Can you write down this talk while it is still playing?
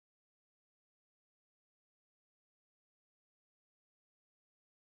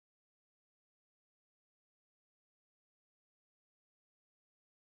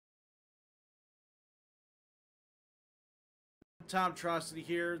Tomtrocity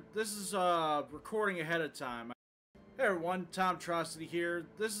here. This is recording ahead of time. Hey everyone, Tomtrocity here.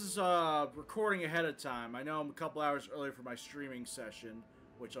 This is recording ahead of time. I know I'm a couple hours early for my streaming session,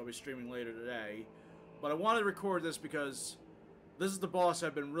 which I'll be streaming later today. But I wanted to record this because this is the boss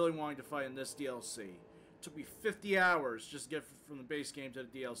I've been really wanting to fight in this DLC. It took me 50 hours just to get from the base game to the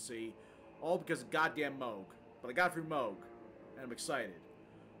DLC, all because of goddamn Mohg. But I got through Mohg, and I'm excited.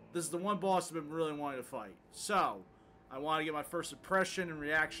 This is the one boss I've been really wanting to fight. So, I want to get my first impression and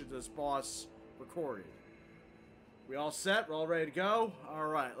reaction to this boss recorded. We all set? We're all ready to go?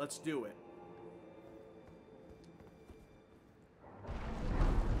 Alright, let's do it.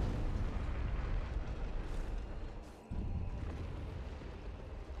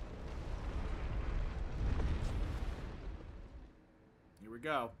 Here we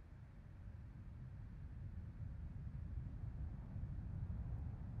go.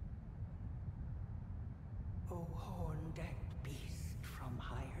 O horn-decked beast from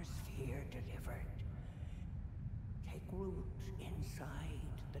higher sphere delivered, take root inside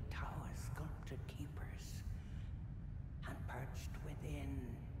the tower's sculpted keepers, and perched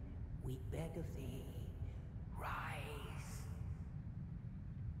within, we beg of thee, rise.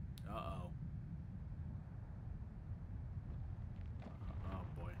 Uh-oh. Oh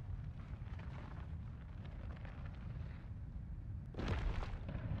boy.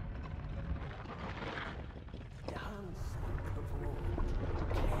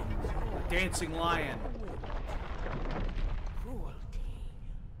 Dancing lion. Cruelty,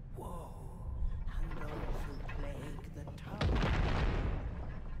 woe, and those who plague the tower.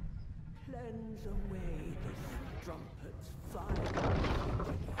 Cleanse away this strumpet's fire.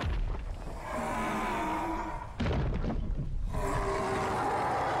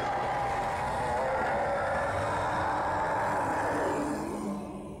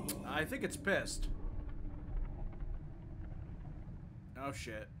 I think it's pissed. Oh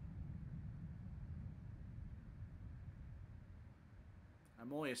shit.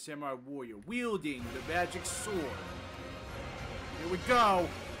 I'm only a samurai warrior wielding the magic sword. Here we go.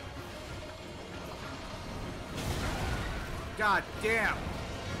 God damn.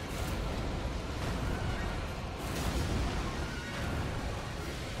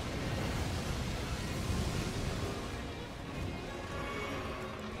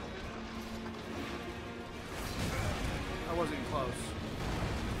 That wasn't even close.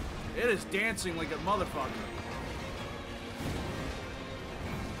 It is dancing like a motherfucker.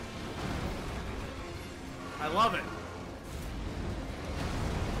 I love it.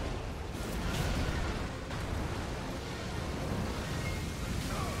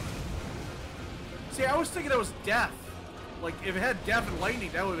 See, I was thinking that was death. Like, if it had death and lightning,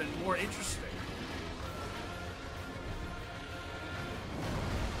 that would have been more interesting.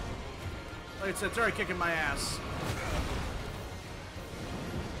 Like I said, it's already kicking my ass.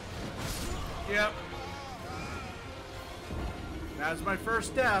 Yep. That's my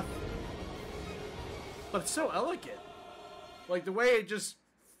first death. But it's so elegant. Like, the way it just,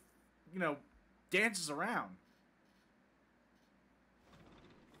 you know, dances around.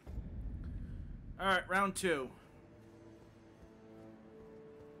 Alright, round two.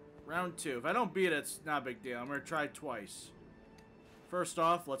 Round two. If I don't beat it, it's not a big deal. I'm going to try it twice. First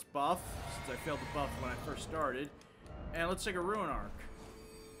off, let's buff, since I failed to buff when I first started. And let's take a Ruin Arc.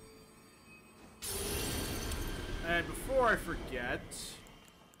 And before I forget,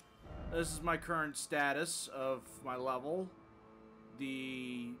 this is my current status of my level.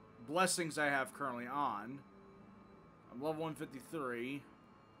 The blessings I have currently on. I'm level 153.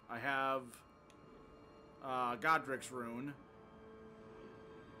 I have Godric's Rune.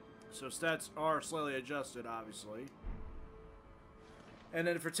 So stats are slightly adjusted, obviously. And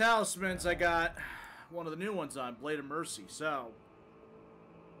then for talismans, I got one of the new ones on, Blade of Mercy. So,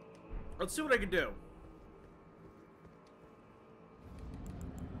 let's see what I can do.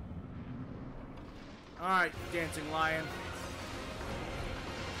 Alright, dancing lion.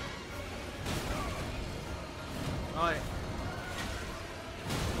 Alright.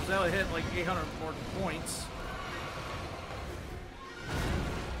 So that hit like 800 more points.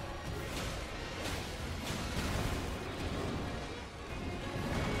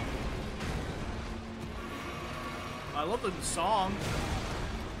 I love the song.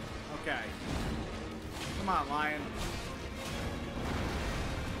 Okay. Come on, lion.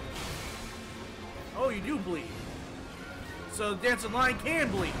 Oh, you do bleed. So the dancing lion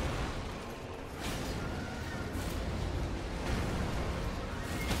can bleed.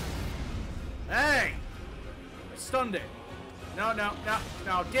 Hey! I stunned it. No, no, no,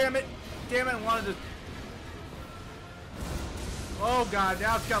 no. Damn it. Damn it, I wanted to... Oh, God.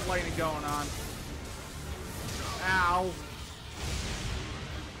 Now it's got lightning going on. Ow.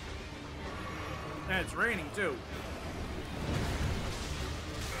 And it's raining, too.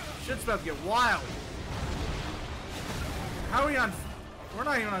 Shit's about to get wild. How are we on... We're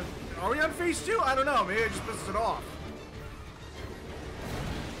not even on... Are we on phase 2? I don't know. Maybe I just pissed it off.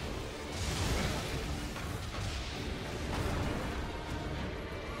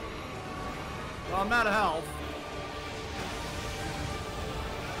 Well, I'm out of health.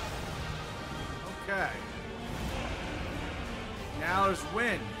 Okay. Now there's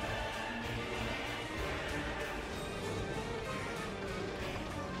wind.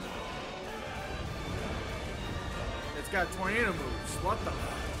 It's got tornado moves. What the?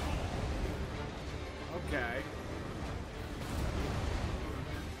 Okay.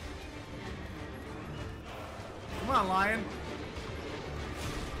 Come on, lion.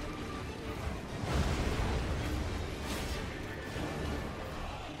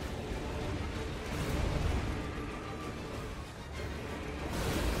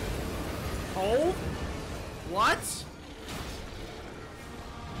 Hold? What?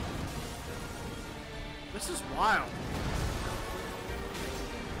 This is wild.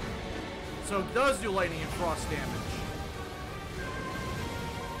 So it does do lightning and frost damage.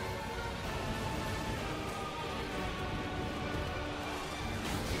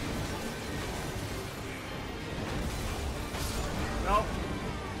 Nope.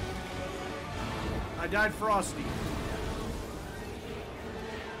 I died frosty.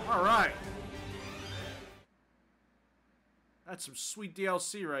 Alright. That's some sweet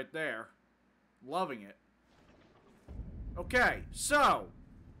DLC right there. Loving it. Okay, so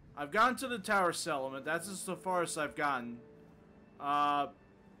I've gotten to the tower settlement. That's as far as I've gotten. Like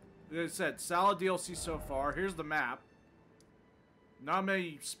I said, solid DLC so far. Here's the map. Not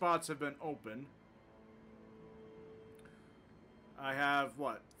many spots have been open. I have,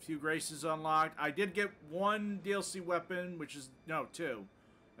 what, a few graces unlocked. I did get one DLC weapon, which is, no, two.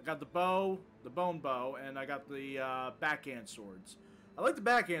 I got the bow, the bone bow, and I got the backhand swords. I like the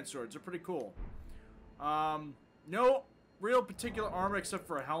backhand swords. They're pretty cool. No real particular armor except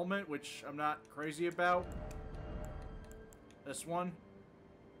for a helmet, which I'm not crazy about. This one.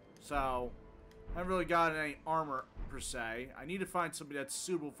 So, I haven't really got any armor per se. I need to find somebody that's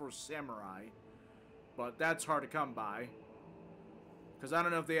suitable for a samurai. But that's hard to come by. Because I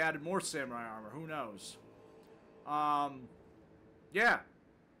don't know if they added more samurai armor. Who knows? Yeah.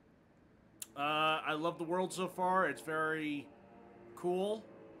 I love the world so far. It's very cool.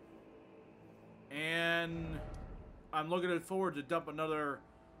 And I'm looking forward to dump another,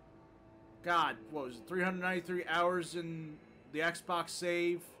 God, what was it, 393 hours in the Xbox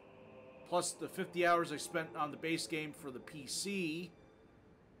save, plus the 50 hours I spent on the base game for the PC.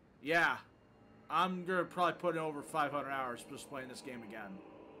 Yeah, I'm going to probably put in over 500 hours just playing this game again,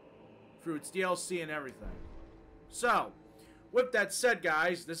 through its DLC and everything. So, with that said,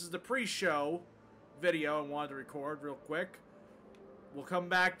 guys, this is the pre-show video I wanted to record real quick. We'll come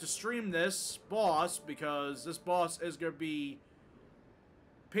back to stream this boss, because this boss is going to be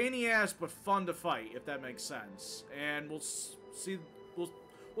pain in the ass but fun to fight, if that makes sense. And we'll see,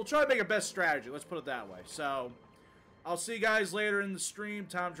 we'll try to make a best strategy, let's put it that way. So, I'll see you guys later in the stream.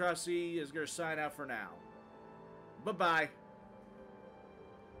 Tomtrocity is going to sign out for now. Bye-bye.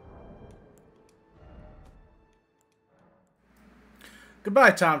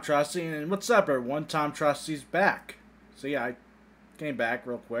 Goodbye, Tomtrocity, and what's up, everyone? Tomtrocity's back. So yeah, I came back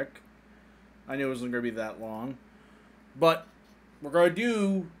real quick. I knew it wasn't going to be that long. But we're going to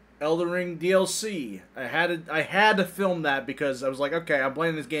do Elden Ring DLC. I had to film that because I was like, okay, I'm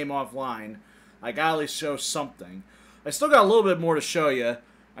playing this game offline. I got to at least show something. I still got a little bit more to show you.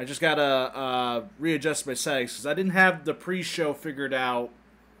 I just got to readjust my settings because I didn't have the pre-show figured out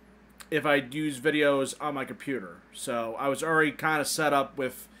if I'd use videos on my computer. So I was already kind of set up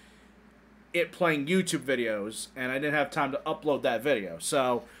with it playing YouTube videos, and I didn't have time to upload that video.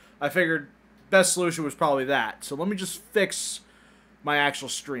 So I figured best solution was probably that. So let me just fix my actual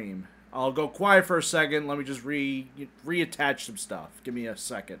stream. I'll go quiet for a second. Let me just reattach some stuff. Give me a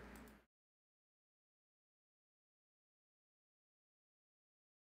second.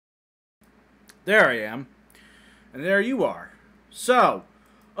 There I am. And there you are. So,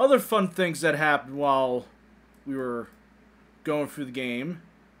 other fun things that happened while we were going through the game.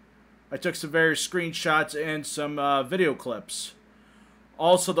 I took some various screenshots and some video clips.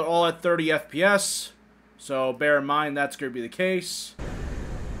 Also, they're all at 30 FPS, so bear in mind that's going to be the case.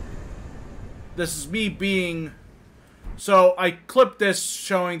 This is me being... So, I clipped this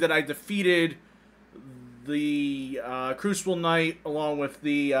showing that I defeated the Crucible Knight along with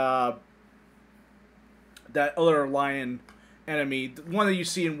the that other lion enemy, the one that you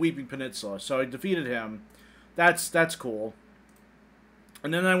see in Weeping Peninsula. So I defeated him. That's cool.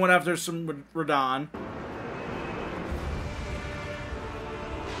 And then I went after some Radon.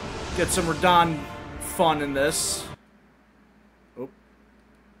 Get some Radon fun in this. Oh.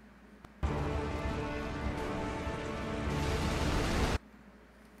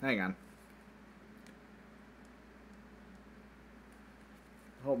 Hang on.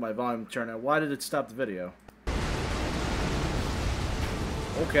 Hold my volume turned on. Why did it stop the video?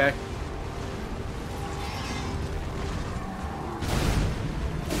 Okay.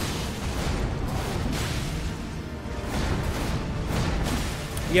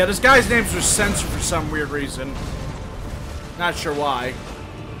 Yeah, this guy's names were censored for some weird reason. Not sure why.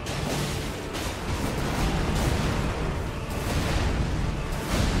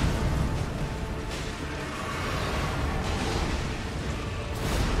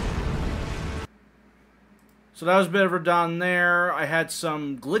 So that was a bit of Radon there. I had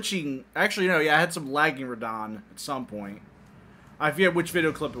some glitching. Actually, no, yeah, I had some lagging Radon at some point. I forget which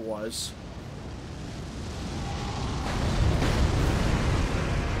video clip it was.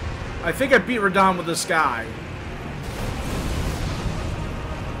 I think I beat Radon with this guy.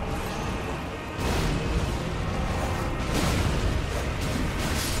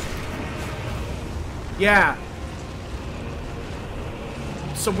 Yeah.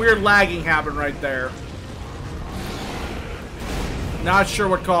 Some weird lagging happened right there. Not sure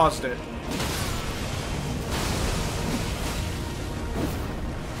what caused it.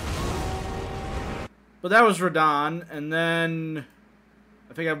 But that was Radon, and then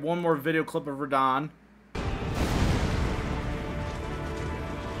I think I have one more video clip of Radon.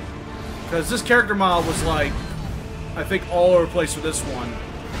 Because this character model was like, I think all over the place with this one.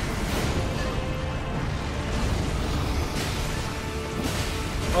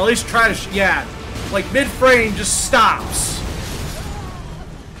 Or at least try to, yeah. Like mid-frame just stops.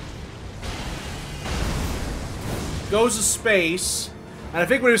 Goes to space. And I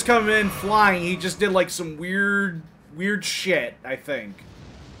think when he was coming in flying, he just did like some weird shit, I think.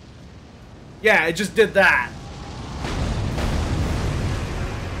 Yeah, it just did that.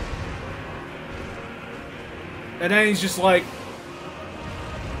 And then he's just like...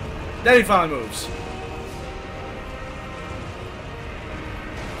 Then he finally moves.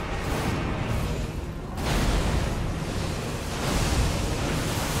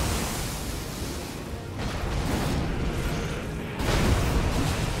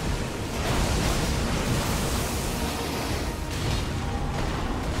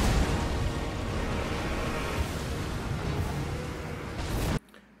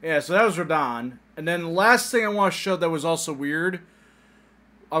 Yeah, so that was Radon. And then the last thing I want to show that was also weird.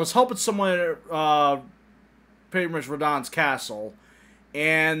 I was helping someone at pretty much Radon's castle.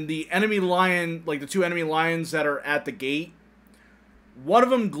 And the enemy lion, like the two enemy lions that are at the gate, one of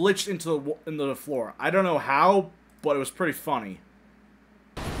them glitched into the floor. I don't know how, but it was pretty funny.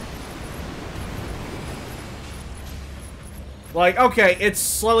 Like, okay, it's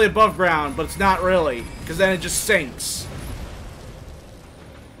slightly above ground, but it's not really. Because then it just sinks.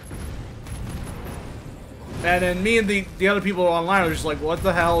 And then me and the other people online are just like, what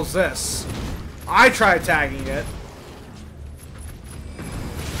the hell is this? I tried tagging it.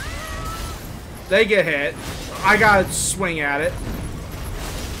 They get hit. I gotta swing at it.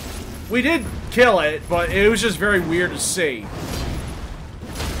 We did kill it, but it was just very weird to see.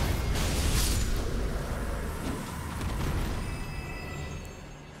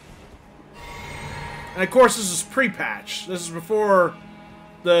 And of course, this is pre-patch. This is before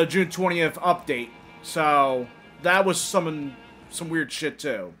the June 20th update. So, that was some weird shit,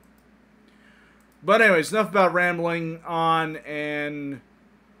 too. But anyways, enough about rambling on and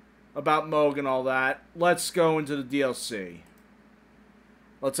about Mohg and all that. Let's go into the DLC.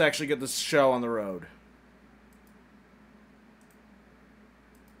 Let's actually get this show on the road.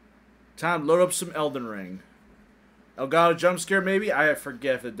 Time to load up some Elden Ring. Elgato jump scare, maybe? I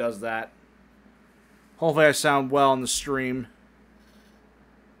forget if it does that. Hopefully I sound well on the stream.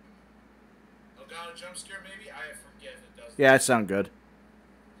 Jump scare, maybe? I forget if it does. Yeah, it sounds good.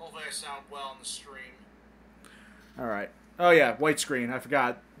 Hopefully I sound well on the stream. Alright. Oh yeah, white screen. I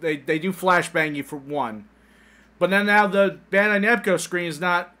forgot. They do flashbang you for one. But then now the Bandai Namco screen is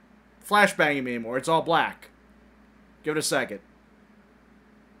not flashbanging me anymore. It's all black. Give it a second.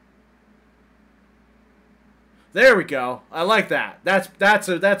 There we go. I like that. That's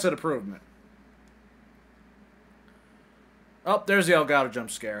an improvement. Oh, there's the Elgato jump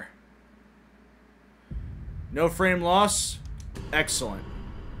scare. No frame loss. Excellent.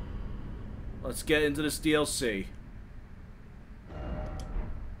 Let's get into this DLC.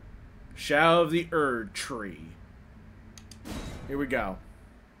 Shadow of the Erd Tree. Here we go.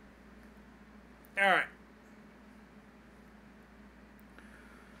 Alright.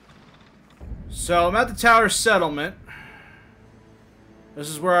 So I'm at the Tower Settlement. This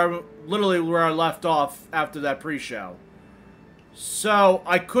is where I'm literally where I left off after that pre-show. So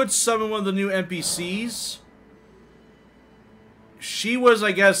I could summon one of the new NPCs. She was,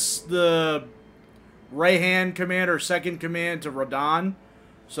 I guess, the right-hand command or second command to Radahn.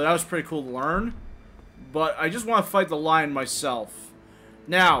 So that was pretty cool to learn. But I just want to fight the lion myself.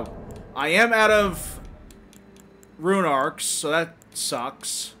 Now, I am out of rune arcs, so that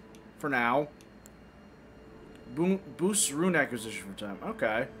sucks for now. Boosts rune acquisition for time.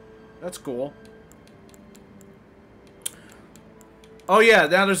 Okay. That's cool. Oh yeah,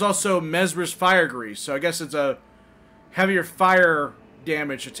 now there's also Mesmer's Fire Grease, so I guess it's a heavier fire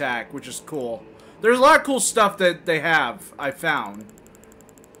damage attack, which is cool. There's a lot of cool stuff that they have, I found.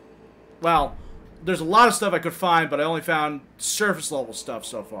 Well, there's a lot of stuff I could find, but I only found surface level stuff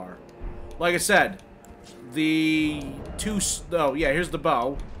so far. Like I said, oh yeah, here's the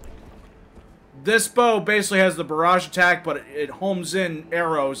bow. This bow basically has the barrage attack, but it homes in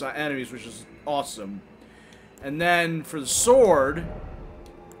arrows on enemies, which is awesome. And then for the sword,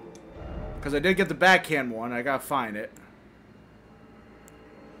 because I did get the backhand one, I gotta find it.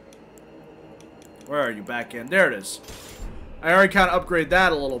 Where are you, backhand? There it is. I already kind of upgraded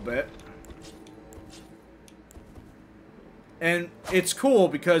that a little bit. And it's cool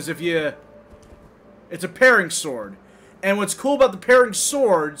because if you... It's a pairing sword. And what's cool about the pairing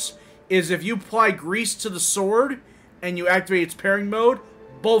swords is if you apply grease to the sword and you activate its pairing mode,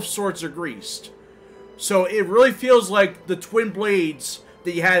 both swords are greased. So it really feels like the twin blades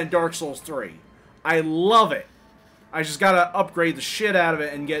that you had in Dark Souls 3. I love it. I just gotta upgrade the shit out of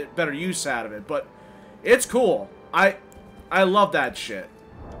it and get better use out of it. But it's cool. I love that shit.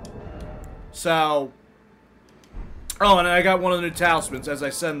 So... Oh, and I got one of the new talismans, as I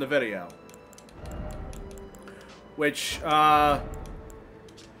said in the video. Which,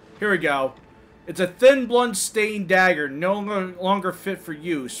 here we go. It's a thin, blunt, stained dagger, no longer fit for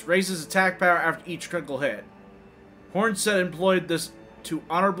use. Raises attack power after each critical hit. Hornset employed this to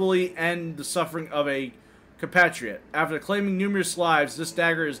honorably end the suffering of a compatriot. After claiming numerous lives, this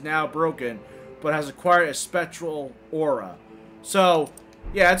dagger is now broken, but has acquired a spectral aura. So,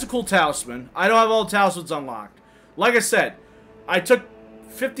 yeah, it's a cool talisman. I don't have all the talismans unlocked. Like I said, I took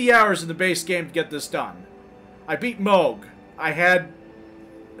 50 hours in the base game to get this done. I beat Mohg. I had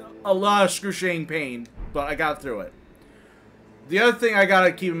a lot of excruciating pain, but I got through it. The other thing I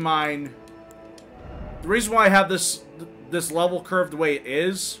gotta keep in mind, the reason why I have this level curve the way it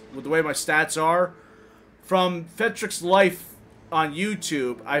is, with the way my stats are, from Fetric's Life on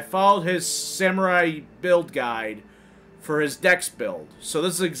YouTube, I followed his samurai build guide for his dex build. So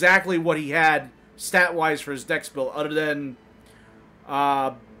this is exactly what he had stat-wise for his dex build, other than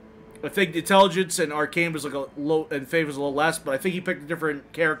I think intelligence and arcane was like a low, and faith was a little less, but I think he picked a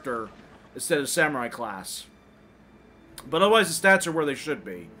different character instead of samurai class. But otherwise, the stats are where they should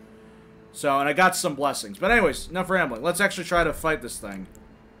be. So, and I got some blessings. But anyways, enough rambling. Let's actually try to fight this thing.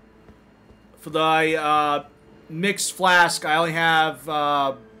 For the mixed flask, I only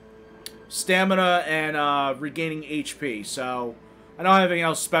have stamina and regaining HP. So, I don't have anything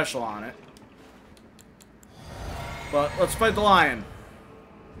else special on it. But let's fight the lion.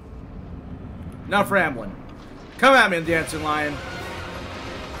 Enough rambling. Come at me, dancing lion.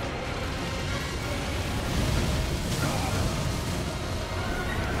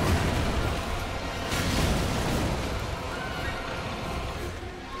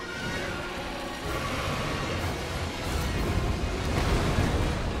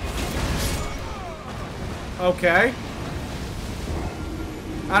 Okay.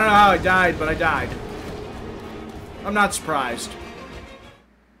 I don't know how I died, but I died. I'm not surprised.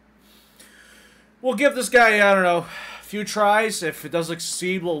 We'll give this guy, I don't know, a few tries. If it doesn't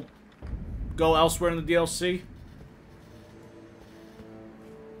succeed, we'll go elsewhere in the DLC.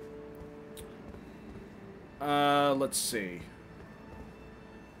 Let's see.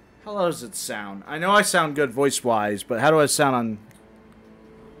 How does it sound? I know I sound good voice-wise, but how do I sound on...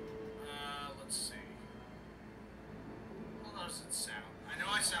 let's see. How does it sound? I know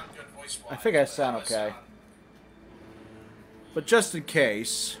I sound good voice-wise. I think I sound okay. But just in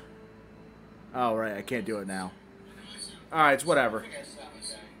case... Oh, right, I can't do it now. Alright, it's whatever.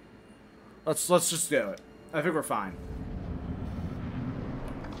 Let's just do it. I think we're fine.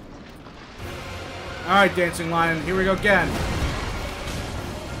 Alright, Dancing Lion, here we go again.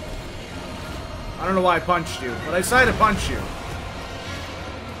 I don't know why I punched you, but I decided to punch you.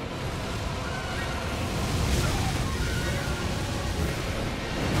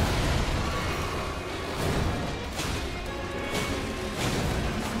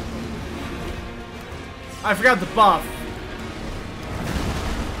 I forgot the buff.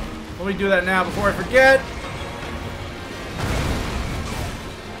 Let me do that now before I forget.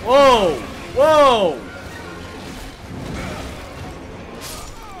 Whoa! Whoa!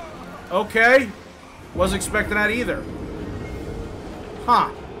 Okay. Wasn't expecting that either.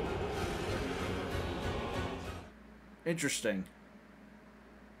 Huh. Interesting.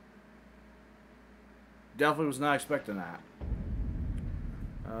 Definitely was not expecting that.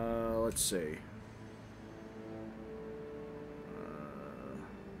 Let's see.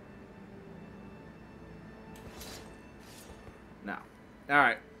 No.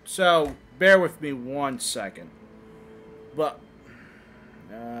 Alright. So, bear with me 1 second. But...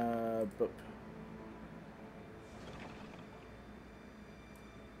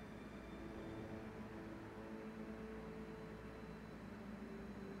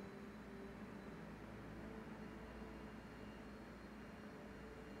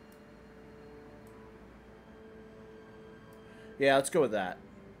 yeah, let's go with that.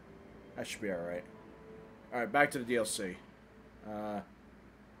 That should be alright. Alright, back to the DLC.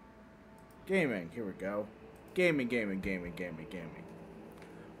 Gaming. Here we go. Gaming.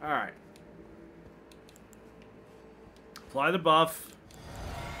 Alright. Apply the buff.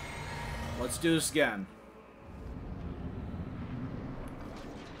 Let's do this again.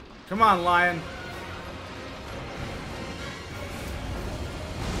 Come on, lion.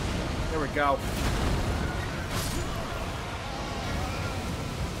 There we go.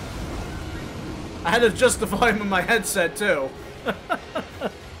 I had to adjust the volume of my headset, too.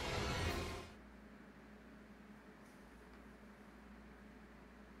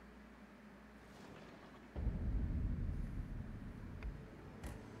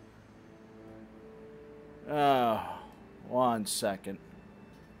 Oh, 1 second.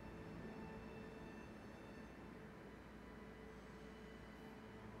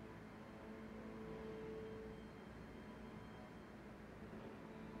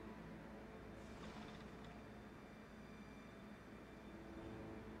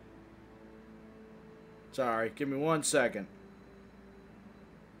 Sorry, give me 1 second.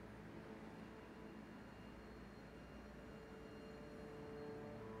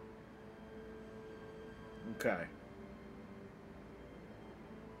 Okay.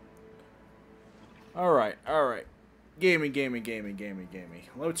 Alright. Gaming.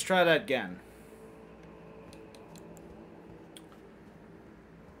 Let's try that again.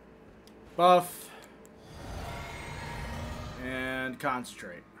 Buff. And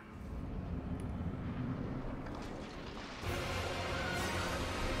concentrate.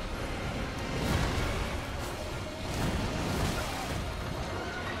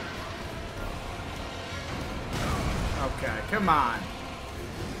 Okay, come on.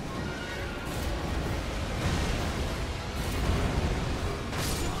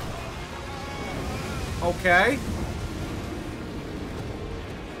 Okay.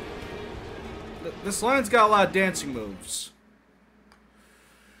 This lion's got a lot of dancing moves.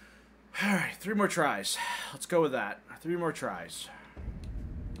 Alright, 3 more tries. Let's go with that. 3 more tries.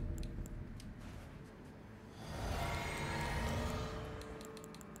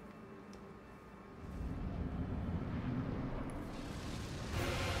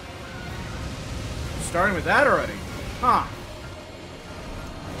 Starting with that already. Huh.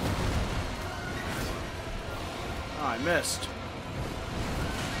 Oh, I missed.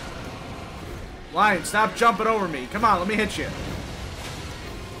 Lion, stop jumping over me. Come on, let me hit you.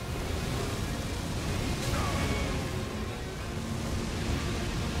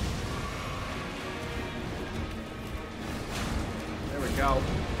 There we go.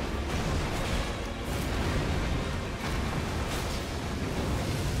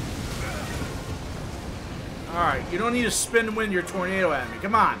 Alright, you don't need to spin to win your tornado at me.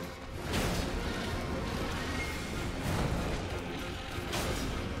 Come on.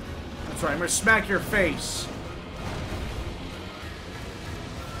 That's right, I'm gonna smack your face.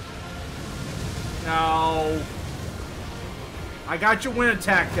 No. I got your wind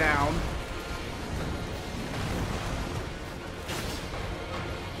attack down.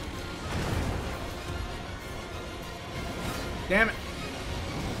 Damn it.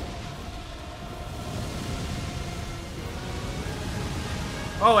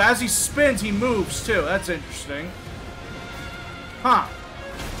 Oh, as he spins, he moves, too. That's interesting. Huh.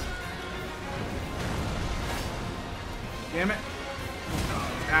 Damn it.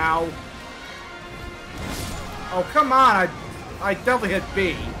 Ow. Oh, come on. I definitely hit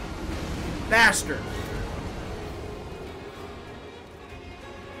B. Bastard.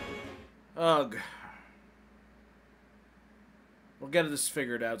 Ugh. We'll get this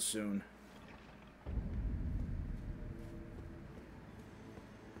figured out soon.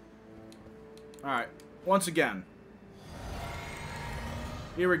 Alright, once again.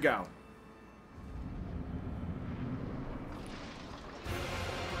 Here we go.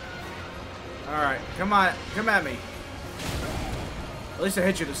 Alright, come on. Come at me. At least I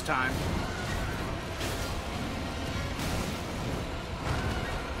hit you this time.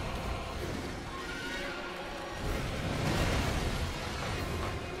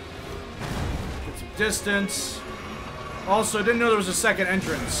 Get some distance. Also, I didn't know there was a second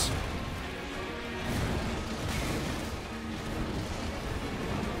entrance.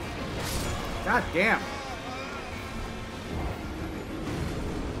 God damn.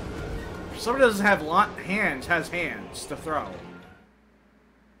 Somebody doesn't have hands, has hands to throw.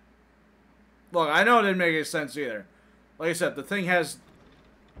 Look, I know it didn't make any sense either. Like I said, the thing has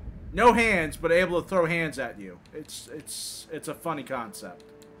no hands, but able to throw hands at you. It's a funny concept.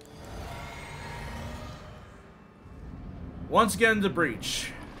 Once again, the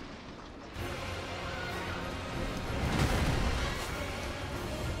breach.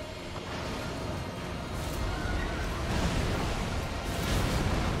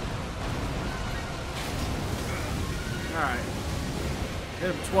 Alright.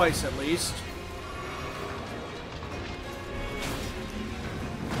 Hit him twice at least.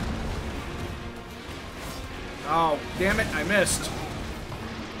 Oh, damn it, I missed.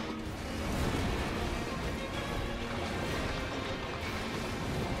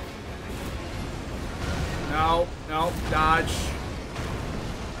 No, no, dodge.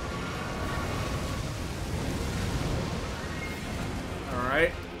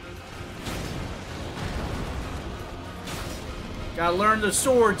 Alright. Gotta learn the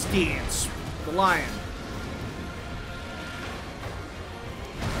swords dance. The lion.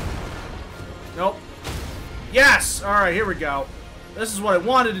 Nope. Yes! Alright, here we go. This is what I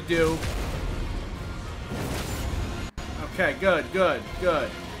wanted to do. Okay, good, good, good.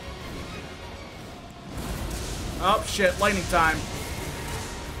 Oh, shit. Lightning time.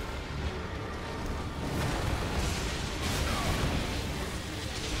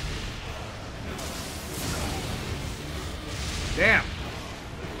 Damn.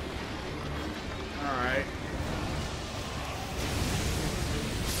 Alright.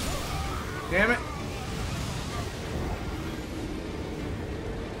 Damn it.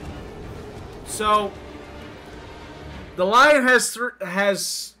 So, the lion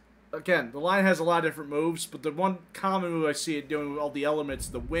again, the lion has a lot of different moves, but the one common move I see it doing with all the elements,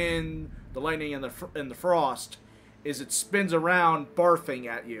 the wind, the lightning, and the frost, is it spins around barfing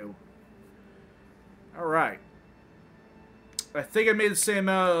at you. Alright. I think I made the same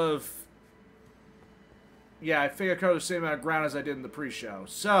amount of... Yeah, I think I covered the same amount of ground as I did in the pre-show.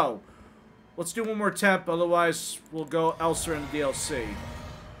 So, let's do one more attempt, otherwise we'll go elsewhere in the DLC.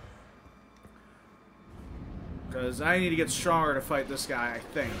 Because I need to get stronger to fight this guy, I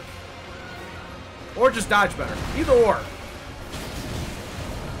think. Or just dodge better. Either or.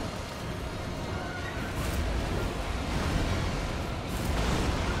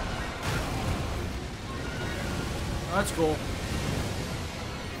 Oh, that's cool.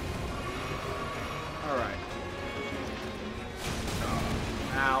 Alright.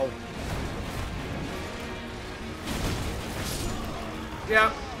 Ow.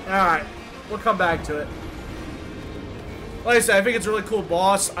 Yep. Alright. We'll come back to it. Like I said, I think it's a really cool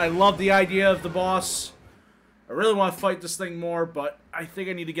boss. I love the idea of the boss. I really want to fight this thing more, but I think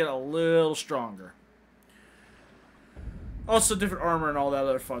I need to get a little stronger. Also, different armor and all that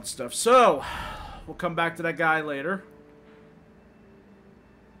other fun stuff. So, we'll come back to that guy later.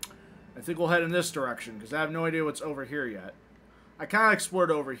 I think we'll head in this direction, because I have no idea what's over here yet. I kind of explored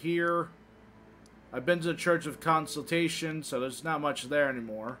over here. I've been to the Church of Consultation, so there's not much there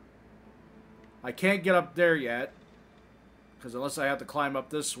anymore. I can't get up there yet. Because unless I have to climb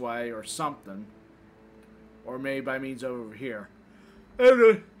up this way or something. Or maybe by means over here.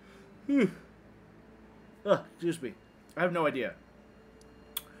 Excuse me. I have no idea.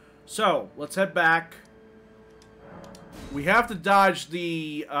 So, let's head back. We have to dodge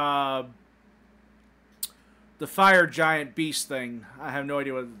the fire giant beast thing. I have no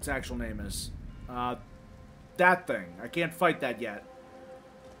idea what its actual name is. That thing. I can't fight that yet.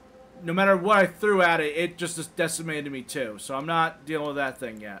 No matter what I threw at it, it just decimated me too. So I'm not dealing with that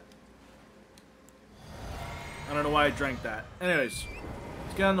thing yet. I don't know why I drank that. Anyways,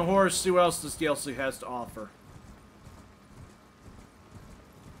 let's get on the horse, see what else this DLC has to offer.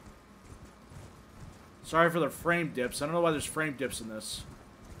 Sorry for the frame dips. I don't know why there's frame dips in this.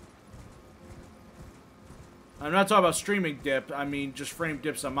 I'm not talking about streaming dip. I mean just frame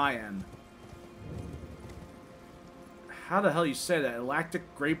dips on my end. How the hell you say that? Ellac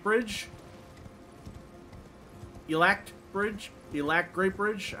GreatBridge? Ellac Bridge? Ellac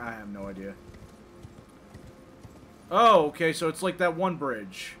GreatBridge? I have no idea. Oh, okay, so it's like that one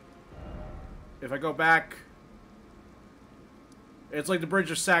bridge. If I go back... It's like the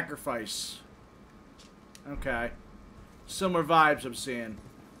Bridge of Sacrifice. Okay. Similar vibes I'm seeing.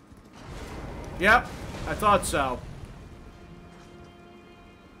 Yep, I thought so.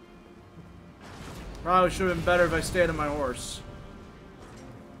 Probably should have been better if I stayed on my horse.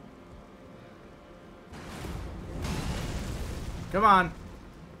 Come on.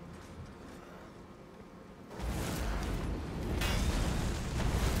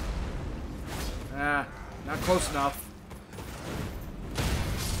 Ah, not close enough.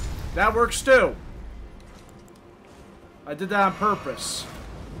 That works too. I did that on purpose.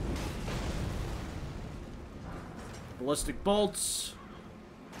 Ballistic bolts.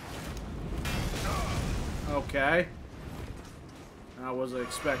 Okay. That wasn't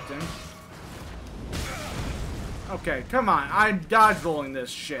expecting. Okay, come on. I'm dodge rolling this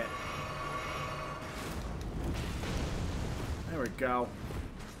shit. There we go.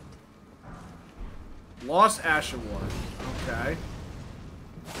 Lost Asher Ward. Okay.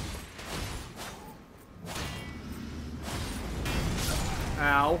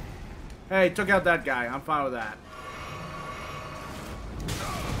 Ow. Hey, took out that guy. I'm fine with that.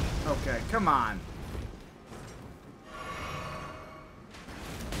 Okay, come on.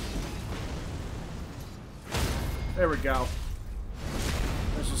 There we go.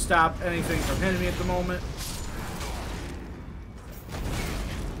 This will stop anything from hitting me at the moment.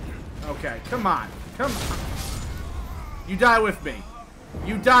 Okay, come on. Come on. You die with me.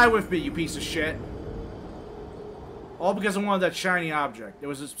 You die with me, you piece of shit. All because I wanted that shiny object. It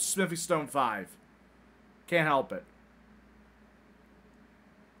was a Smithy Stone 5. Can't help it.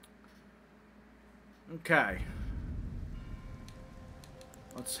 Okay.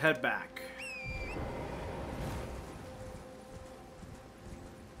 Let's head back.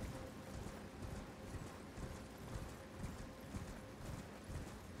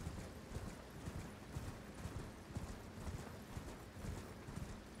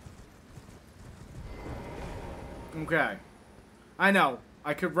 Okay. I know.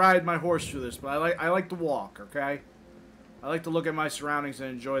 I could ride my horse through this, but I like to walk, okay? I like to look at my surroundings and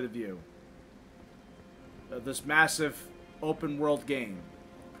enjoy the view of this massive open world game.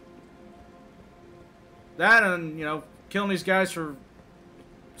 That and, you know, killing these guys for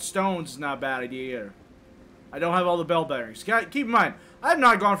stones is not a bad idea either. I don't have all the bell bearings. Keep in mind, I've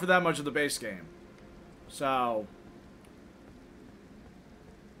not gone for that much of the base game. So...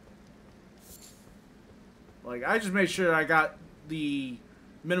 like, I just made sure I got the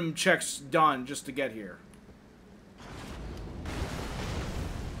minimum checks done just to get here.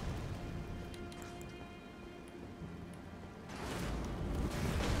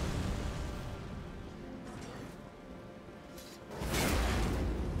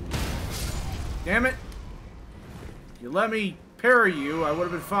 Damn it. If you let me parry you, I would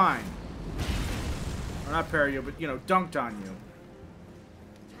have been fine. Or not parry you, but, you know, dunked on you.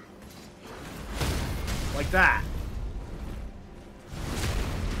 Like that.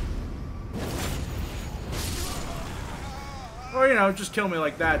 Or, you know, just kill me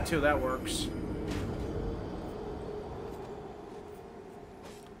like that, too. That works.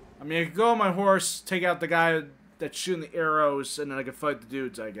 I mean, I could go on my horse, take out the guy that's shooting the arrows, and then I could fight the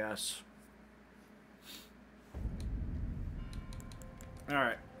dudes, I guess.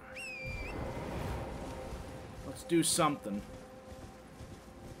 Alright. Let's do something.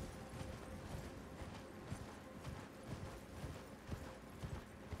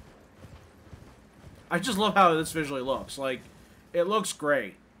 I just love how this visually looks. Like, it looks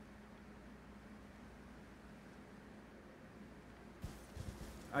great.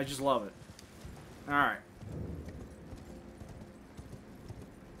 I just love it. Alright.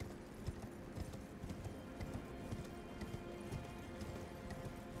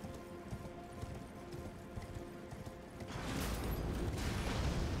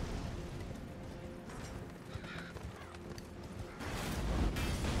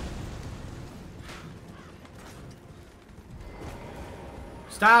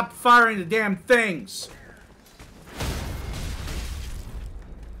 Stop firing the damn things!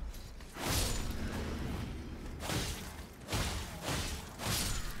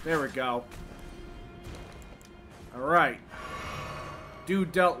 There we go. Alright.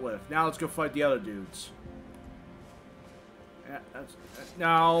 Dude dealt with. Now let's go fight the other dudes. Yeah,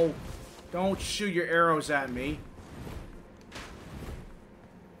 no. Don't shoot your arrows at me.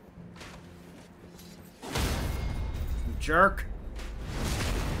 You jerk.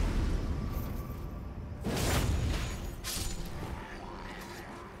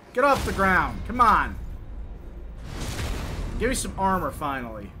 Get off the ground. Come on. Give me some armor,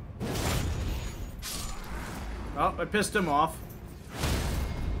 finally. Oh, I pissed him off.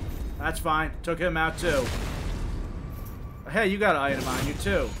 That's fine. Took him out too. Hey, you got an item on you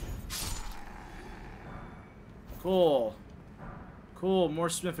too. Cool. Cool, more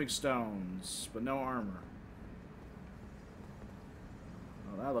smithing stones, but no armor.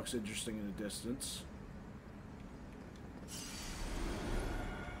 Oh, that looks interesting in the distance.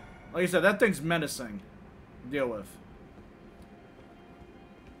 Like I said, that thing's menacing to deal with.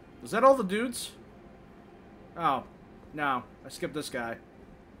 Is that all the dudes? Oh, no. I skipped this guy.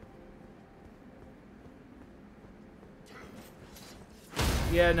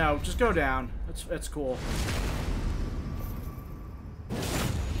 Yeah, no, just go down. That's cool.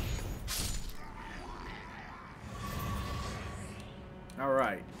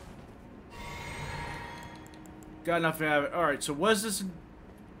 Alright. Got nothing out of it. Alright, so what is this?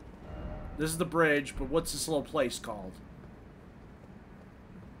 This is the bridge, but what's this little place called?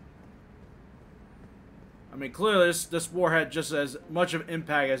 I mean, clearly this war had just as much of an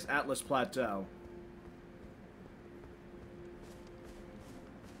impact as Atlas Plateau.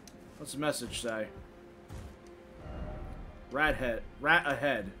 What's the message say? Rat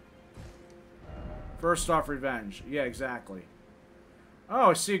ahead. First off, revenge. Yeah, exactly.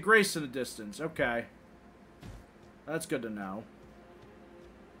 Oh, I see a grace in the distance. Okay. That's good to know.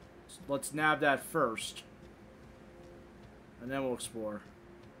 So let's nab that first. And then we'll explore.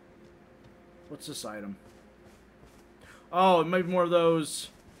 What's this item? Oh, it might be more of those.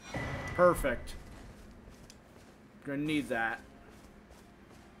 Perfect. Gonna need that.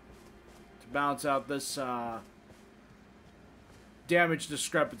 To balance out this, damage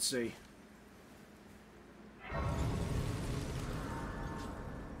discrepancy.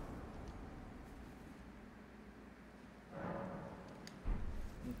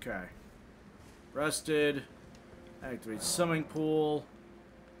 Okay. Rested. Activate summoning pool.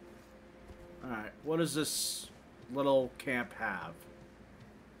 Alright, what does this little camp have?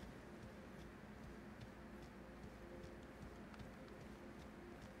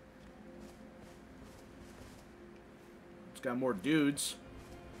 It's got more dudes.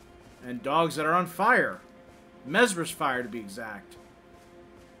 And dogs that are on fire. Mesmer's fire, to be exact.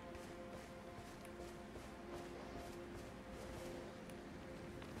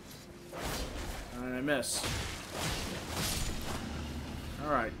 And I miss.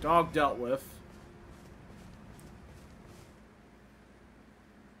 Alright, dog dealt with.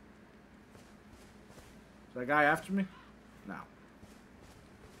 Is that guy after me? No.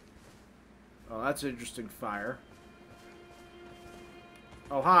 Oh, that's an interesting fire.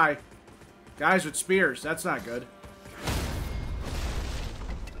 Oh, hi. Guys with spears. That's not good.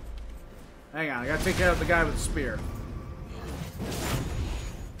 Hang on, I gotta take out the guy with the spear.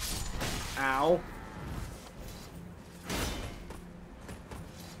 Ow.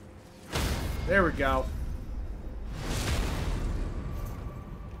 There we go.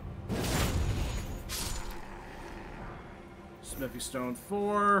 Smithy Stone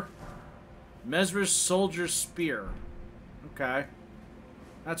 4. Mesmer's Soldier Spear. Okay.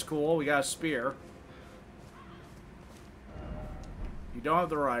 That's cool. We got a spear. You don't have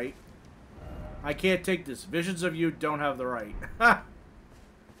the right. I can't take this. Visions of you don't have the right. Ha!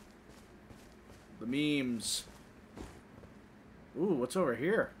 The memes. Ooh, what's over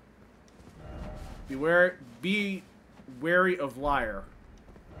here? Be wary of liar.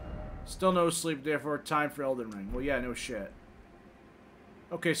 Still no sleep, therefore time for Elden Ring. Well, yeah, no shit.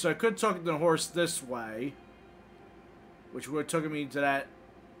 Okay, so I could talk the horse this way, which would have taken me to that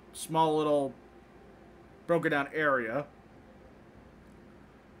small little broken down area.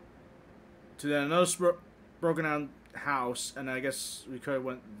 To then another broken down house, and I guess we could have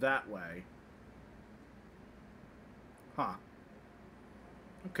went that way. Huh.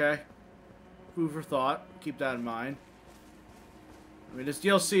 Okay. Food for thought. Keep that in mind. I mean, this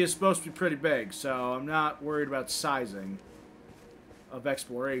DLC is supposed to be pretty big, so I'm not worried about sizing of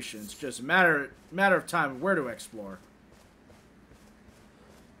exploration. It's just a matter of time of where to explore.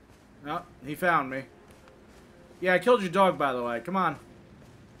 Oh, he found me. Yeah, I killed your dog, by the way. Come on.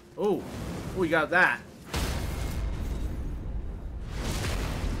 Oh, we got that.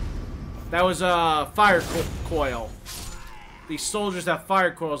 That was a fire coil. These soldiers have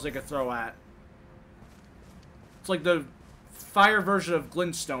fire coils they could throw at. It's like the fire version of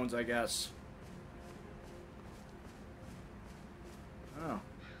glintstones, I guess. Oh.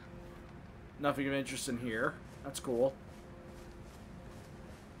 Nothing of interest in here. That's cool.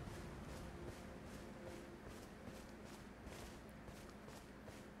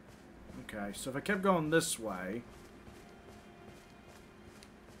 Okay, so if I kept going this way...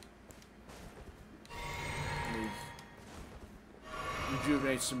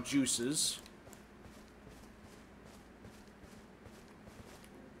 Rejuvenate some juices.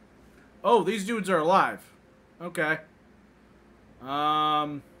 Oh, these dudes are alive. Okay.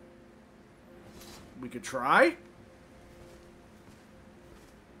 We could try.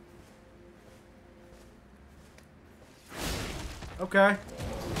 Okay.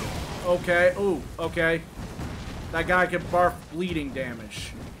 Okay. Ooh, okay. That guy can barf bleeding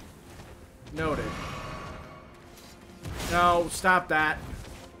damage. Noted. No, stop that.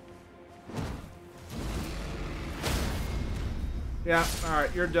 Yeah,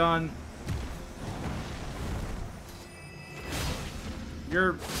 alright, you're done.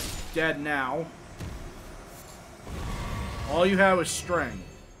 You're dead now. All you have is string.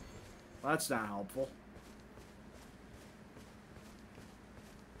 Well, that's not helpful.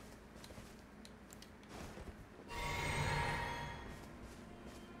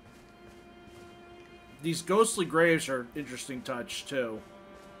 These ghostly graves are interesting touch, too.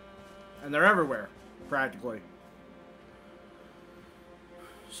 And they're everywhere, practically.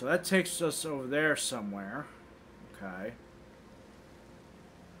 So that takes us over there somewhere. Okay.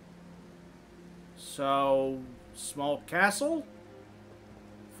 So, small castle?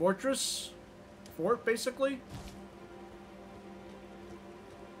 Fortress? Fort, basically?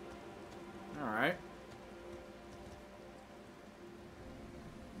 Alright.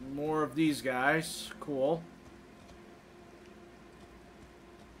 More of these guys. Cool.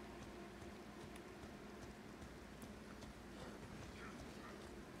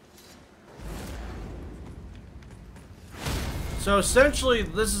 So essentially,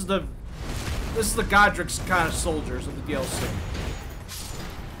 this is the Godric's kind of soldiers of the DLC,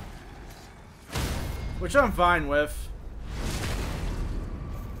 which I'm fine with.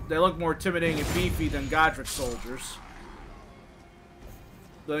 They look more intimidating and beefy than Godric soldiers.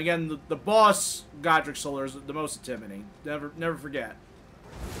 Then again, the boss Godric soldier is the most intimidating. Never forget.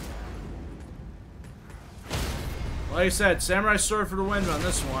 Like I said, samurai sword for the win on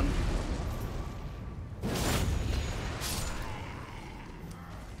this one.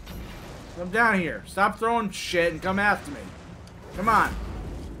 Come down here. Stop throwing shit and come after me. Come on.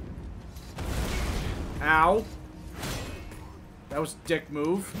 Ow. That was a dick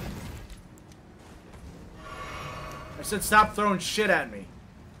move. I said stop throwing shit at me.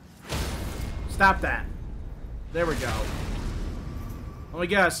 Stop that. There we go. Let me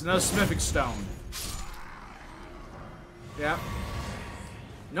guess, another smithing stone. Yep.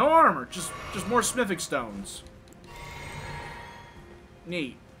 No armor, just more smithing stones.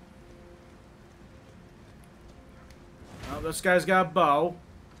 Neat. Oh, this guy's got a bow.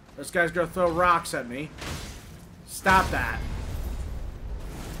 This guy's gonna throw rocks at me. Stop that.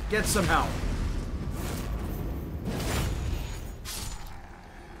 Get some help.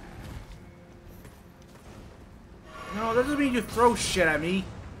 No, that doesn't mean you throw shit at me.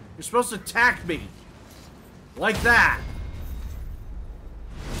 You're supposed to attack me. Like that.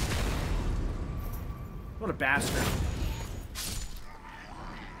 What a bastard.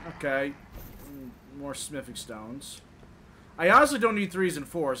 Okay. More smithing stones. I honestly don't need 3s and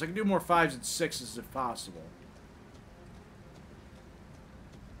 4s. I can do more 5s and 6s if possible.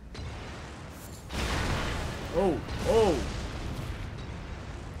 Oh, oh.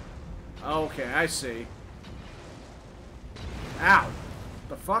 Okay, I see. Ow.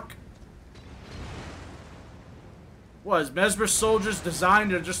 The fuck? What, is Mesmer's soldiers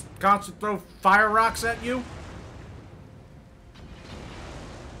designed to just constantly throw fire rocks at you?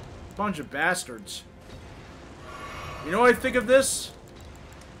 Bunch of bastards. You know what I think of this?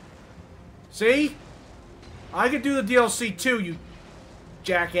 See? I could do the DLC too, you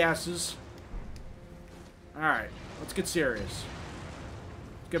jackasses. Alright, let's get serious.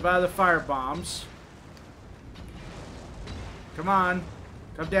 Let's get by the fire bombs. Come on.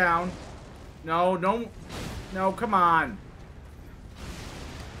 Come down. No, no. No, come on.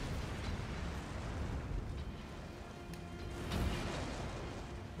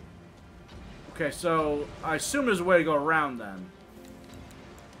 Okay, so I assume there's a way to go around then.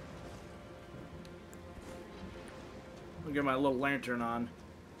 I'll get my little lantern on.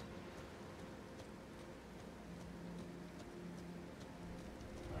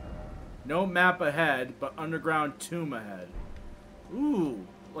 No map ahead, but underground tomb ahead. Ooh,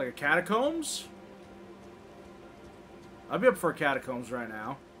 like a catacombs? I'd be up for a catacombs right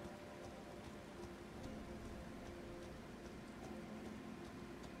now.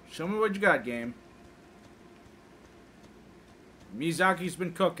 Show me what you got, game. Miyazaki's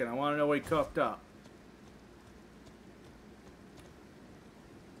been cooking. I want to know what he cooked up.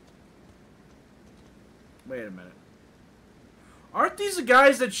 Wait a minute. Aren't these the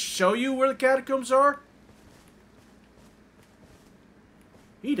guys that show you where the catacombs are?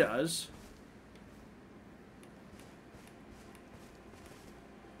 He does.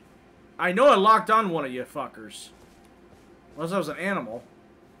 I know I locked on one of you fuckers. Unless I was an animal.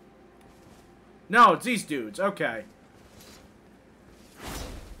 No, it's these dudes. Okay.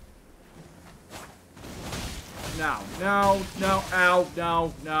 No, no, no, ow,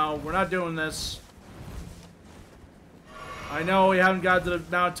 no, no. We're not doing this. I know we haven't got to the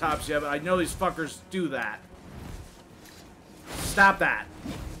mountaintops yet, but I know these fuckers do that. Stop that.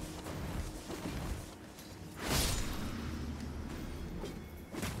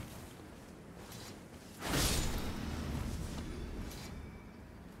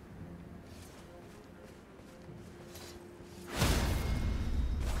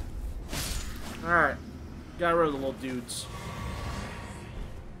 Alright. Got rid of the little dudes.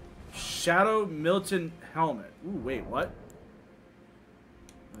 Shadow Militant helmet. Ooh, wait, what?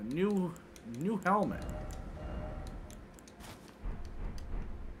 A new helmet.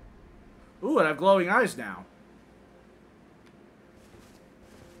 Ooh, and I have glowing eyes now.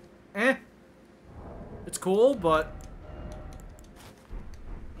 Eh. It's cool, but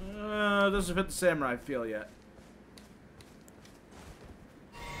doesn't fit the samurai feel yet.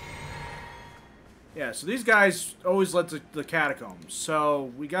 Yeah, so these guys always led to the catacombs,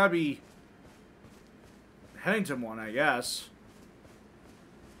 so we gotta be heading to one, I guess.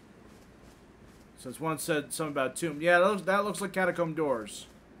 Since one said something about tomb. Yeah, that looks like catacomb doors.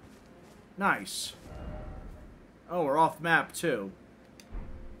 Nice. Oh, we're off map too.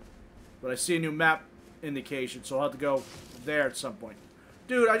 But I see a new map indication, so I'll have to go there at some point.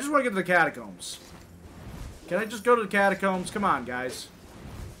 Dude, I just want to get to the catacombs. Can I just go to the catacombs? Come on, guys.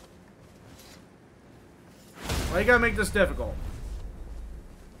 Why you gotta make this difficult?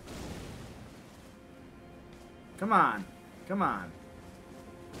 Come on. Come on.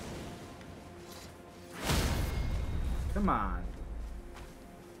 Come on.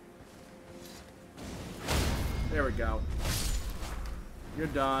 There we go. You're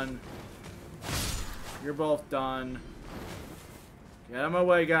done. You're both done. Get out of my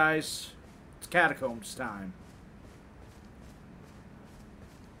way, guys. It's catacombs time.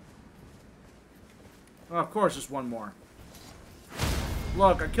 Oh, of course, there's one more.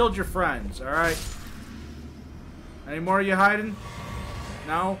 Look, I killed your friends, alright? Any more of you hiding?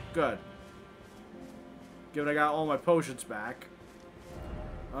 No? Good. Given I got all my potions back.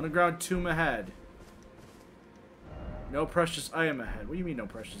 Underground tomb ahead. No precious item ahead. What do you mean no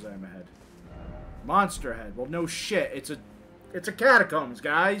precious item ahead? Monster ahead. Well, no shit. It's a catacombs,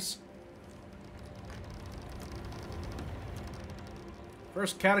 guys.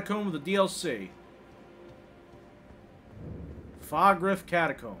 First catacomb of the DLC. Rift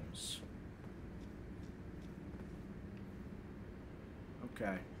Catacombs.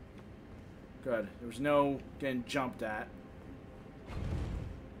 Okay. Good. There was no getting jumped at.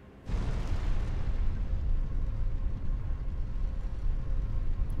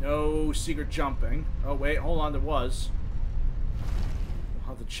 No secret jumping. Oh, wait. Hold on. There was. I'll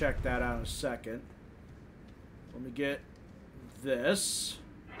have to check that out in a second. Let me get this.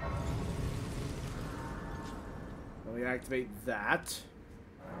 Let me activate that.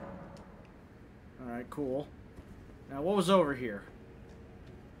 Alright, cool. Now, what was over here?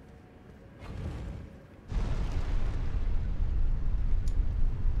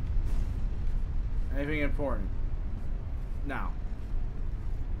 Anything important? No.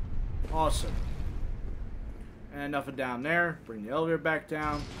 Awesome. And nothing down there. Bring the elevator back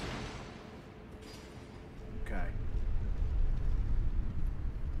down. Okay.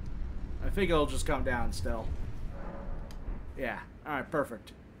 I think it'll just come down still. Yeah. Alright,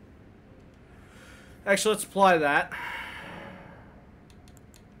 perfect. Actually, let's apply that.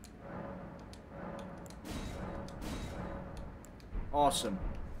 Awesome.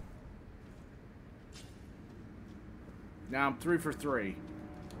 Now I'm 3 for 3.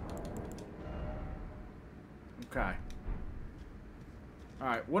 Okay.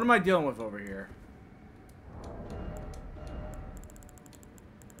 Alright, what am I dealing with over here?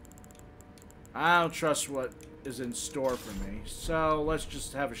 I don't trust what is in store for me, so let's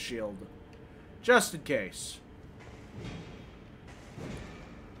just have a shield. Just in case.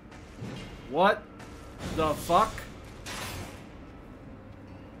 What the fuck?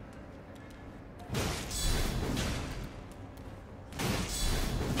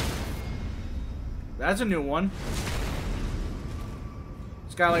 That's a new one.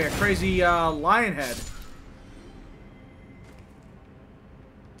 It's got like a crazy lion head.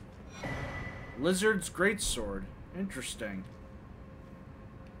 Lizard's Greatsword. Interesting.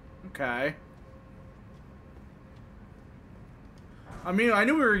 Okay. I mean, I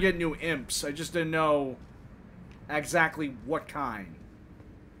knew we were getting new imps. I just didn't know exactly what kind.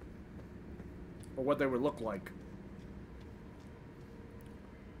 Or what they would look like.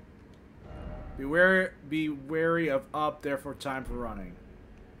 Be wary of up, therefore time for running.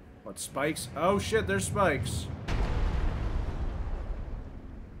 What, spikes? Oh shit, there's spikes.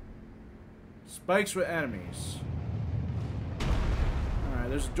 Spikes with enemies. Alright,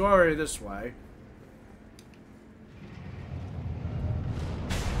 there's a doorway this way.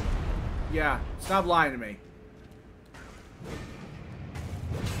 Yeah, stop lying to me.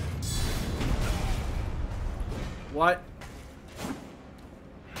 What?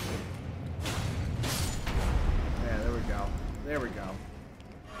 Yeah, there we go. There we go.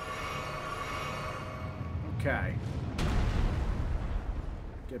 Okay.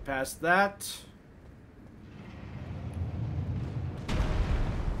 Get past that.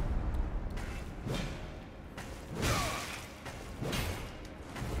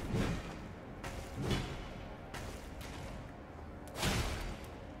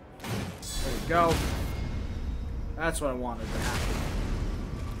 There we go. That's what I wanted to happen.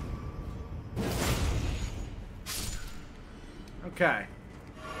 Okay.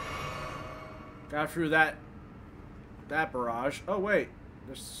 Got through that barrage. Oh wait,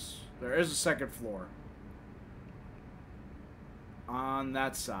 there is a second floor on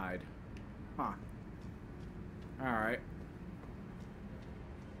that side. Huh. All right.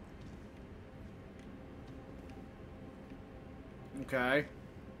 Okay.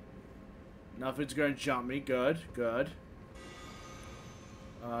 Nothing's gonna jump me. Good, good.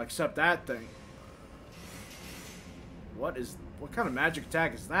 Except that thing. What kind of magic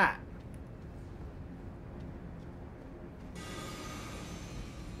attack is that?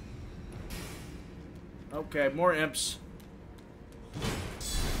 Okay, more imps.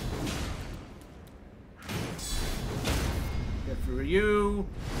 Get through you.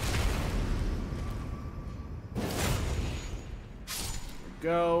 There we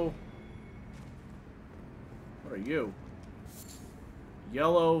go. What are you?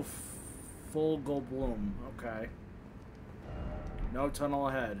 Yellow Fulgle Bloom. Okay. No tunnel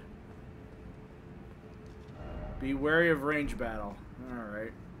ahead. Be wary of range battle.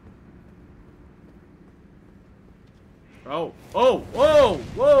 Alright. Oh. Oh! Whoa!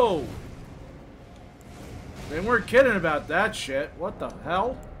 Whoa! They weren't kidding about that shit. What the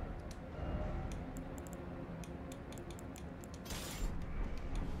hell?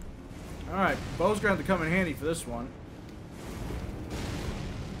 Alright, bow's gonna have to come in handy for this one.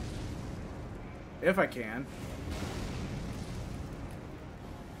 If I can.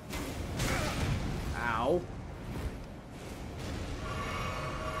 Ow.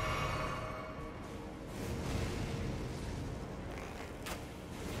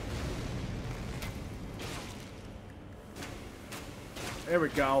 There we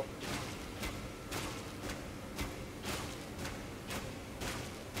go.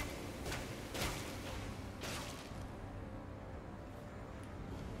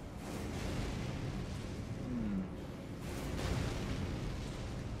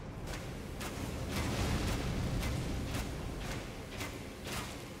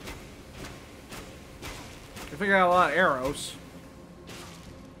 I think I got a lot of arrows.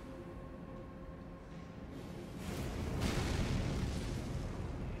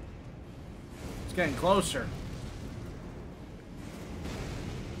 It's getting closer.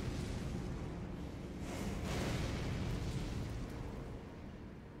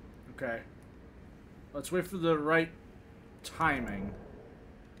 Okay. Let's wait for the right timing.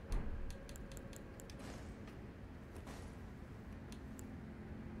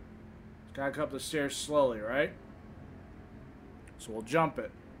 Gotta come up the stairs slowly, right? So we'll jump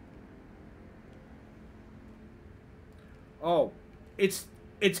it. Oh, its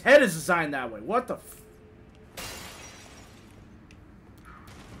head is designed that way. What the f...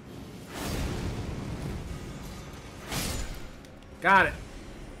 Got it.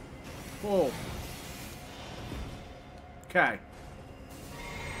 Cool. Okay.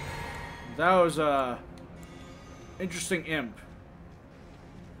 That was a interesting imp.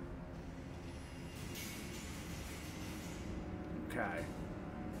 Okay.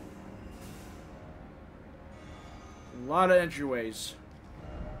 A lot of entryways.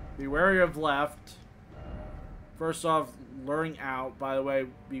 Be wary of left. First off, luring out. By the way,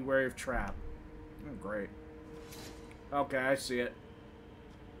 be wary of trap. Oh, great. Okay, I see it.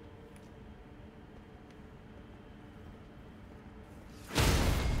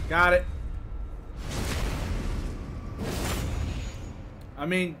 Got it. I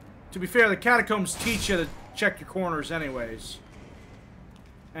mean, to be fair, the catacombs teach you to check your corners anyways.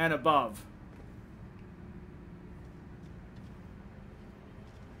 And above.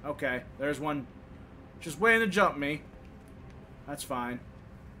 Okay, there's one just waiting to jump me. That's fine.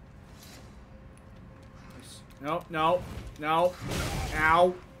 No, no, no.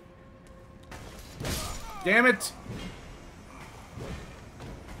 Ow. Damn it!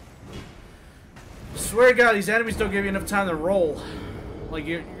 I swear to God, these enemies don't give you enough time to roll. Like,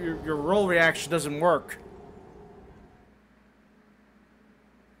 your roll reaction doesn't work.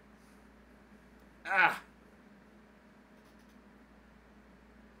 Ah!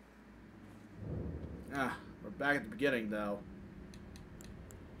 Ah, we're back at the beginning, though.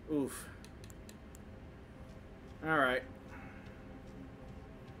 Oof. Alright.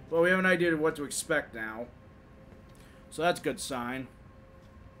 Well, we have an idea of what to expect now. So that's a good sign.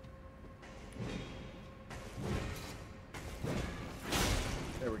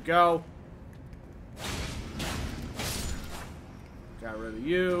 There we go. Got rid of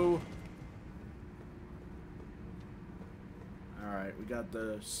you. Alright, we got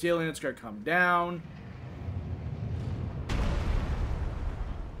the ceiling that's gonna come down.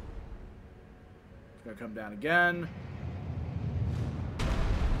 It's gonna come down again.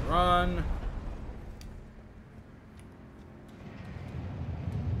 Run.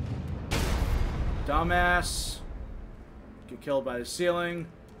 Dumbass. Get killed by the ceiling.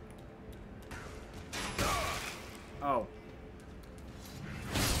 Oh.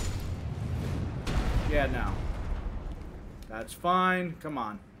 Yeah, no. That's fine. Come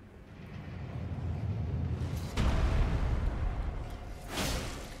on.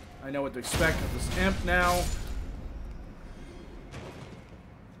 I know what to expect of this imp now.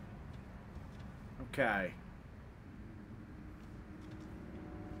 Okay.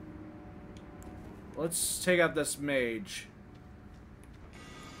 Let's take out this mage.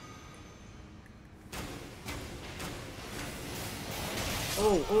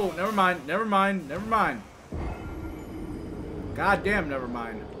 Oh, never mind, never mind, never mind. God damn, never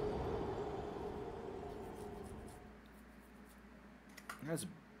mind.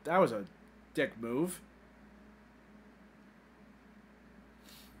 That was a dick move.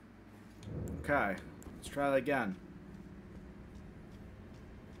 Okay, let's try that again.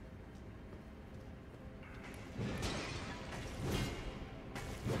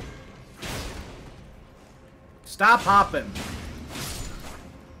 Stop hopping.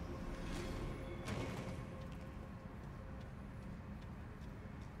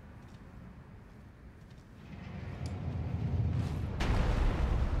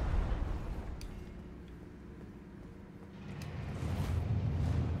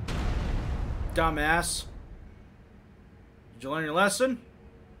 Dumbass. Did you learn your lesson?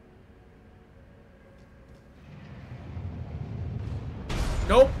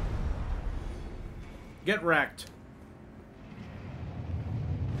 Nope. Get wrecked.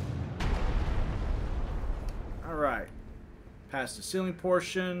 Alright. Past the ceiling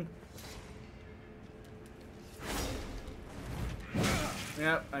portion.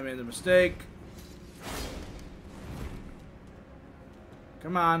 Yep, I made the mistake.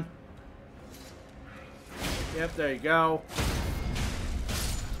 Come on. Yep, there you go.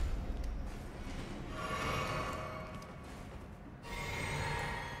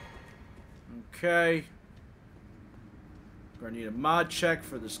 Okay. Gonna need a mod check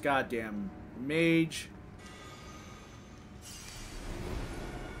for this goddamn mage.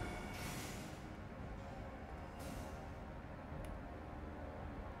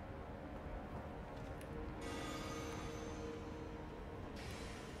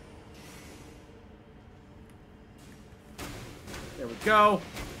 There we go.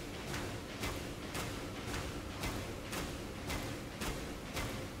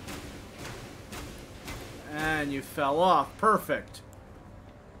 And you fell off. Perfect.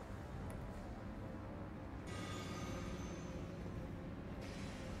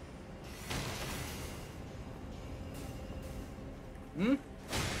 Hmm?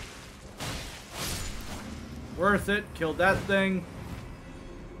 Worth it. Killed that thing.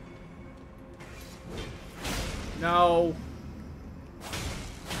 No.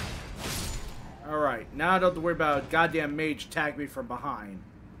 Alright, now I don't have to worry about a goddamn mage tag me from behind.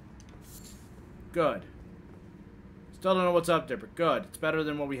 Good. Still don't know what's up there, but good. It's better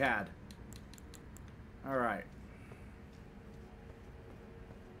than what we had. Alright.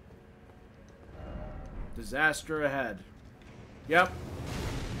 Disaster ahead. Yep.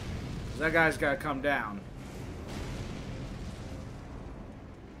 That guy's gotta come down.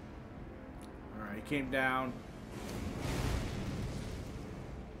 Alright, he came down.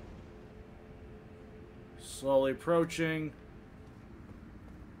 Slowly approaching.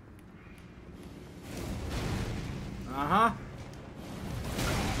 Uh-huh.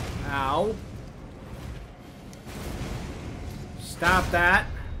 Ow. Stop that,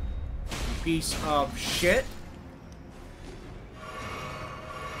 you piece of shit.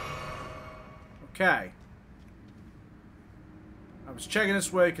 Okay. I was checking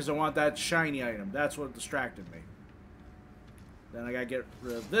this way because I want that shiny item. That's what distracted me. Then I gotta get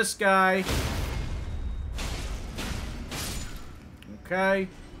rid of this guy. Okay.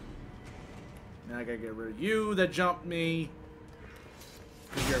 Now I gotta get rid of you that jumped me.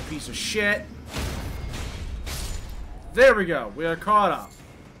 Because you're a piece of shit. There we go. We are caught up.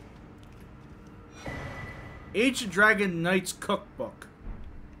 Ancient Dragon Knight's Cookbook.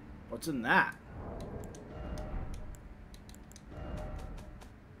 What's in that?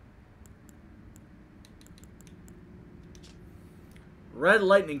 Red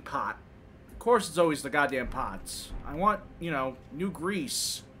Lightning Pot. Of course it's always the goddamn pots. I want, you know, new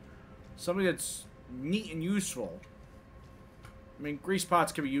grease. Something that's neat and useful. I mean, grease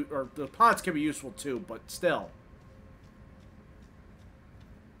pots can be, or the pots can be useful too, but still.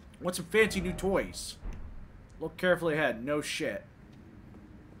 Want some fancy new toys. Look carefully ahead. No shit.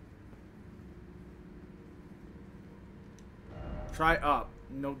 Try up.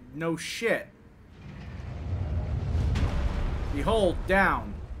 No shit. Behold,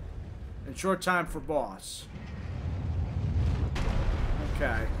 down. In short time for boss.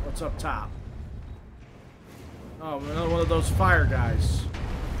 Okay, what's up top? Oh, another one of those fire guys.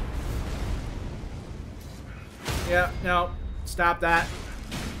 Yeah, no. Stop that.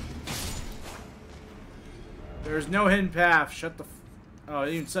 There's no hidden path. Shut the oh,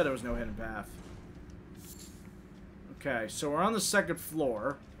 it even said there was no hidden path. Okay, so we're on the second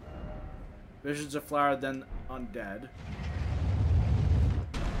floor. Visions of flower, then undead.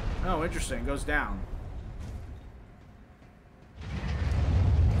 Oh, interesting. Goes down.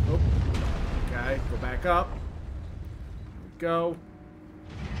 Oh. Okay, go back up. Go.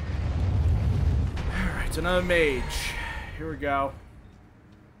 Alright, it's another mage. Here we go.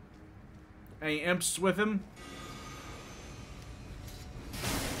 Any imps with him?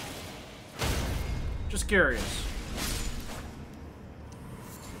 Just curious.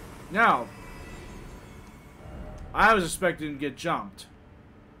 No. I was expecting to get jumped.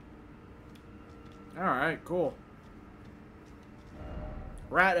 Alright, cool.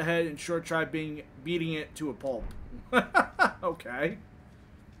 Rat ahead and short try beating it to a pulp. Okay.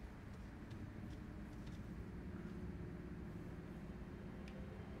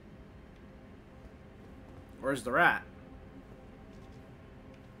 Where's the rat?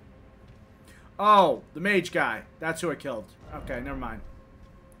 Oh, the mage guy. That's who I killed. Okay, never mind.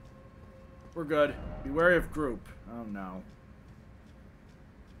 We're good. Be wary of group. Oh, no.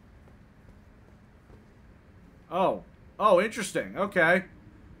 Oh. Oh, interesting. Okay.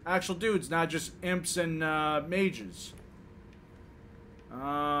 Actual dudes, not just imps and mages.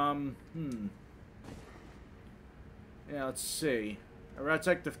 Yeah, let's see. I'll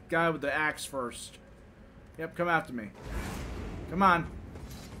attack the guy with the axe first. Yep, come after me. Come on.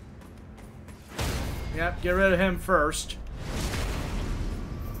 Yep, get rid of him first.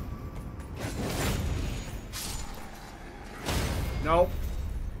 Nope.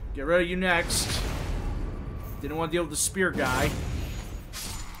 Get rid of you next. Didn't want to deal with the spear guy.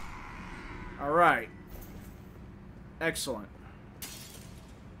 Alright. Excellent.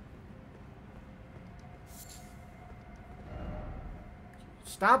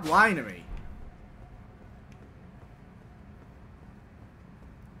 Stop lying to me.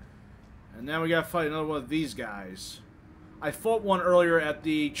 And now we gotta fight another one of these guys. I fought one earlier at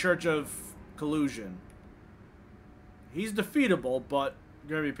the Church of Collusion. He's defeatable, but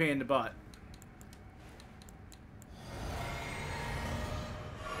gonna be a pain in the butt.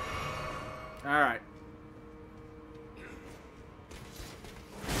 Alright.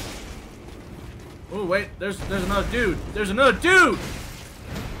 Oh wait, there's another dude. There's another dude!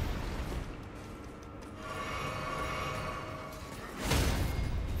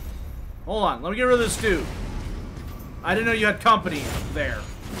 Hold on, let me get rid of this dude. I didn't know you had company there.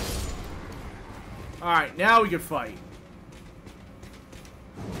 Alright, now we can fight.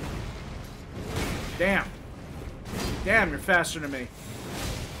 Damn. Damn, you're faster than me.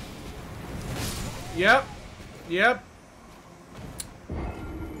 Yep. Yep.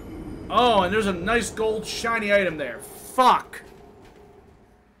 Oh, and there's a nice gold shiny item there. Fuck.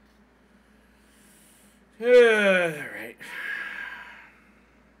 Alright.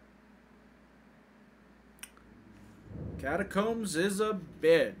 Catacombs is a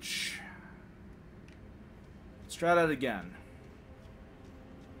bitch. Let's try that again.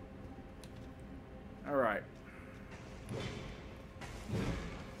 Alright.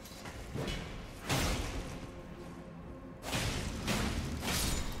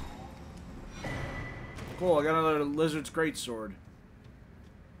 Cool, I got another lizard's greatsword.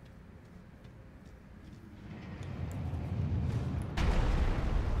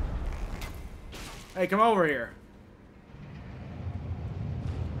 Hey, come over here.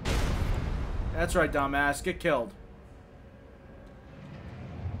 That's right, dumbass. Get killed.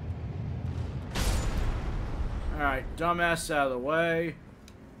 Alright, dumbass out of the way.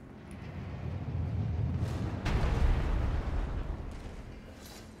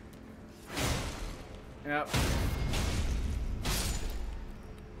 Yep.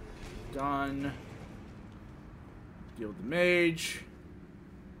 Done. Deal with the mage.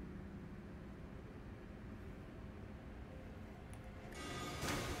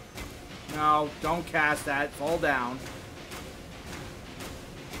 No, don't cast that. Fall down.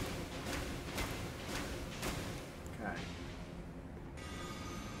 Okay.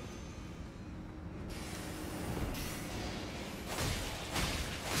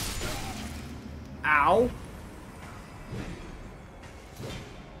 Ow.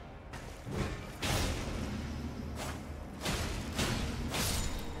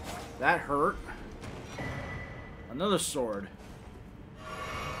 That hurt. Another sword.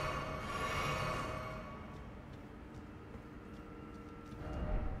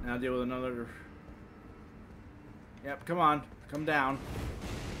 Now deal with another. Yep, come on. Come down.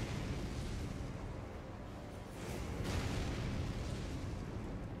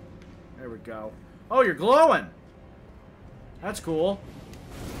 There we go. Oh, you're glowing! That's cool.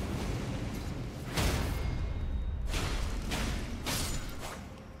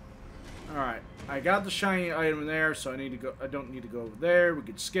 Alright. I got the shiny item there, so I don't need to go over there. We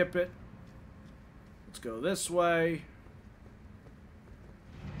could skip it. Let's go this way.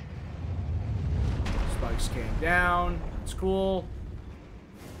 Spikes came down. That's cool.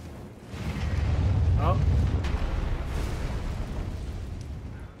 Oh.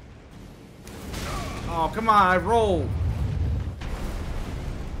 Oh, come on. I rolled.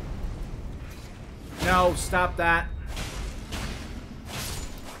 No, stop that.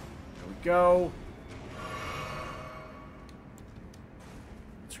 There we go.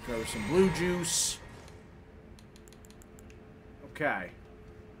 Let's recover some blue juice. Okay.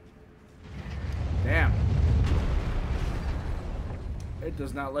 Damn. It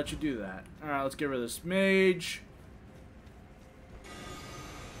does not let you do that. Alright, let's get rid of this mage.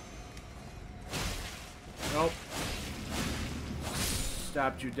 Nope.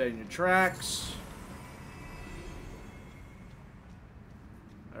 Stopped you dead in your tracks.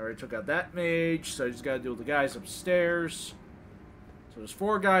 I already took out that mage, so I just gotta deal with the guys upstairs. So there's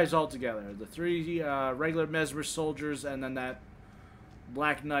 4 guys altogether. The 3 regular Mesmer soldiers, and then that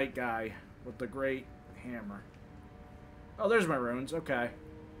Black Knight guy with the great hammer. Oh, there's my runes. Okay.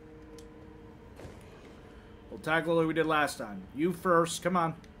 We'll tackle what we did last time. You first. Come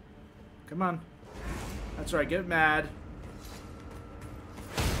on. Come on. That's right. Get mad.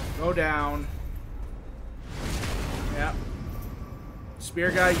 Go down. Yep. Spear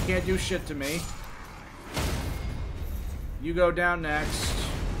guy, you can't do shit to me. You go down next.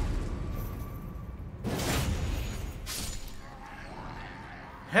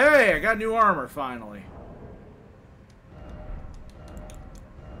 Hey, I got new armor finally.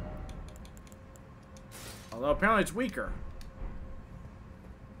 Although apparently it's weaker.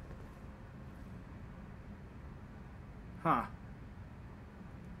 Huh.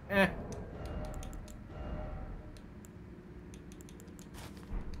 Eh.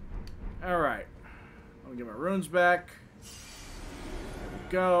 Alright. Let me get my runes back. There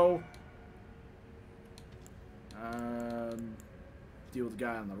we go. Deal with the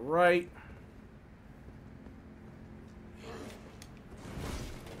guy on the right.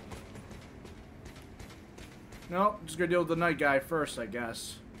 Nope, just gonna deal with the night guy first, I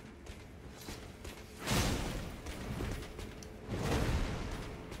guess.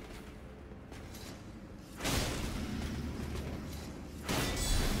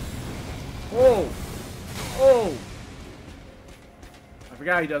 Oh! Oh! I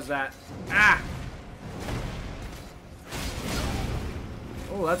forgot he does that. Ah!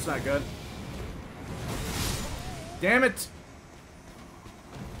 Oh, that's not good. Damn it!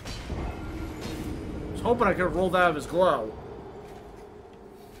 I was hoping I could have rolled out of his glow.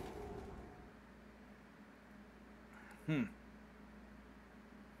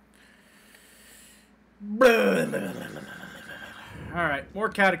 Alright, more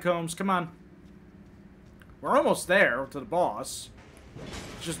catacombs. Come on. We're almost there to the boss.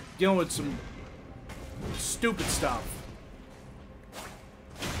 Just dealing with some stupid stuff.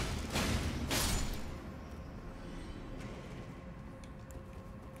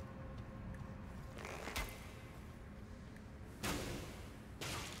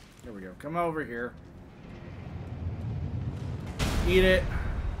 There we go. Come over here. Eat it.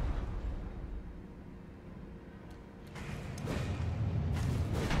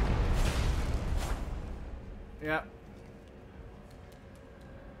 Yep.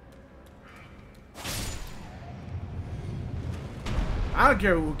 I don't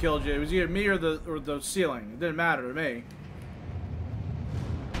care who killed you. It was either me or the ceiling. It didn't matter to me.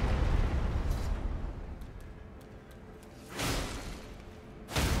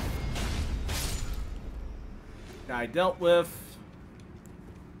 Guy dealt with.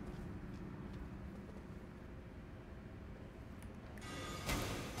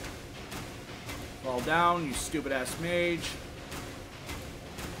 Fall down, you stupid ass mage.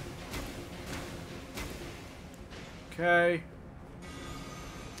 Okay.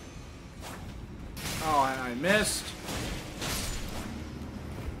 Oh, I missed.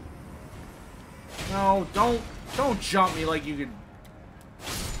 No, don't jump me like you could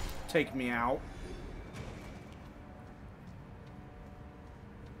take me out.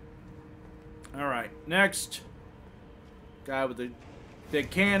 Alright, next. Guy with the big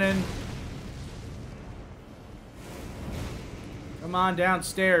cannon. Come on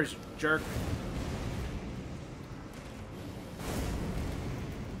downstairs, jerk.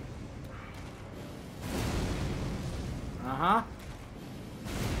 Uh-huh.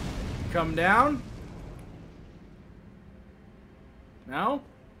 Come down. No?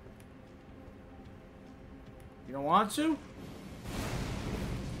 You don't want to?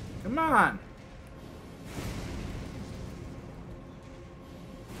 Come on.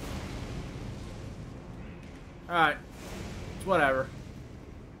 Alright. It's whatever.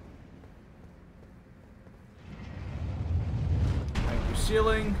 Thank you,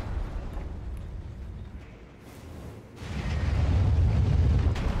 ceiling.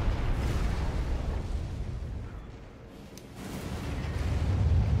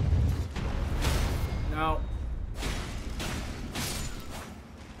 No.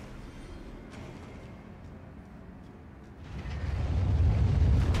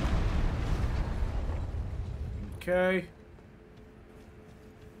 Okay.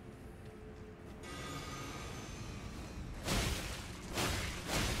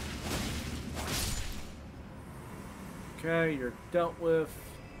 Okay, you're dealt with.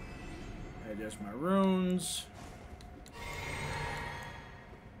 Hey, there's my runes.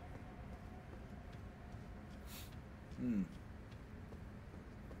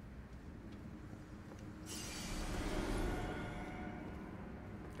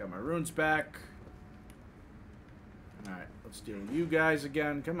 Got my runes back. Alright, let's deal with you guys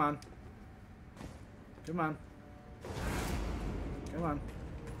again. Come on. Come on. Come on.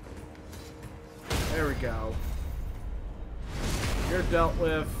 There we go. You're dealt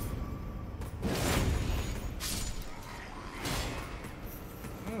with.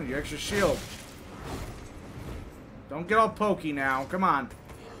 Oh, your extra shield. Don't get all pokey now. Come on.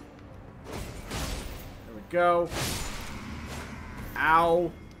 There we go.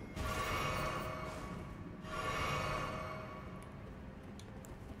 Ow.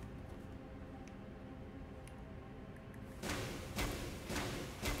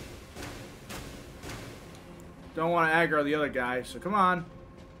 Don't want to aggro the other guy, so come on.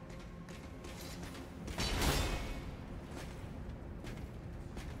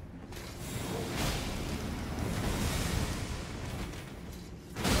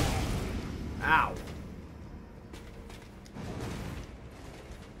 Ow.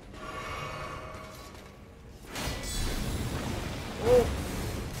 Oh.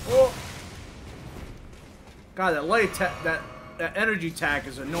 Oh. God, that light attack, that energy attack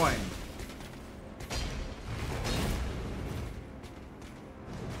is annoying.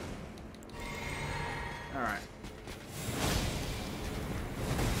 Alright.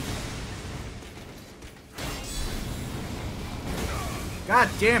 God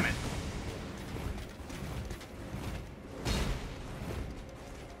damn it.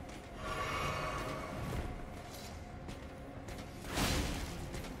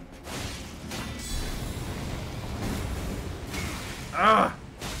 Ugh.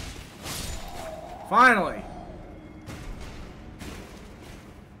 Finally.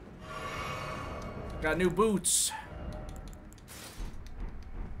 Got new boots.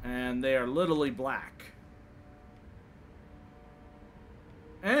 And they are literally black.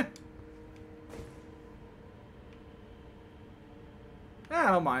 Eh?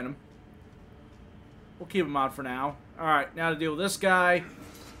 I don't mind them. We'll keep them on for now. Alright, now to deal with this guy.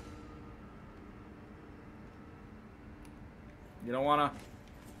 You don't wanna...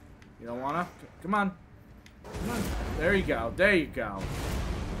 You don't wanna? Come on. Come on. There you go. There you go.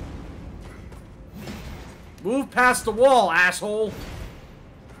 Move past the wall, asshole!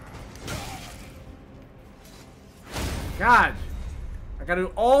 God. I gotta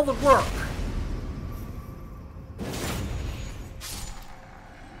do all the work.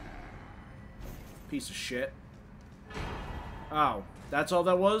 Piece of shit. Oh, that's all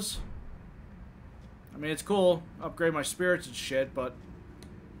that was? I mean, it's cool. Upgrade my spirits and shit, but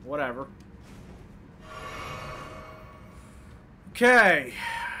Whatever. Okay.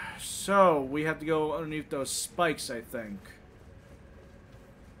 So, we have to go underneath those spikes, I think.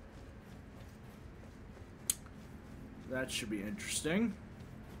 That should be interesting.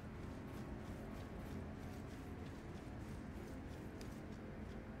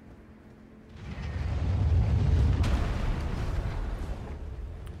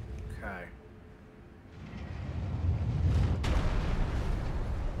 Okay.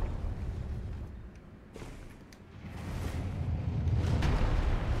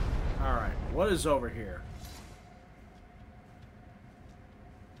 Alright, what is over here?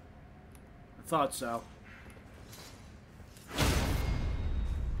 I thought so.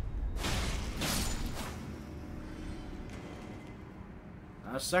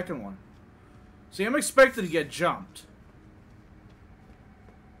 A second one. See, I'm expected to get jumped.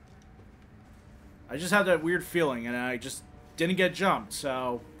 I just had that weird feeling, and I just didn't get jumped,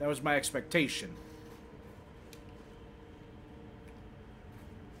 so that was my expectation.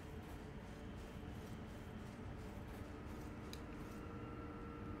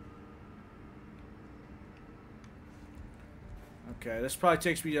 Okay, this probably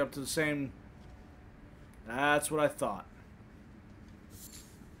takes me up to the same... That's what I thought.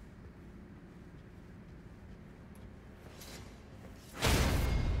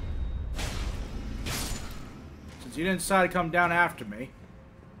 Since you didn't decide to come down after me.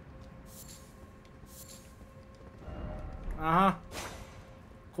 Uh-huh.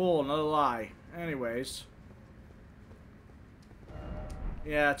 Cool, another lie. Anyways.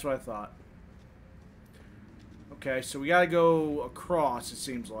 Yeah, that's what I thought. Okay, so we gotta go across, it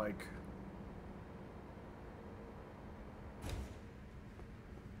seems like.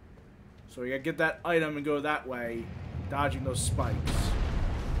 So we gotta get that item and go that way, dodging those spikes.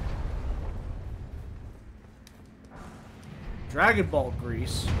 Dragon Ball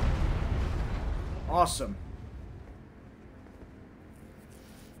grease. Awesome.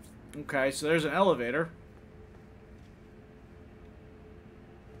 Okay, so there's an elevator.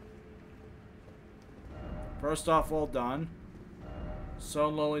 First off, well done. So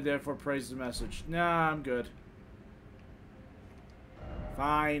lonely, therefore praise the message. Nah, I'm good.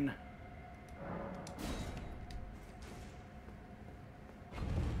 Fine.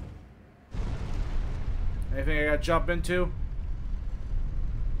 Anything I gotta jump into?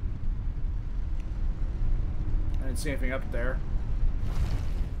 I didn't see anything up there.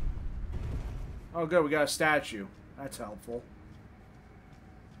 Oh good, we got a statue. That's helpful.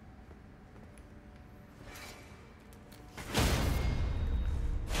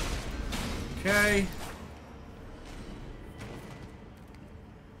 Okay.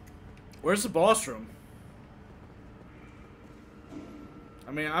 Where's the boss room?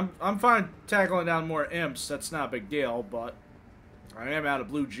 I mean, I'm fine tackling down more imps. That's not a big deal, but I am out of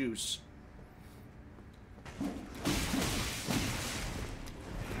blue juice.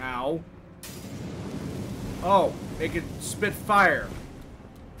 Ow. Oh, it can spit fire.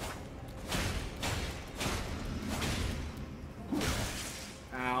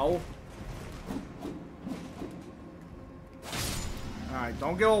 Ow. Alright,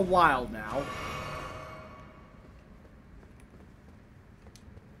 don't get all wild now.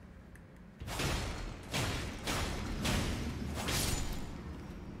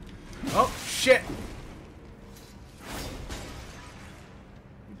 Oh, shit!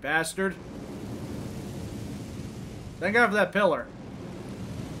 You bastard. Thank God for that pillar.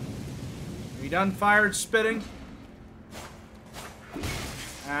 Are you done fired spitting?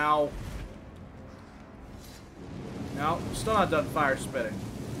 Ow. No, still not done fire spitting.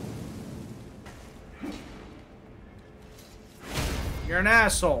 You're an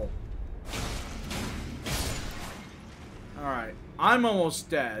asshole. Alright, I'm almost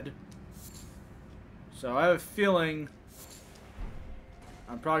dead. So I have a feeling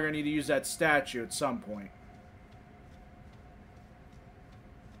I'm probably going to need to use that statue at some point.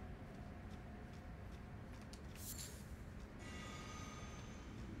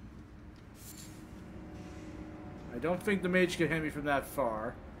 I don't think the mage can hit me from that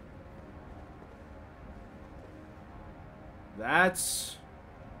far. That's...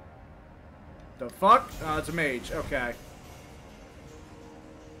 the fuck? Oh, it's a mage. Okay.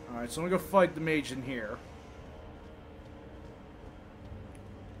 Alright, so I'm gonna go fight the mage in here.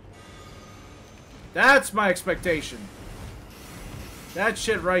 That's my expectation. That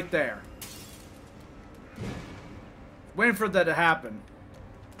shit right there. Waiting for that to happen.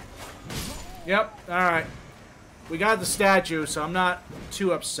 Yep, alright. We got the statue, so I'm not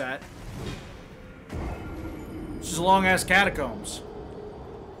too upset. It's just long-ass catacombs.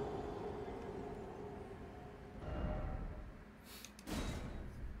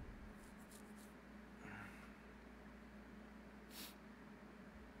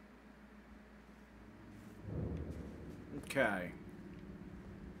 Okay.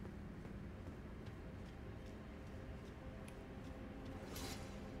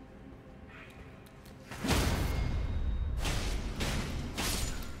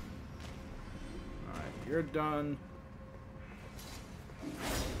 Alright, you're done.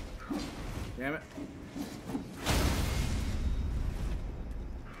 Damn it.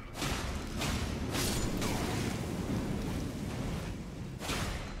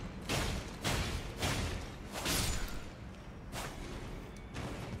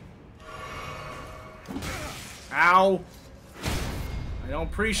 Ow! I don't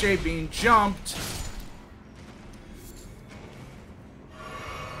appreciate being jumped.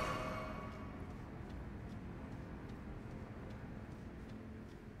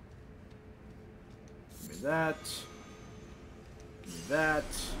 Give me that. Give me that.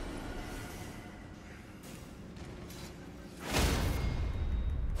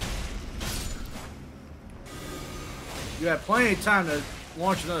 You had plenty of time to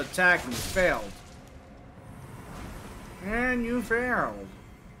launch another attack and you failed. And you failed.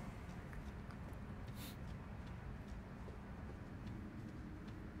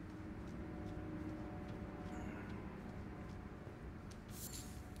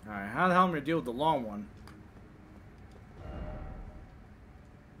 Alright, how the hell am I going to deal with the long one?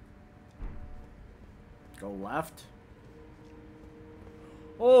 Go left?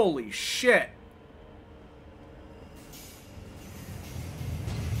 Holy shit!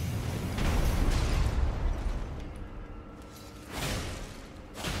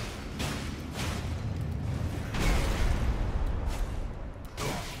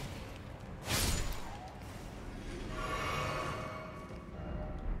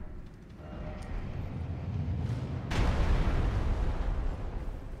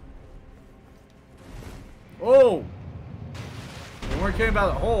 Oh! We weren't kidding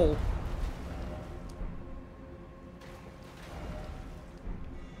about the hole.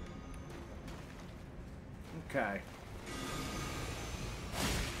 Okay.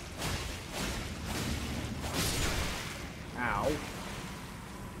 Ow.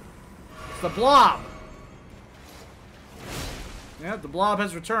 It's the blob! Yeah, the blob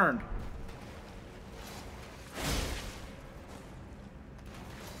has returned.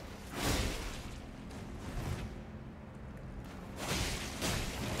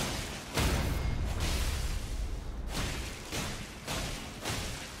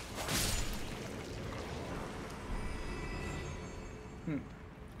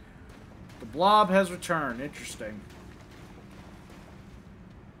 The blob has returned. Interesting.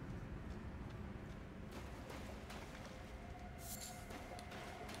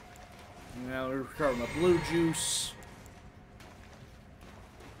 Now we're recovering my blue juice.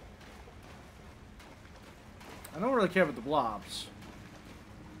 I don't really care about the blobs.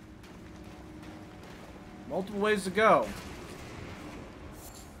 Multiple ways to go.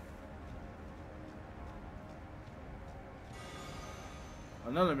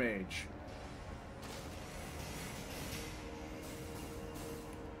 Another mage.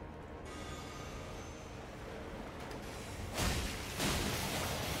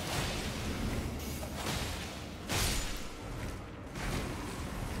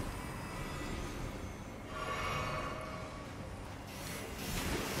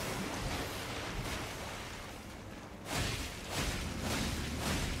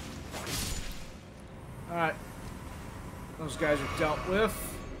 Alright. Those guys are dealt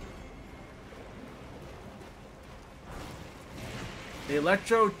with. The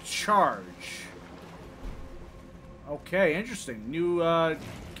electro charge. Okay, interesting. New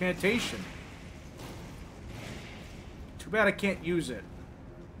cantation. Too bad I can't use it.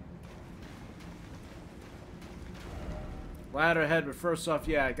 Ladder ahead, but first off,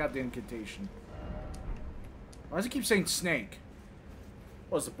 yeah, I got the incantation. Why does it keep saying snake?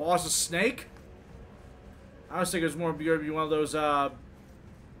 Was the boss a snake? I was thinking it was more going to be one of those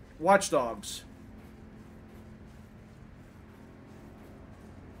watchdogs.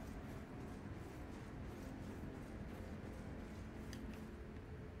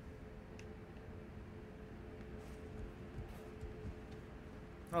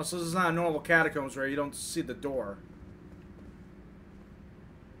 Oh, so this is not a normal catacombs where you don't see the door.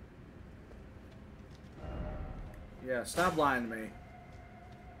 Yeah, stop lying to me.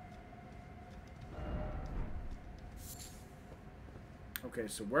 Okay,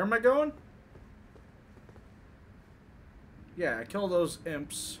 so where am I going? Yeah, I killed those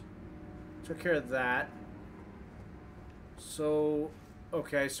imps. Took care of that. So,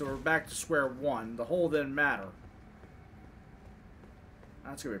 okay, so we're back to square one. The hole didn't matter.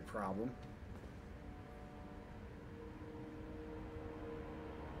 That's gonna be a problem.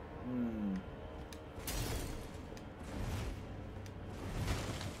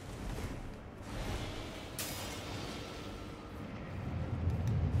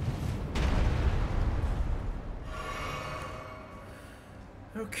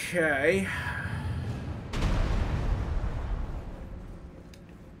 Okay.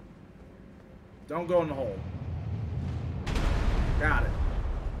 Don't go in the hole. Got it.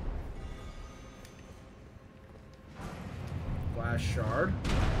 Glass shard.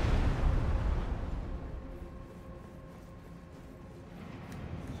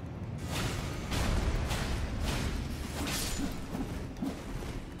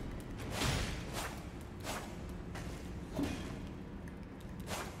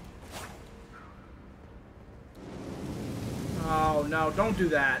 Oh no, don't do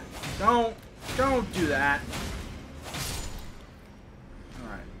that. Don't do that.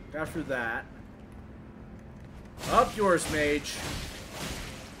 Alright, got through that. Up yours, mage.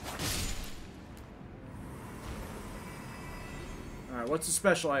 Alright, what's the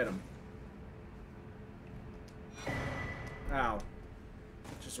special item? Ow.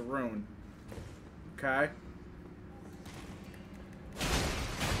 Just a rune. Okay.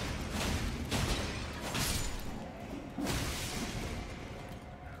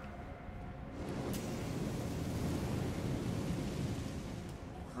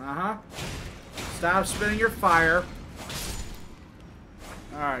 Uh-huh. Stop spinning your fire.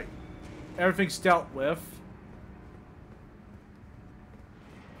 Alright. Everything's dealt with.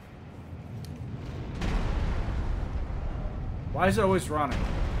 Why is it always running?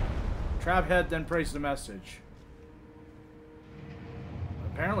 Trap head, then praise the message.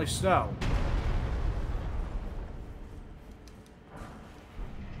 Apparently so.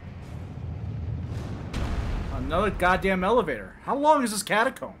 Another goddamn elevator. How long is this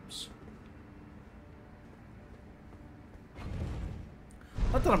catacombs?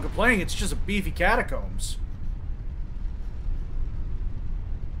 Not that I'm complaining, it's just a beefy catacombs.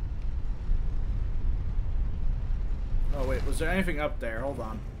 Oh wait, was there anything up there? Hold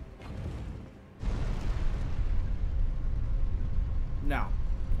on. No.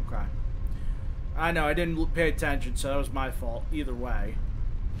 Okay. I know, I didn't pay attention, so that was my fault. Either way.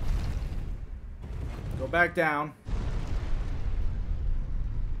 Go back down.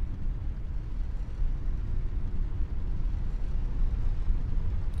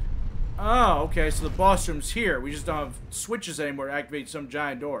 Oh, okay, so the boss room's here. We just don't have switches anymore to activate some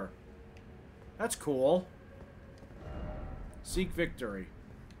giant door. That's cool. Seek victory.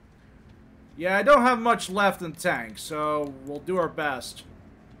 Yeah, I don't have much left in the tank, so we'll do our best.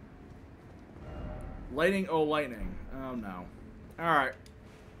 Lightning, oh lightning. Oh no. Alright.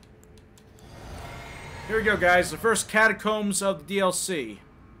 Here we go, guys. The first catacombs of the DLC.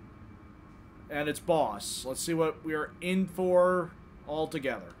 And its boss. Let's see what we are in for all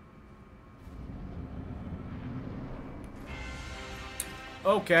together.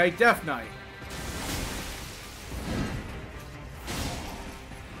 Okay, Death Knight.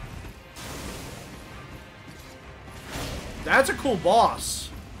 That's a cool boss.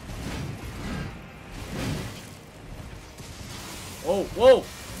 Oh, whoa.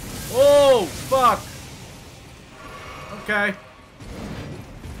 Oh, fuck. Okay.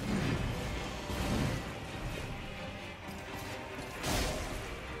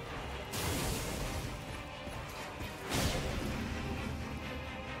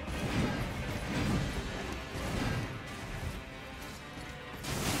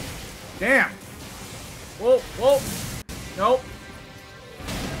 Damn. Whoa, whoa. Nope.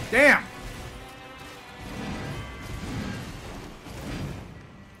 Damn.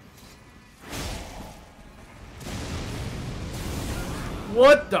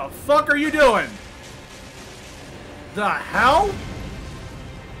 What the fuck are you doing? The hell?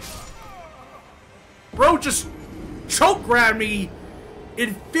 Bro just choke grabbed me,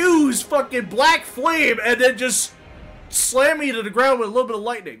 infused fucking black flame, and then just slammed me to the ground with a little bit of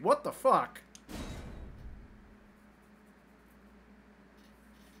lightning. What the fuck?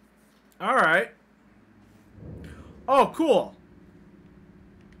 Alright. Oh, cool.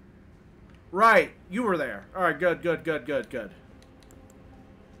 Right, you were there. Alright, good, good, good, good, good.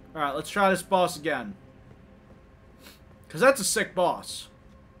 Alright, let's try this boss again. Because that's a sick boss.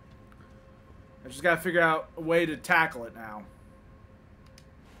 I just gotta figure out a way to tackle it now.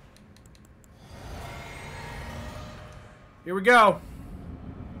 Here we go.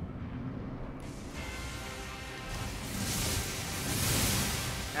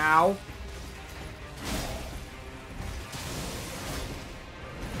 Ow.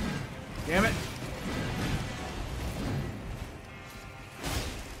 Damn it.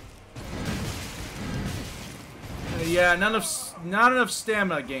 Yeah, not enough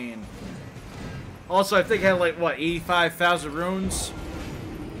stamina gain. Also, I think I had like, what, 85,000 runes?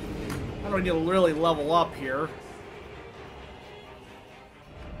 I don't need to really level up here.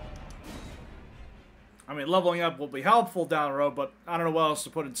 I mean, leveling up will be helpful down the road, but I don't know what else to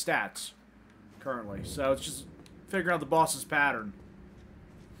put in stats currently. So it's just figuring out the boss's pattern.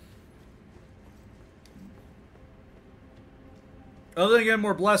 Other than getting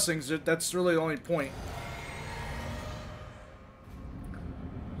more blessings, that's really the only point.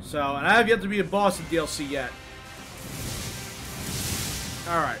 So, and I have yet to be a boss in DLC yet.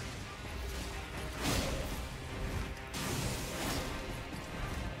 Alright.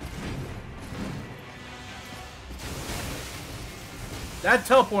 That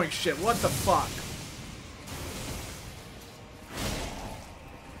teleporting shit, what the fuck?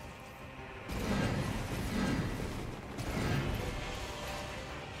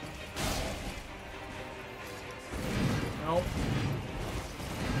 Nope.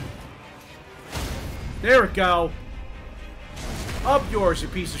 There we go. Up yours, you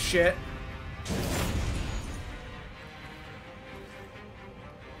piece of shit.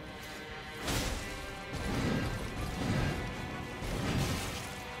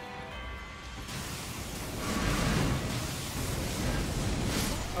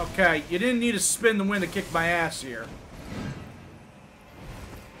 Okay, you didn't need to spin the wind to kick my ass here.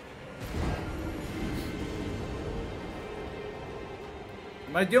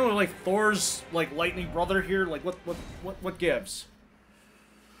 Am I dealing with like Thor's like lightning brother here? Like what gives?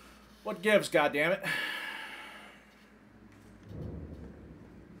 What gives, goddammit?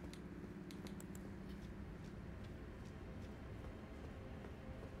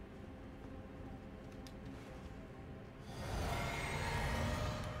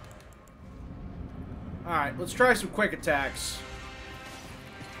 Alright, let's try some quick attacks.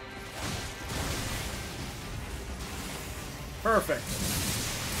 Perfect.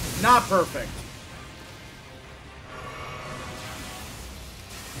 Not perfect.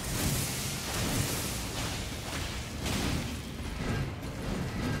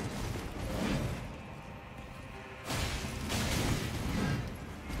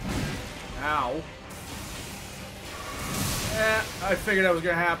 Ow. I figured that was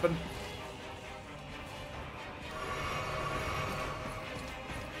gonna happen.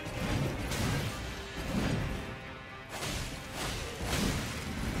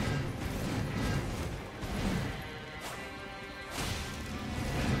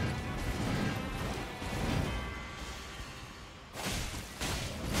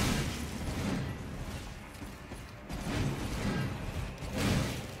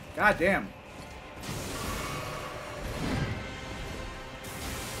 God damn.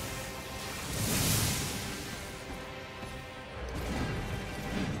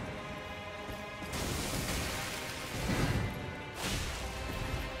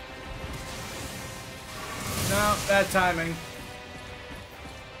 No, bad timing.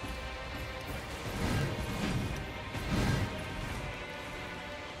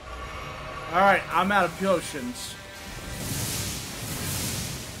 Alright, I'm out of potions.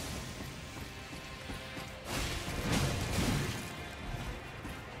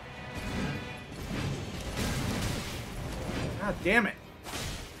 God damn it.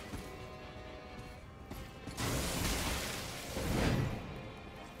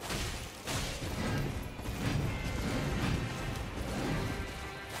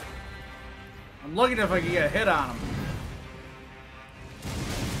 I'm looking if I can get a hit on him.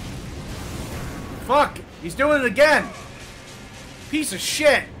 Fuck! He's doing it again! Piece of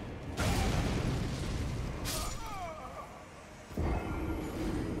shit!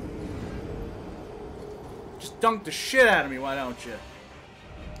 Just dunk the shit out of me, why don't you?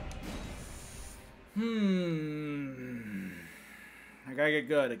 I gotta get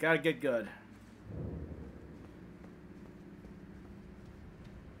good. I gotta get good.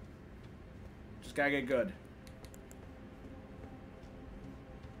 Just gotta get good.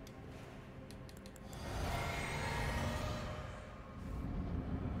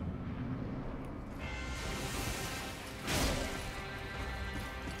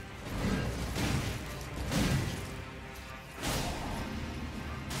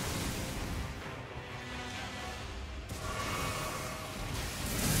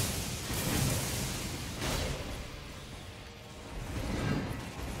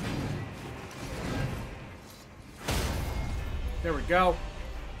 There we go.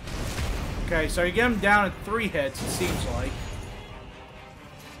 Okay, so you get him down at 3 hits, it seems like.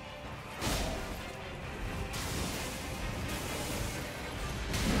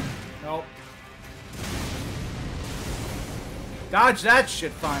 Nope. Dodge that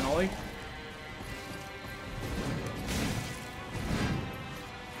shit finally.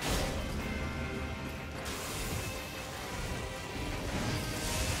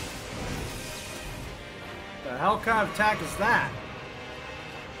 The hell kind of attack is that?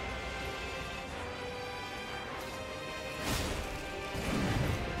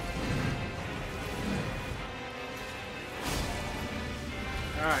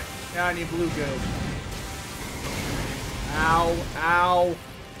 Alright, now I need blue goo. Ow, ow.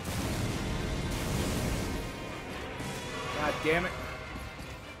 God damn it.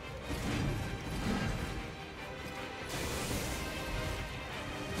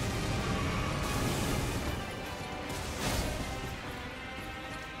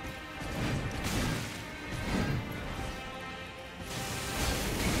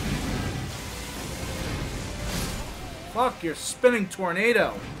 Fuck, you're spinning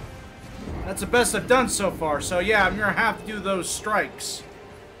tornado. That's the best I've done so far, so yeah, I'm gonna have to do those strikes.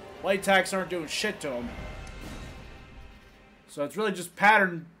 Light attacks aren't doing shit to him. So it's really just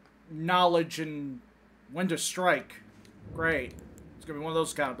pattern knowledge and when to strike. Great. It's gonna be one of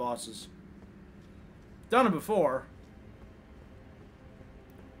those kind of bosses. Done it before.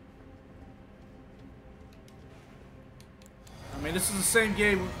 I mean, this is the same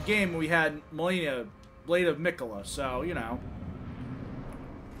game we had Melina, Blade of Mikola, so, you know.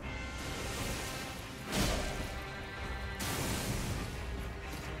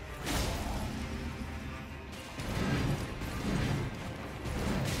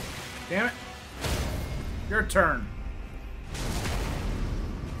 Damn it. Your turn.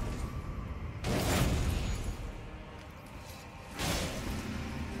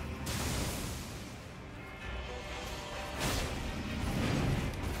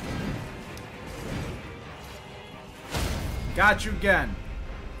 Got you again.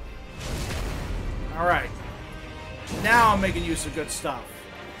 Alright. Now I'm making use of good stuff.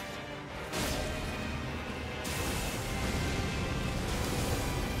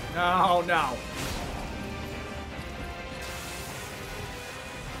 No, no.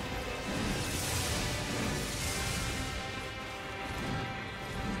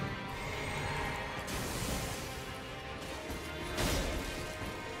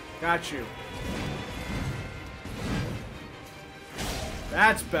 Got you.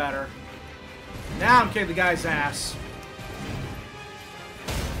 That's better. Now I'm kicking the guy's ass.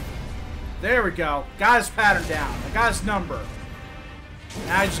 There we go. Got his pattern down. I got his number.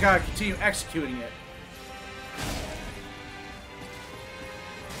 Now I just gotta continue executing it.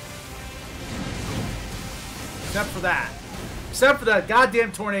 Except for that. Except for that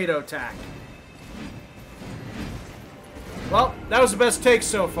goddamn tornado attack. Well, that was the best take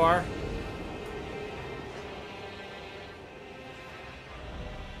so far.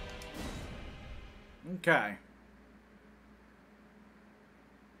 Okay.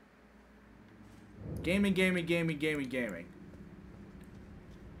 Gaming, gaming, gaming, gaming, gaming.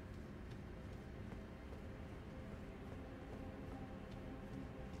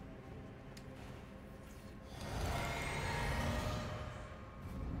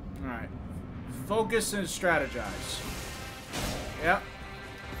 Alright. Focus and strategize. Yep.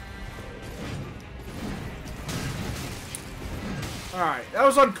 Alright. That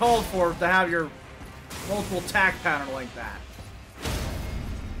was uncalled for to have your multiple attack pattern like that.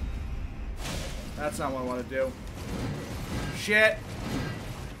 That's not what I want to do. Shit.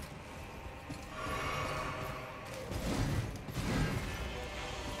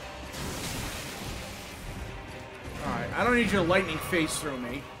 Alright, I don't need your lightning face through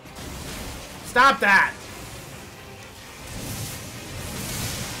me. Stop that!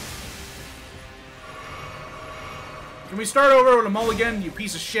 Can we start over with a mulligan, you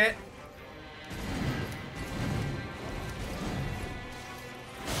piece of shit?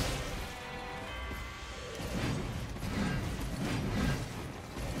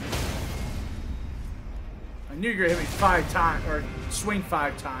 I knew you were gonna hit me 5 times, or swing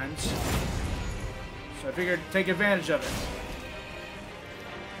 5 times. So I figured take advantage of it.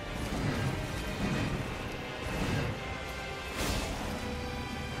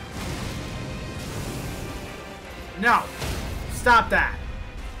 No! Stop that!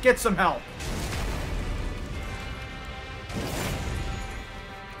 Get some help!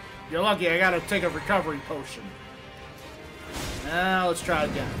 You're lucky I gotta take a recovery potion. Now let's try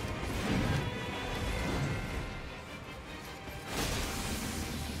it again.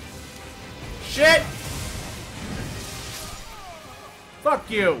 Shit!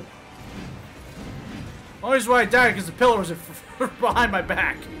 Fuck you! Only reason why I died because the pillar was behind my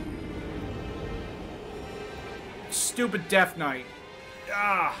back. Stupid Death Knight.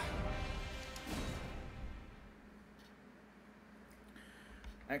 Ah.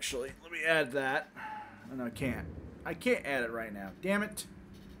 Actually, let me add that. Oh, no, I can't. I can't add it right now. Damn it.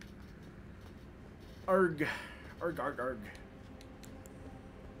 Arg. Arg, arg, arg.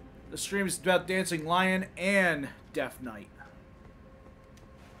 The stream is about Dancing Lion and Death Knight.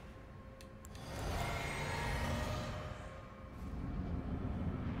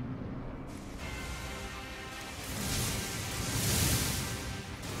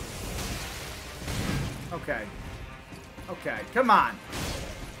 Okay. Okay, come on.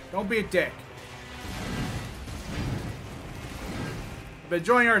 Don't be a dick. I've been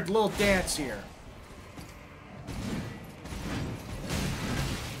enjoying our little dance here.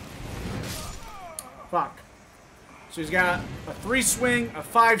 Fuck. So he's got a 3 swing, a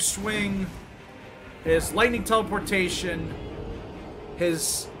 5 swing, his lightning teleportation,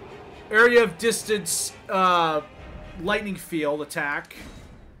 his area of distance lightning field attack,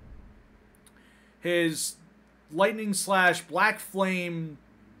 his lightning / black flame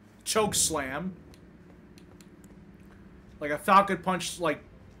choke slam, like a falcon punch like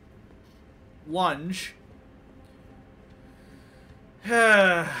lunge.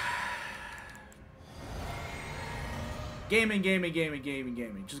 Gaming.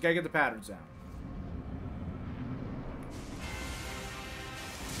 Just gotta get the patterns down.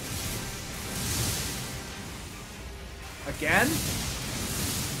 Again?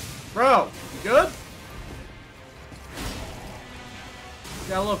 Bro, you good?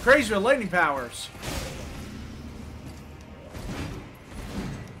 Got a little crazy with lightning powers.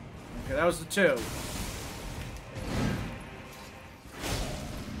 Okay, that was the 2.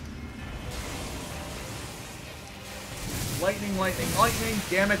 Lightning,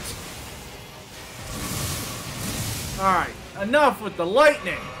 damn it. Alright, enough with the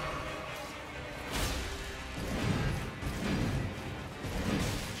lightning.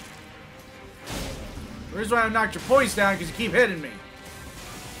 The reason why I knocked your poise down because you keep hitting me.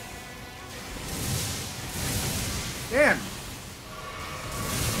 Damn.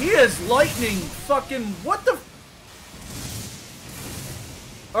 He is lightning fucking... What the...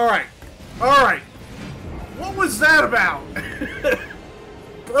 Alright. What was that about?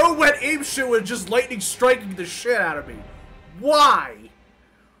 Bro went apeshit with just lightning striking the shit out of me. Why?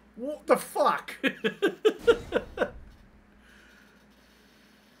 What the fuck?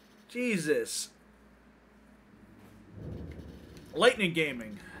 Jesus. Lightning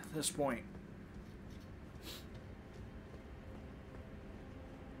gaming at this point.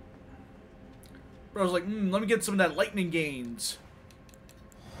 Bro's like, let me get some of that lightning gains.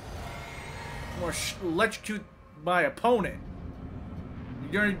 Or electrocute my opponent.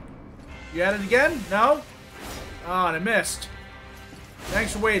 You at it again? No? Oh, and I missed.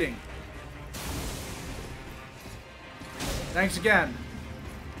 Thanks for waiting. Thanks again.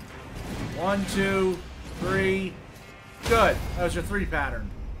 1, 2, 3. Good. That was your 3 pattern.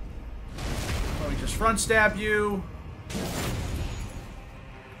 Let me just front stab you.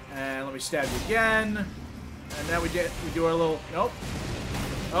 And let me stab you again. And then we do our little... Nope.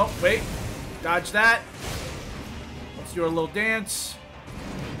 Oh, wait. Dodge that. Let's do our little dance.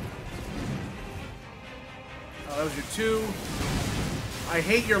 Oh, that was your 2. I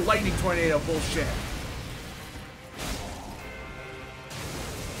hate your lightning tornado bullshit.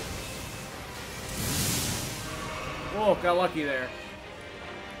 Whoa, got lucky there.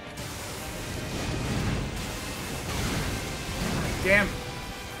 Damn.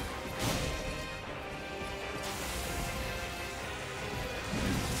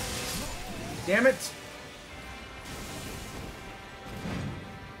 Damn it.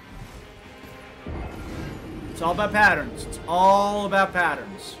 It's all about patterns. It's all about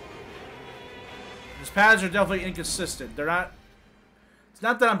patterns. His patterns are definitely inconsistent. They're not... It's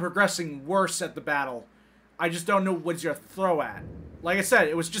not that I'm progressing worse at the battle. I just don't know what's your throw at. Like I said,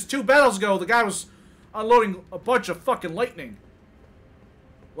 it was just 2 battles ago, the guy was unloading a bunch of fucking lightning.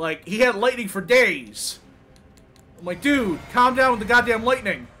 Like, he had lightning for days. I'm like, dude, calm down with the goddamn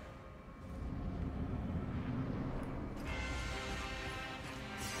lightning.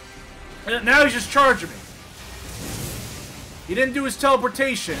 And now he's just charging me. He didn't do his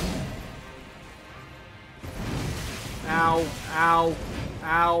teleportation. Ow, ow,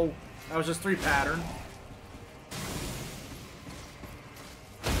 ow. That was just 3 pattern.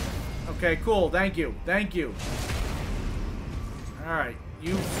 Okay, cool. Thank you. Thank you. Alright.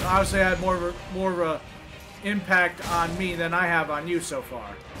 You obviously had more of a impact on me than I have on you so far.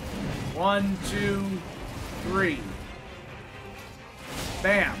 1, 2, 3.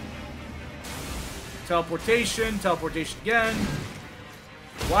 Bam. Teleportation. Teleportation again.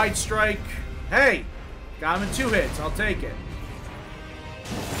 Wide strike. Hey! Got him in 2 hits. I'll take it.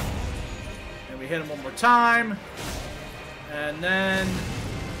 And we hit him one more time. And then...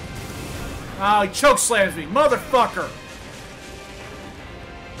 Oh, he choke slams me. Motherfucker!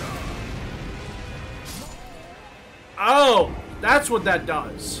 Oh! That's what that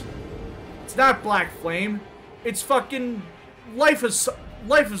does. It's not Black Flame. It's fucking life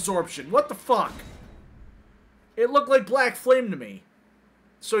absorption. What the fuck? It looked like Black Flame to me.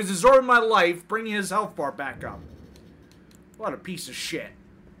 So he's absorbing my life, bringing his health bar back up. What a piece of shit.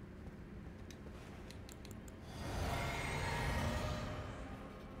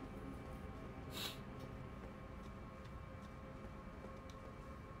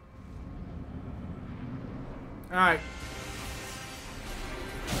 Alright.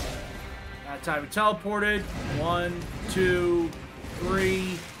 That time he teleported. 1, 2,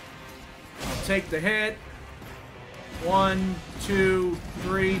 3. I'll take the hit. 1, 2,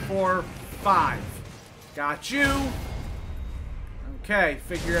 3, 4, 5. Got you. Okay,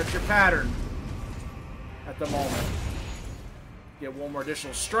 figure out your pattern at the moment. Get one more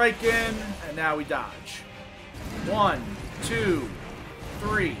additional strike in, and now we dodge. 1, 2,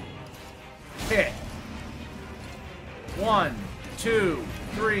 3. Hit. 1, 2,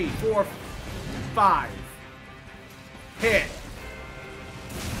 3, 4, 5. Hit.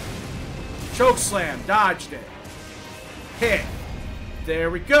 Choke slam. Dodged it. Hit. There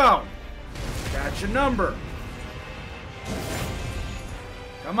we go. Got your number.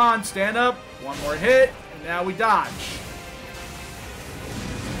 Come on, stand up. One more hit, and now we dodge.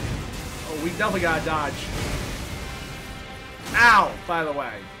 Oh, we definitely gotta dodge. Ow, by the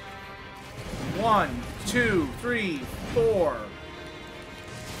way. 1, 2, 3, 4.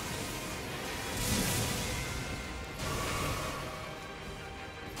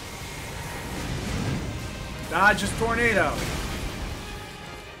 Dodge his tornado.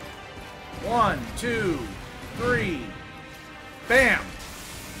 1, 2, 3. Bam.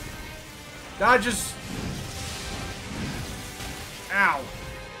 Dodges. Ow.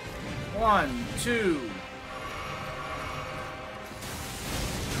 1, 2.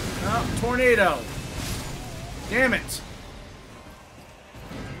 Oh, tornado. Damn it.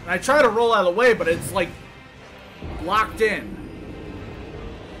 And I try to roll out of the way, but it's like locked in.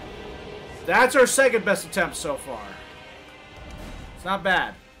 That's our second best attempt so far. It's not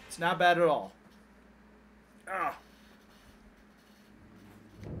bad. It's not bad at all. Ah.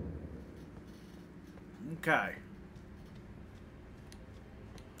 Okay.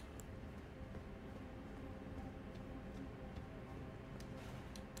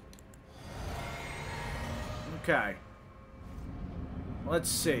 Okay. Let's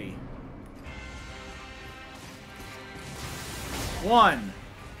see. 1.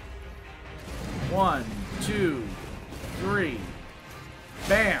 1, 2, 3.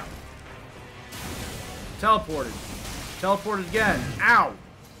 Bam. Teleported. Teleported again. Ow.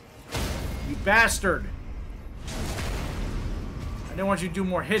 You bastard. I didn't want you to do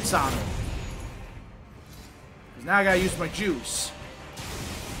more hits on me. Because now I gotta use my juice.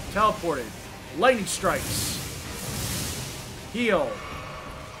 Teleported. Lightning strikes. Heal.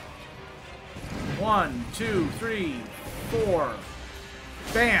 1, 2, 3, 4.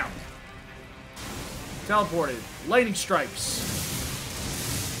 Bam. Teleported. Lightning strikes.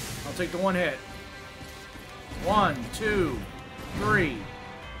 I'll take the one hit. 1, 2, 3.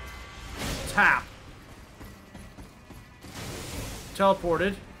 Tap.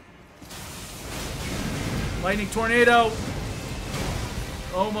 Teleported. Lightning tornado.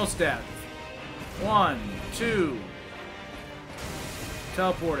 Almost dead. 1, 2.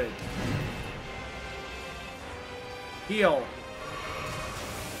 Teleported. Heal.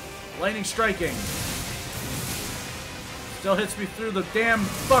 Lightning striking. Still hits me through the damn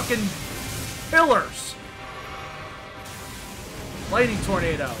fucking pillars. Lightning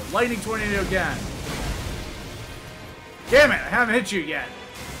tornado. Lightning tornado again. Damn it, I haven't hit you yet.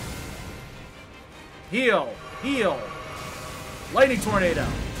 Heal. Heal. Lightning tornado.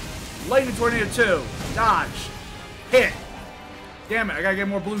 Lightning tornado 2. Dodge. Hit. Damn it, I gotta get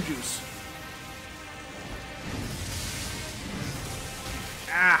more blue juice.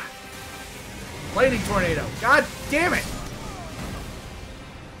 Ah. Lightning tornado. God damn it.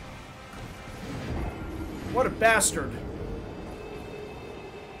 What a bastard.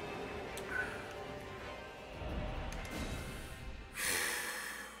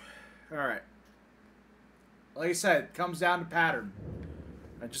 Alright. Like I said, it comes down to pattern.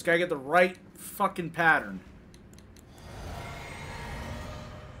 I just gotta get the right fucking pattern.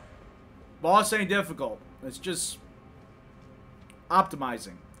 Boss ain't difficult. It's just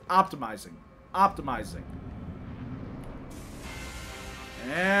optimizing. Optimizing. Optimizing.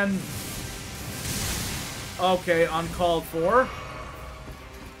 And okay, uncalled for.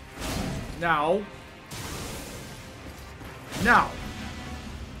 No. No.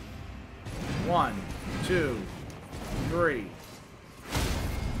 1, 2, 3.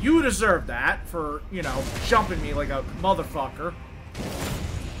 You deserve that for, you know, jumping me like a motherfucker.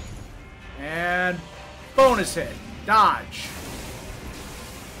 And bonus hit. Dodge.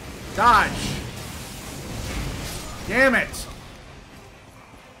 Dodge. Damn it.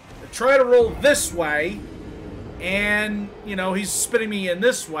 I try to roll this way, and, you know, he's spinning me in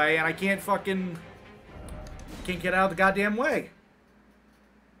this way, and I can't fucking... can't get out of the goddamn way.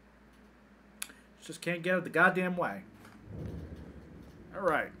 Just can't get out of the goddamn way.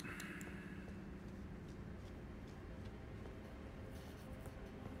 Alright.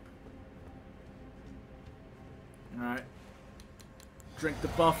 Alright. Drink the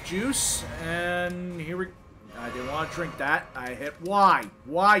buff juice, and here we... I didn't want to drink that. I hit Y.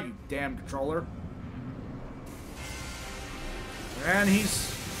 Why, you damn controller? And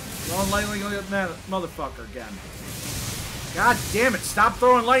he's throwing lightning at that motherfucker again. God damn it, stop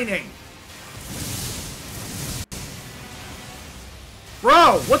throwing lightning!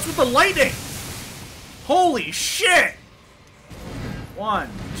 Bro, what's with the lightning? Holy shit! 1,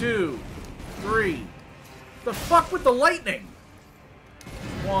 2, 3. The fuck with the lightning?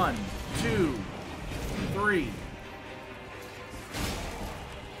 1, 2, 3.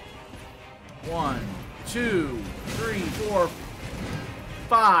 1, 2, 3, 4,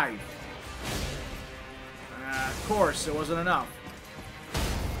 5. Of course, it wasn't enough.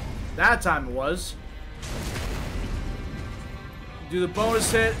 That time it was. Do the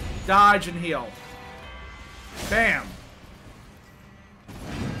bonus hit, dodge, and heal. Bam.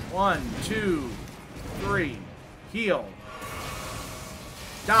 1, 2, 3. Heal.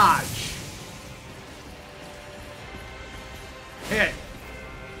 Dodge. Hit.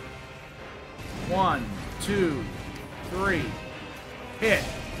 1, 2, 3. Hit.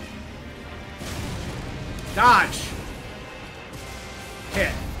 Dodge.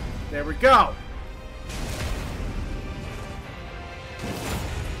 Hit. There we go.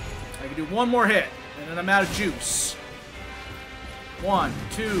 I can do one more hit, and then I'm out of juice. 1,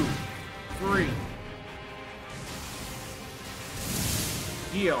 2, 3.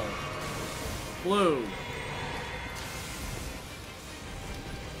 Heal. Blue.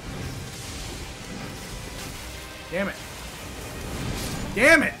 Damn it.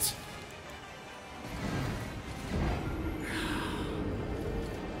 Damn it!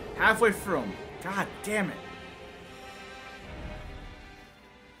 Halfway through him. God damn it.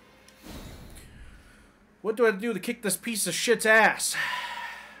 What do I do to kick this piece of shit's ass?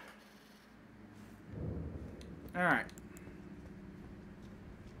 Alright.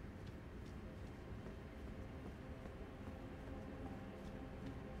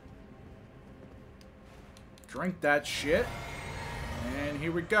 Drink that shit. And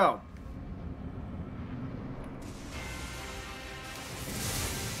here we go.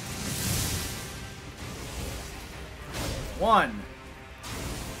 One.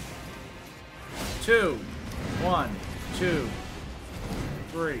 2. 1, 2,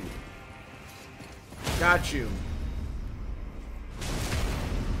 3. Got you.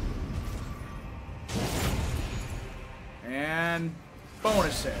 And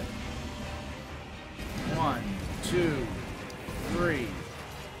bonus hit. 1, 2, 3.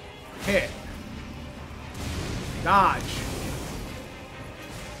 Hit. Dodge.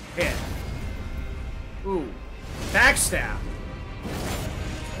 Hit. Ooh. Backstab.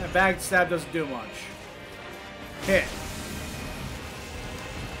 That backstab doesn't do much. Hit.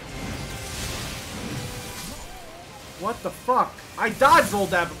 What the fuck? I dodge rolled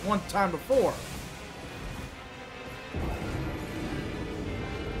that one time before.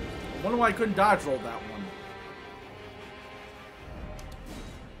 I wonder why I couldn't dodge roll that one.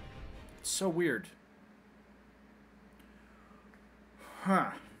 It's so weird.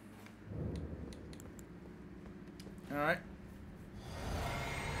 Huh. Alright.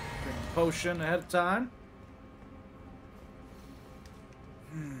 Drink the potion ahead of time.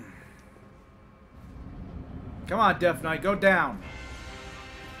 Come on, Death Knight, go down.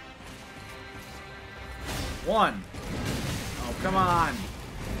 1. Oh, come on.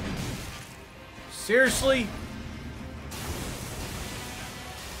 Seriously?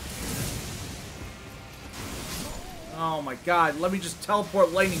 Oh my god, let me just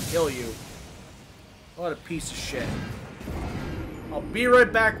teleport lightning kill you. What a piece of shit. I'll be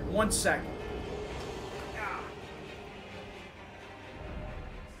right back 1 second.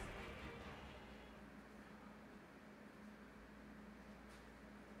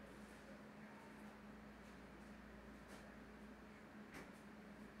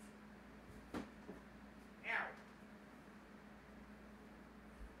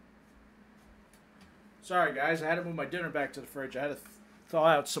 Sorry guys, I had to move my dinner back to the fridge. I had to thaw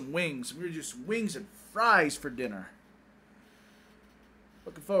out some wings. We're gonna do some wings and fries for dinner.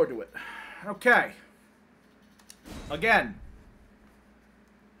 Looking forward to it. Okay. Again.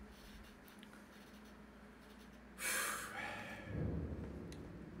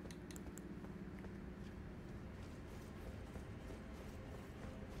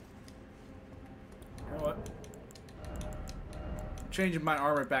 You know what? I'm changing my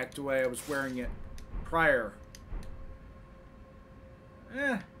armor back to the way I was wearing it prior.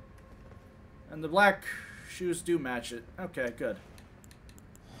 And the black shoes do match it. Okay, good.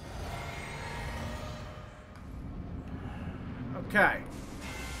 Okay.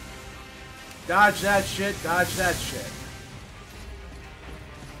 Dodge that shit. Dodge that shit.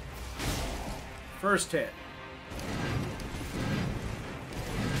 First hit.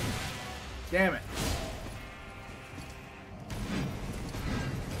 Damn it.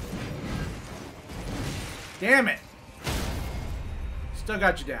 Damn it. Still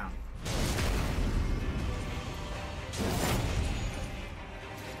got you down.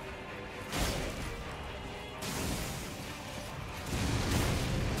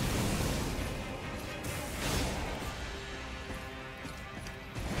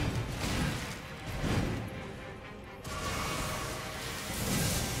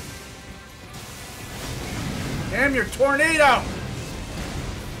 Damn your tornado!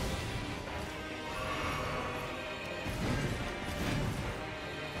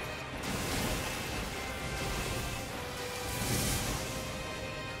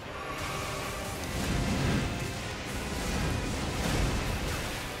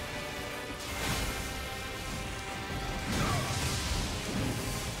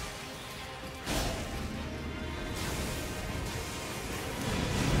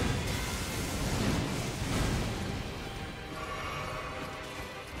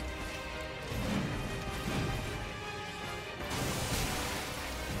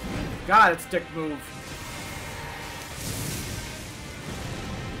 God, it's dick move.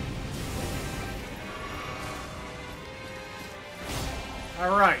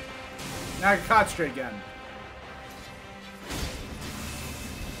 Alright. Now I can concentrate again.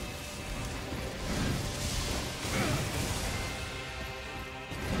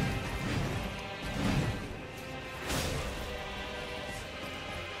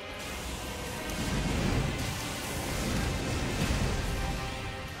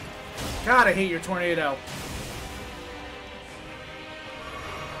 God, I hate your tornado.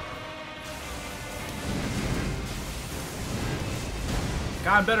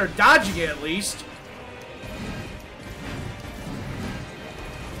 God, I'm better dodging it at least.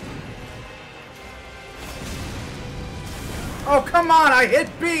 Oh, come on, I hit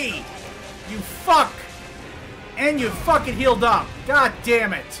B! You fuck! And you fucking healed up. God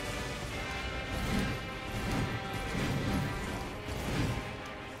damn it.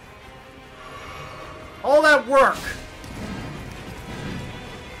 All that work.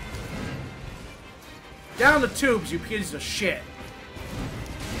 Down the tubes, you piece of shit.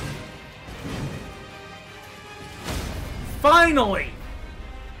 Finally!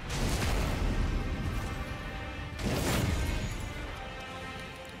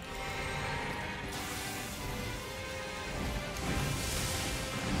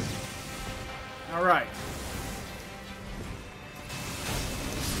 Alright.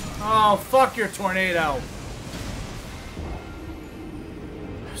 Oh, fuck your tornado.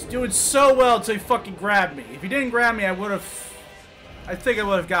 I was doing so well until he fucking grabbed me. If he didn't grab me, I think I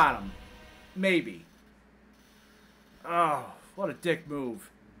would have got him. Maybe. Oh, what a dick move.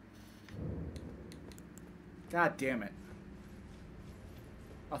 God damn it.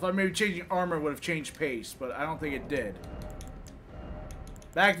 I thought maybe changing armor would have changed pace, but I don't think it did.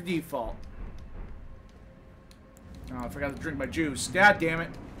 Back to default. Oh, I forgot to drink my juice. God damn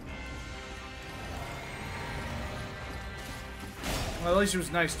it. Well, at least it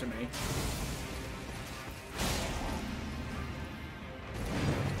was nice to me.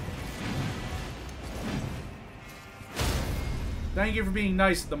 Thank you for being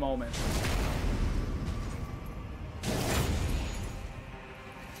nice at the moment.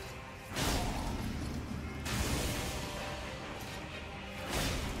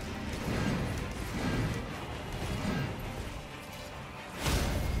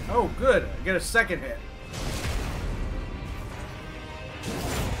 Oh, good. I get a second hit.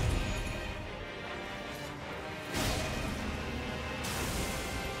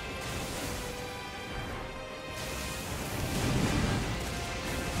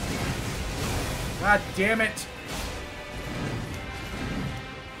 God damn it.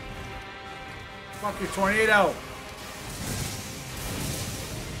 Fuck your tornado.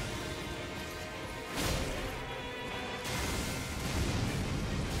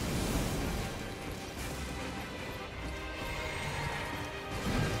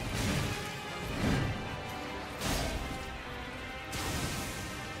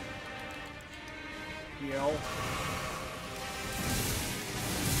 Heal.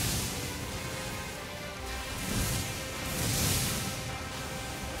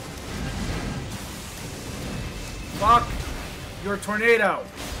 Fuck your tornado.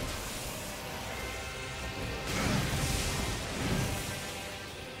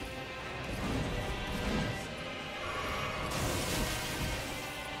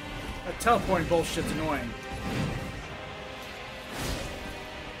 That teleporting bullshit's annoying.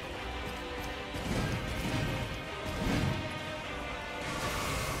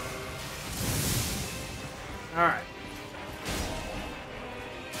 Alright.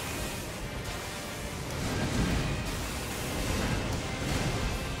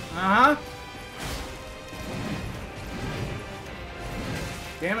 Uh-huh.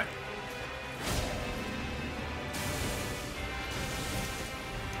 Damn it.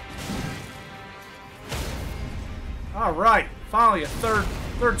 Alright. Finally a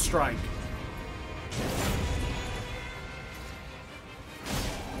third strike.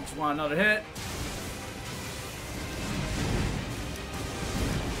 Just want another hit.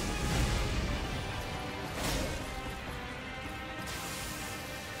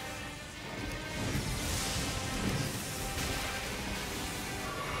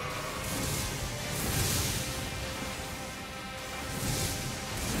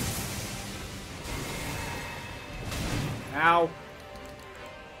 Ow.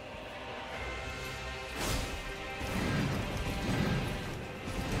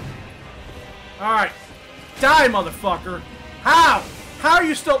 Alright. Die, motherfucker. How? How are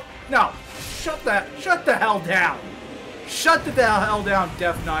you still... No. Shut the hell down. Shut the hell down,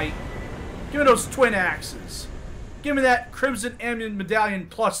 Death Knight. Give me those twin axes. Give me that Crimson Ammunition Medallion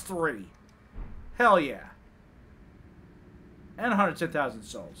 +3. Hell yeah. And 110,000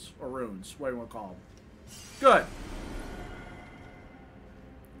 souls. Or runes. Whatever you want to call them. Good.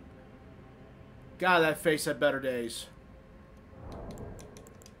 God, that face had better days.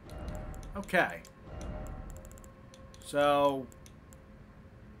 Okay. So,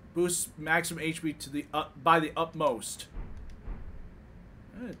 boost maximum HP to the by the utmost.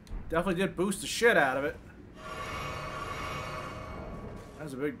 It definitely did boost the shit out of it.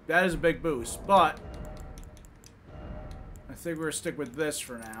 That is a big boost, but I think we're gonna stick with this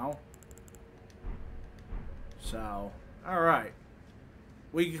for now. So, all right.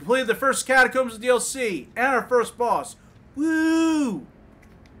 We completed the first Catacombs DLC and our first boss. Woo!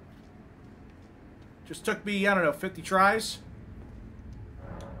 Just took me, I don't know, 50 tries?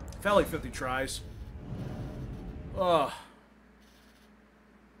 Felt like 50 tries. Ugh.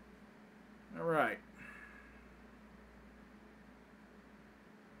 Alright.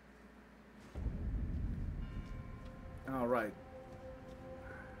 Alright.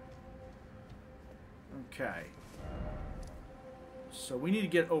 Okay. So we need to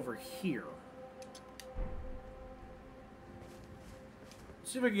get over here.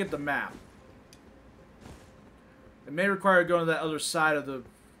 Let's see if I can get the map. It may require going to that other side of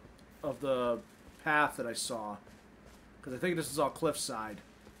the path that I saw, because I think this is all cliffside.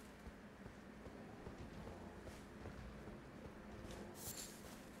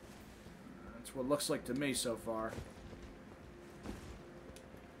 That's what it looks like to me so far.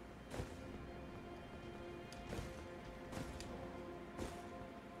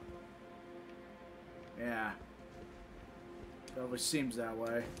 Yeah. It always seems that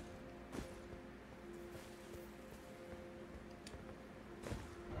way.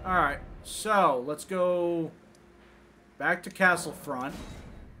 Alright, so let's go back to Castle Front.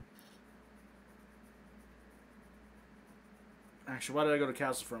 Actually, why did I go to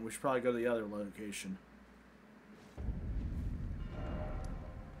Castle Front? We should probably go to the other location.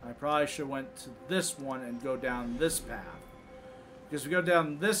 I probably should have went to this one and go down this path. Because if we go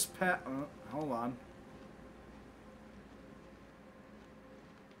down this path... hold on.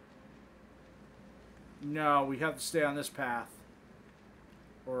 No, we have to stay on this path.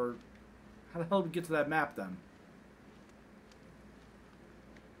 Or how the hell did we get to that map then?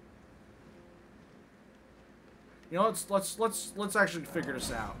 You know, let's actually figure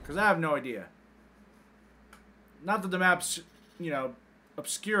this out, because I have no idea. Not that the map's, you know,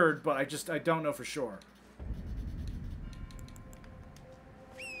 obscured, but I don't know for sure.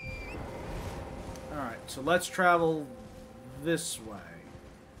 Alright, so let's travel this way.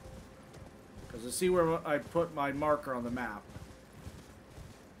 Because I see where I put my marker on the map.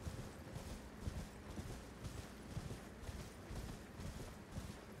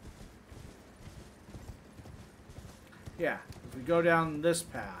 Yeah, if we go down this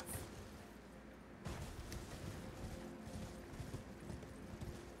path.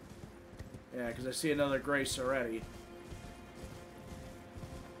 Yeah, because I see another Grace already.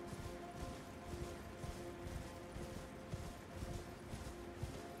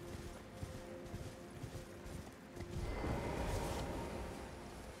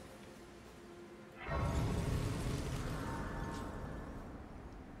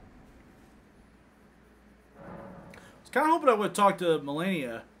 Kind of hoping I would talk to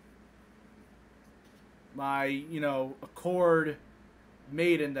Melania, my, you know, Accord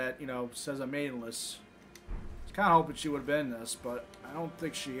maiden that, you know, says I'm maidenless. I was kind of hoping she would have been in this, but I don't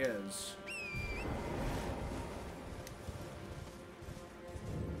think she is.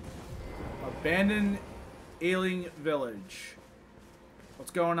 Abandoned Alien Village.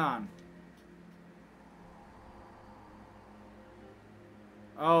 What's going on?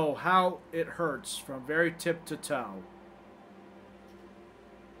 Oh, how it hurts from very tip to toe.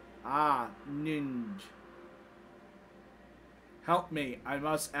 Ah, ninja. Help me, I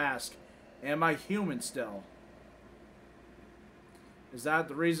must ask. Am I human still? Is that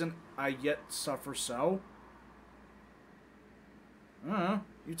the reason I yet suffer so?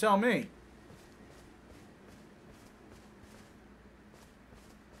 You tell me.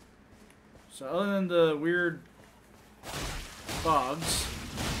 So other than the weird bugs,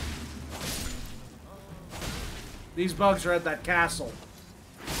 these bugs are at that castle.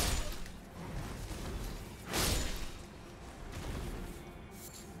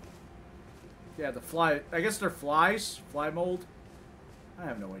 Yeah, the fly. I guess they're flies. Fly mold. I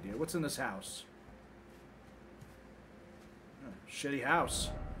have no idea. What's in this house? Shitty house.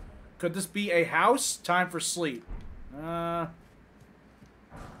 Could this be a house? Time for sleep. I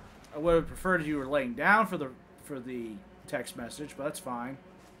would have preferred if you were laying down for the text message, but that's fine.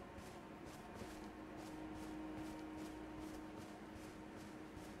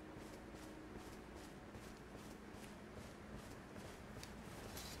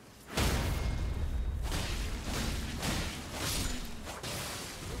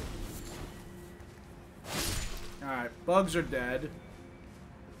 Alright, bugs are dead.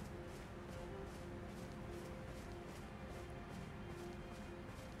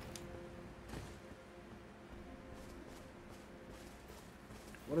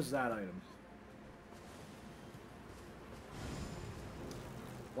 What is that item?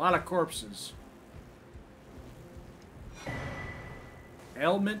 A lot of corpses.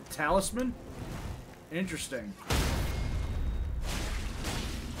 Ailment talisman? Interesting.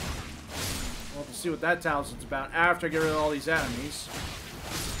 We'll have to see what that talisman's about after I get rid of all these enemies.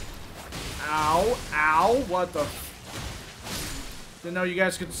 Ow. Ow. What the... Didn't know you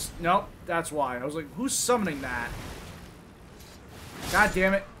guys could... Nope. That's why. I was like, who's summoning that? God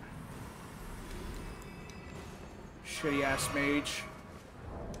damn it. Shitty ass mage.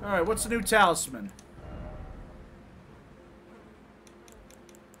 Alright, what's the new talisman?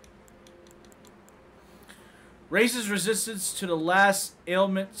 Raises resistance to the last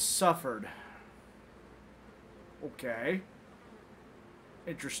ailment suffered. Okay.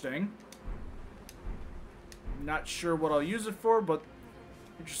 Interesting. Not sure what I'll use it for, but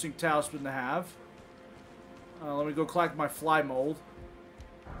interesting talisman to have. Let me go collect my fly mold.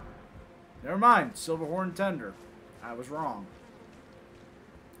 Never mind. Silverhorn Tender. I was wrong.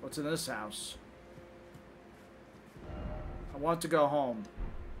 What's in this house? I want to go home.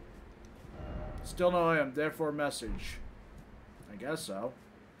 Still no I am. Therefore, a message. I guess so.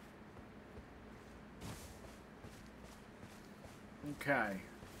 Okay.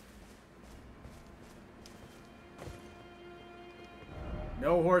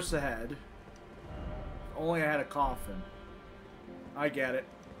 No horse ahead. Only I had a coffin. I get it.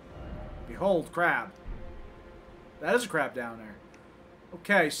 Behold, crab. That is a crab down there.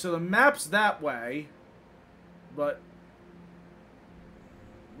 Okay, so the map's that way, but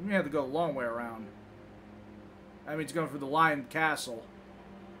we have to go a long way around. That means going through the Lion Castle.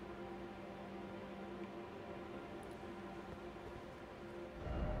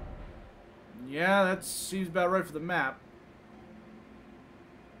 Yeah, that seems about right for the map.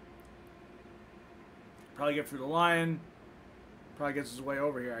 Probably get through the lion. Probably gets his way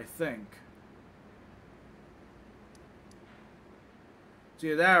over here, I think. It's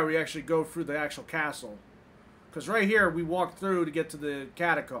either that or we actually go through the actual castle. Because right here, we walked through to get to the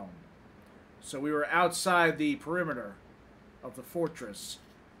catacomb. So we were outside the perimeter of the fortress.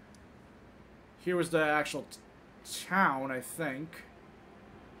 Here was the actual town, I think.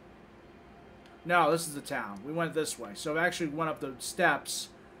 No, this is the town. We went this way. So we actually went up the steps.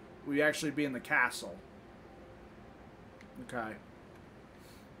 We'd actually be in the castle. Okay.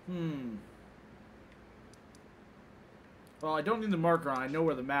 Well, I don't need the marker on. I know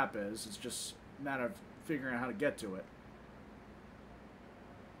where the map is. It's just a matter of figuring out how to get to it.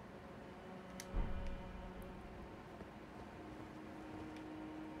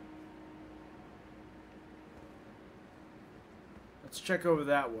 Let's check over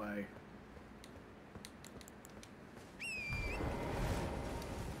that way.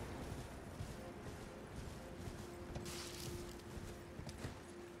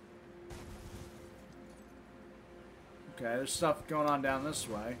 Okay, there's stuff going on down this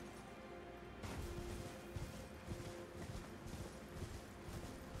way.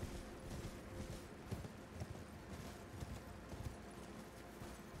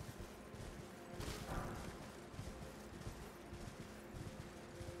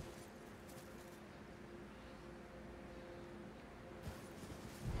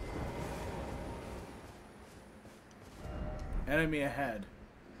 Enemy ahead.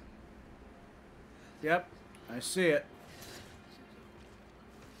 Yep, I see it.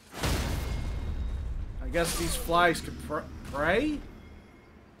 I guess these flies can prey?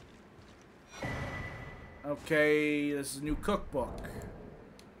 Okay, this is a new cookbook.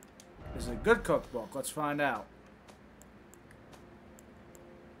 This is a good cookbook. Let's find out.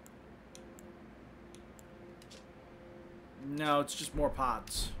 No, it's just more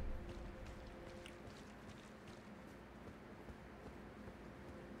pots.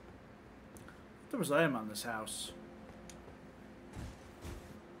 There was an item on this house.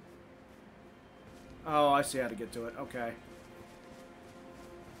 Oh, I see how to get to it. Okay.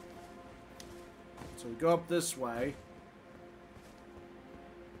 So we go up this way.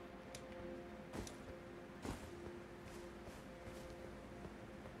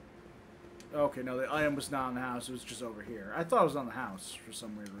 Okay, no, the item was not in the house. It was just over here. I thought it was on the house for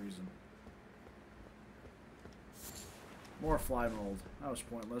some weird reason. More fly mold. That was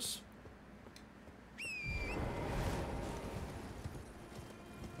pointless.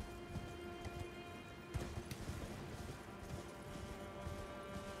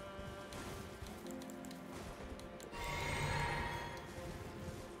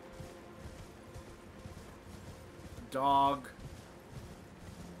 Dog.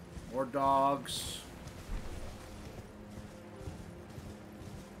 More dogs.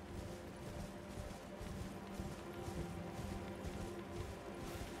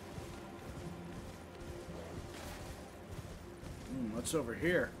 What's over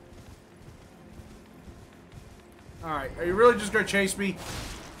here? Alright, are you really just gonna chase me?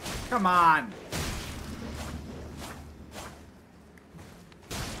 Come on!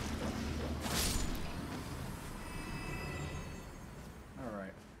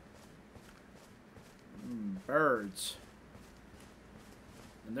 Alright. Birds.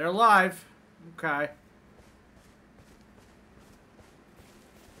 And they're alive. Okay.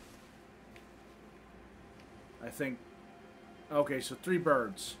 I think... Okay, so 3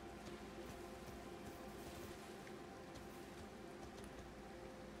 birds.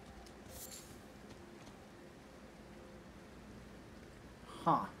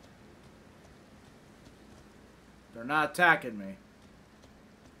 Huh. They're not attacking me.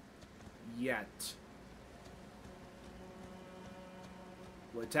 Yet.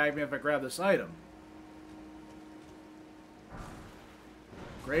 Will attack me if I grab this item.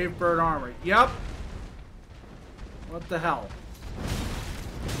 Grave bird armor. Yep. What the hell?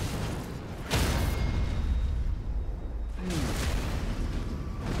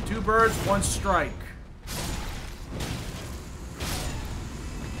 2 birds, 1 strike.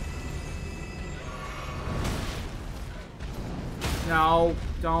 No,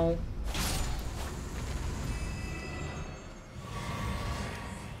 don't.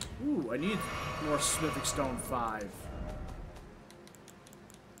 Ooh, I need more smithing stone 5.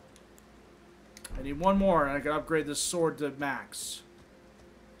 I need 1 more, and I can upgrade this sword to max.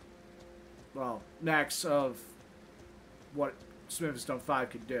 Well, max of what Smithing Stone 5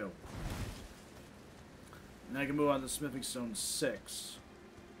 could do. And I can move on to Smithing Stone 6.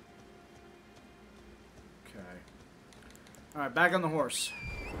 Okay. Alright, back on the horse.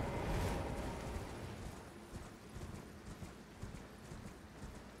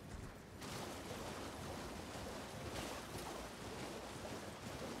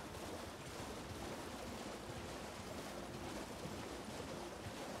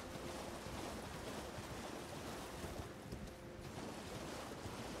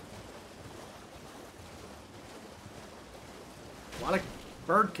 A lot of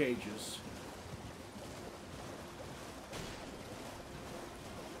bird cages.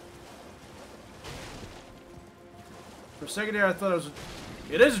 For a second there, I thought it was...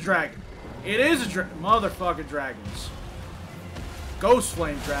 It is a dragon. It is a motherfucking dragons.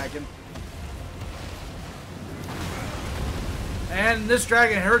 Ghostflame dragon. And this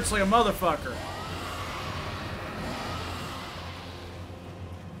dragon hurts like a motherfucker.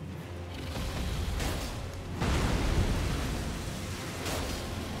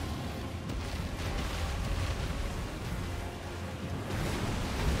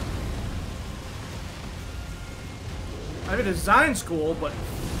 I mean, design's cool, but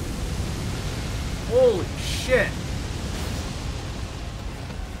holy shit.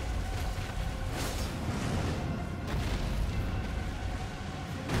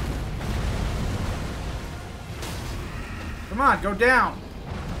 Come on, go down.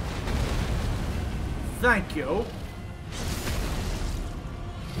 Thank you.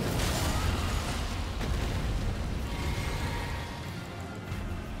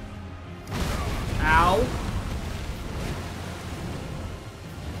 Ow.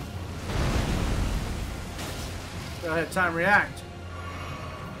 I had time to react.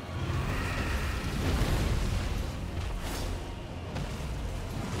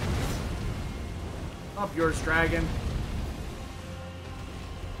 Up yours, dragon.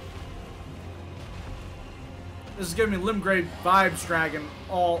 This is giving me Limgrave vibes, dragon.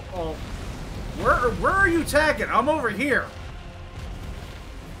 All. Where are you attacking? I'm over here.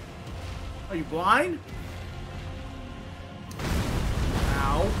 Are you blind?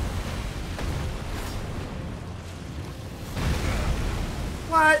 Ow.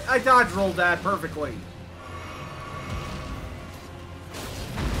 What? I dodge rolled that perfectly.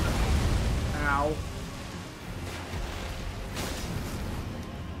 Ow.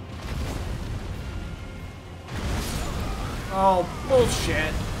 Oh,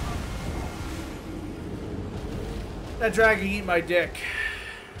 bullshit. That dragon eat my dick.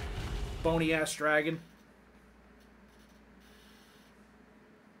 Bony ass dragon.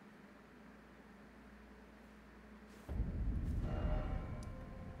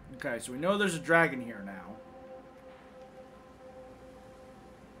 Okay, so we know there's a dragon here now.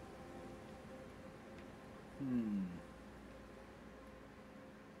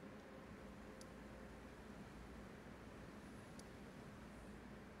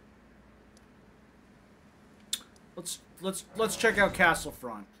 Let's check out Castle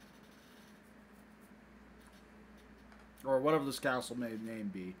Front. Or whatever this castle may name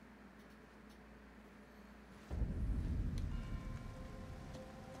be.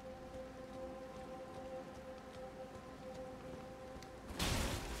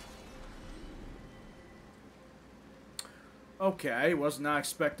 Okay, was not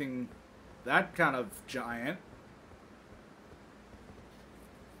expecting that kind of giant.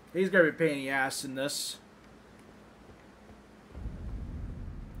 He's gonna be a pain in the ass in this.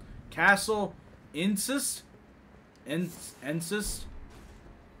 Castle Ensis? Ensis?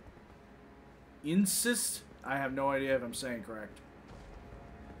 Ensis? I have no idea if I'm saying correct.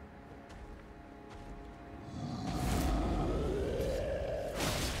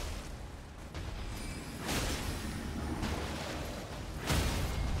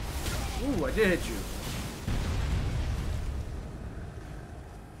 Ooh, I did hit you.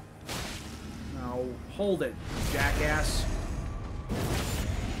 Now, hold it, jackass.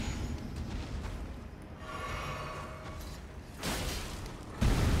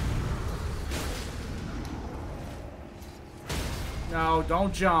 No,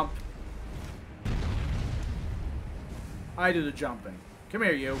 don't jump. I do the jumping. Come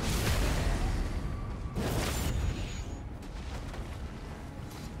here, you.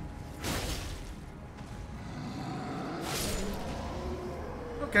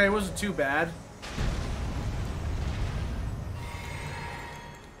 Okay, it wasn't too bad.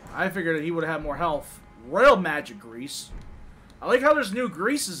 I figured he would have had more health. Royal magic grease. I like how there's new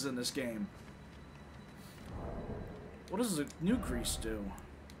greases in this game. What does the new grease do?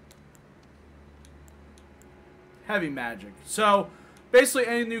 Heavy magic. So, basically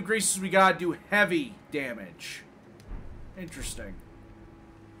any new greases we got do heavy damage. Interesting.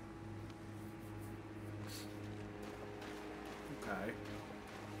 Okay.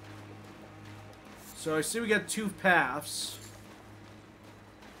 So I see we got two paths.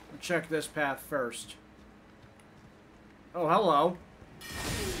 We'll check this path first. Oh, hello.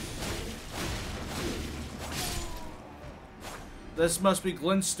 This must be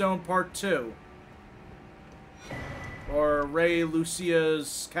Glintstone Part 2. Or Ray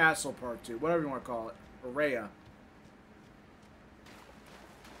Lucia's Castle Part 2. Whatever you want to call it. Or Rhea.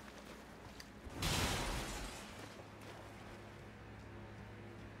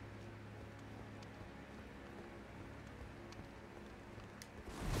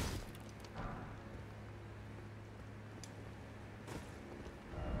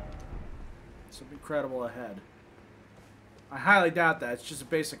 Something incredible ahead. I highly doubt that. It's just a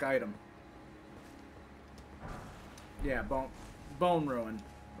basic item. Yeah, bone ruin.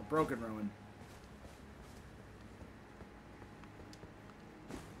 Or broken ruin.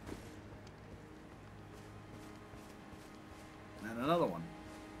 And another one.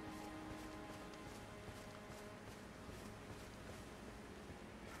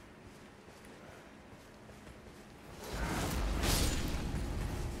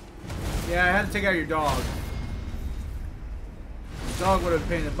 Yeah, I had to take out your dog. The dog would have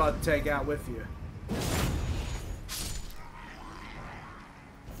been a pain in the butt to take out with you.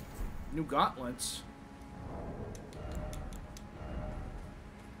 New gauntlets.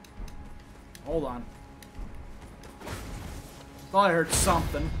 Hold on. Thought I heard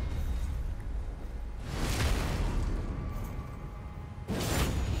something.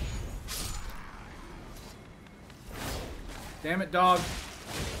 Damn it, dog.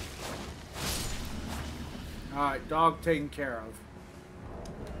 Alright, dog taken care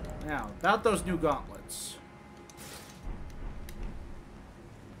of. Now, about those new gauntlets.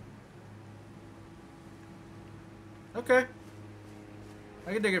 Okay.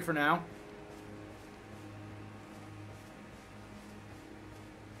 I can dig it for now.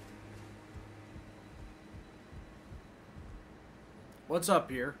 What's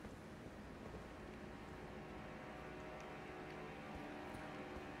up here?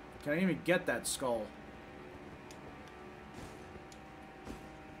 Can I even get that skull?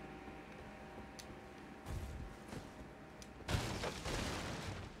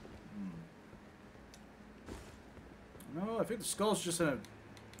 No, I think the skull's just in a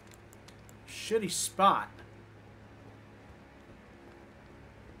shitty spot.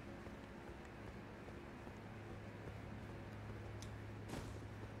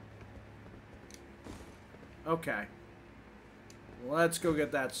 Okay. Let's go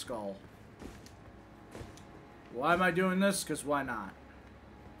get that skull. Why am I doing this? Because why not?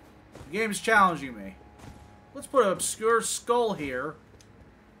 The game's challenging me. Let's put an obscure skull here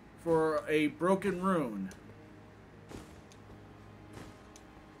for a broken rune.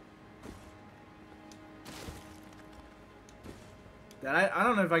 That I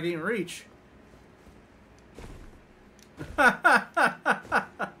don't know if I can even reach.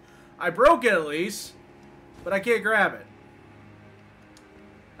 I broke it at least, but I can't grab it.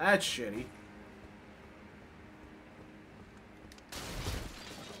 That's shitty.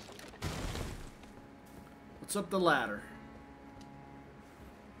 What's up the ladder?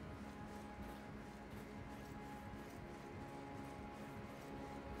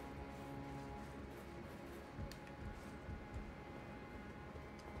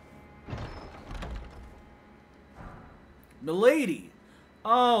 Milady!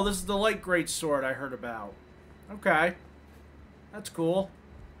 Oh, this is the light great sword I heard about. Okay. That's cool.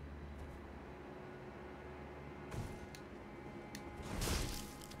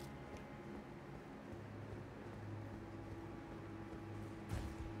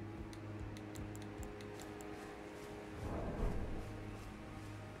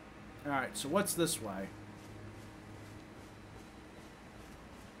 Alright, so what's this way?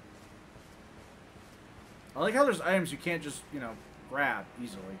 I like how there's items you can't just, you know, grab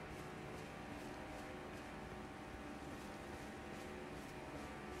easily.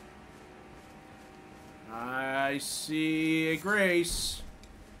 I see a Grace.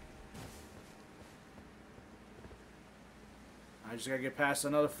 I just gotta get past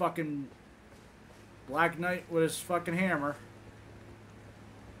another fucking Black Knight with his fucking hammer.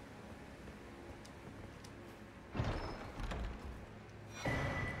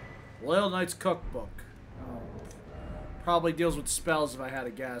 Loyal Knight's Cookbook. Oh. Probably deals with spells if I had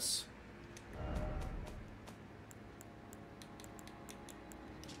to guess.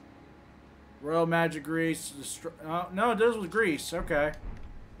 Royal Magic Grease. Oh, no, it deals with grease. Okay.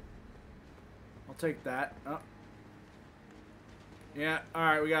 I'll take that. Oh. Yeah,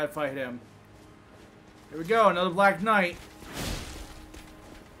 alright, we gotta fight him. Here we go, another Black Knight.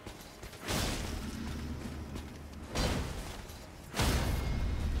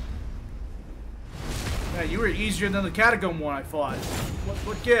 Yeah, you were easier than the Catacomb one, I thought.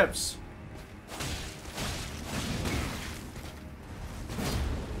 What gives?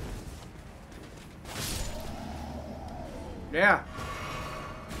 Yeah.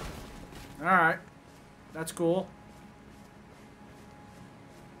 Alright. That's cool.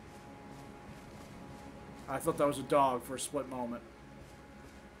 I thought that was a dog for a split moment.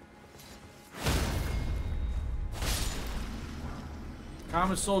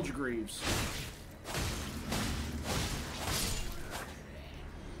 Common Soldier Greaves.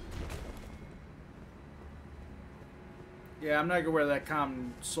 Yeah, I'm not gonna wear that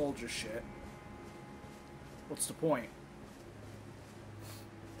common soldier shit. What's the point?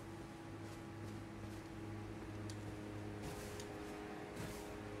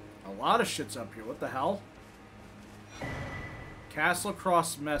 A lot of shit's up here. What the hell? Castle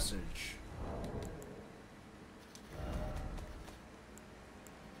Cross message.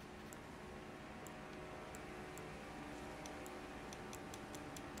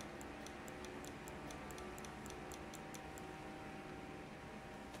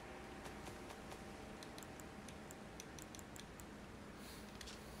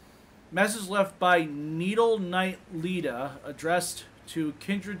 Message left by Needle Knight Leda, addressed to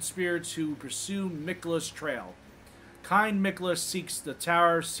kindred spirits who pursue Mikla's trail. Kind Mikla seeks the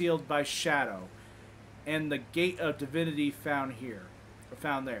tower sealed by shadow, and the gate of divinity found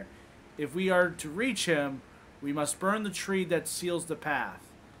there. If we are to reach him, we must burn the tree that seals the path,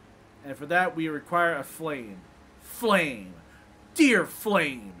 and for that we require a flame. Flame, dear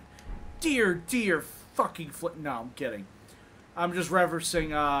flame, dear fucking flip. No, I'm kidding. I'm just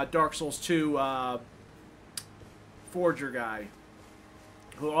referencing Dark Souls 2 Forger guy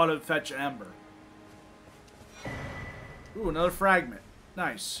who auto fetch Ember. Ooh, another fragment.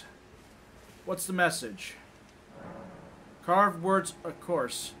 Nice. What's the message? Carved words, of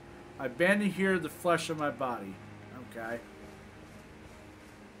course. I abandon here the flesh of my body. Okay.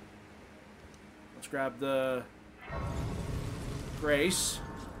 Let's grab the Grace.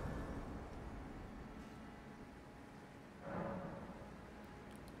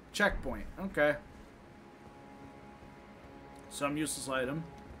 Checkpoint. Okay. Some useless item.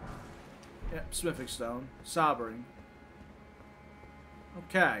 Yep, smithing stone. Sobbering.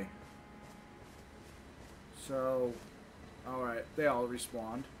 Okay. So, alright, they all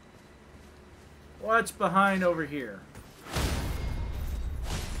respawned. What's behind over here?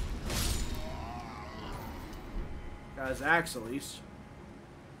 Got his axe at least.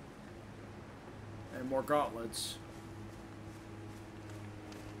 And more gauntlets.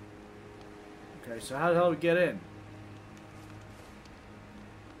 Okay, so how the hell do we get in?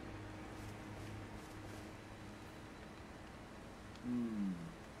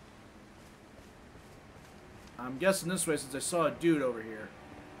 I'm guessing this way since I saw a dude over here.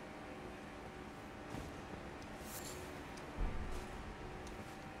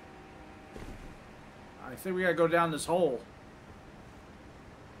 I think we gotta go down this hole.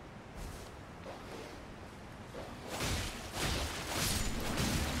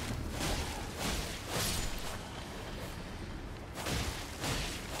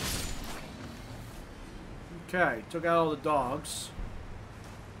 Okay, took out all the dogs.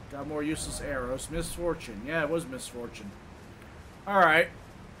 Got more useless arrows. Misfortune. Yeah, it was misfortune. Alright.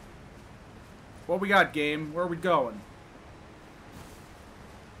 What we got, game? Where are we going?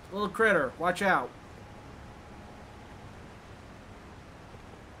 Little critter. Watch out.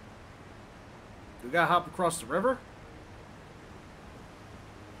 We gotta hop across the river?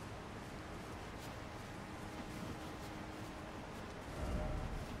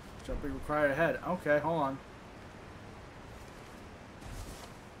 Jumping required ahead. Okay, hold on.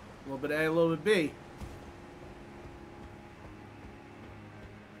 A little bit A, a little bit B.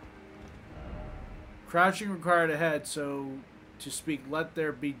 Crouching required ahead, so to speak, let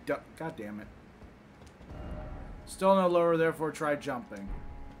there be. God damn it. Still no lower, therefore try jumping.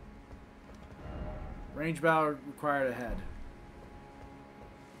 Range bow required ahead.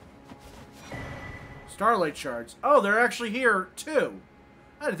 Starlight shards. Oh, they're actually here too.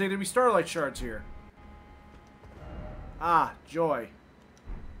 I didn't think there'd be starlight shards here. Ah, joy.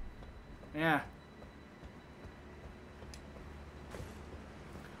 Yeah.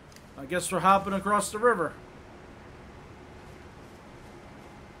 I guess we're hopping across the river.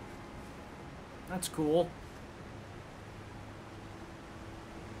 That's cool.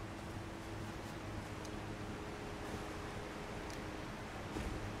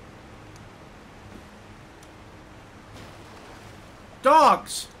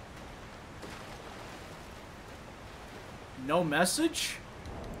 Dogs! No message?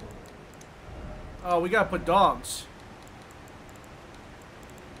 Oh, we gotta put dogs.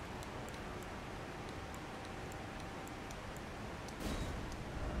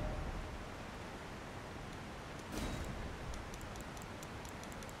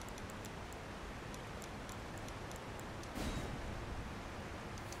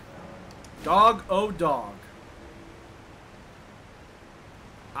 Dog, oh dog.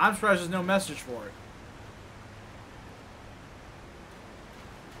 I'm surprised there's no message for it.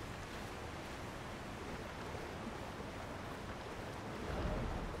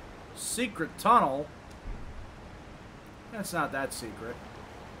 Secret tunnel? That's not that secret.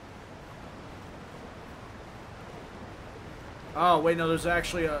 Oh, wait, no, there's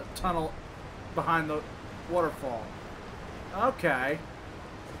actually a tunnel behind the waterfall. Okay.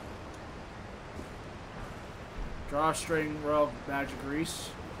 Drawstring, royal magic grease.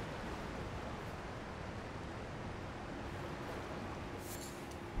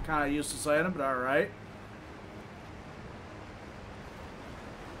 Kind of useless item, but alright.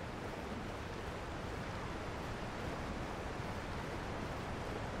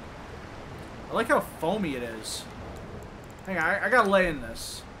 I like how foamy it is. Hang on, I gotta lay in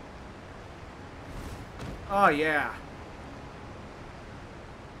this. Oh, yeah.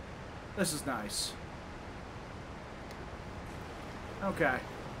 This is nice. Okay.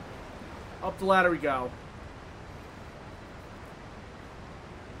 Up the ladder we go.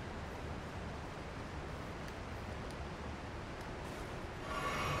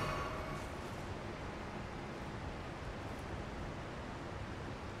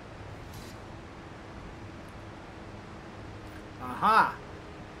 Aha!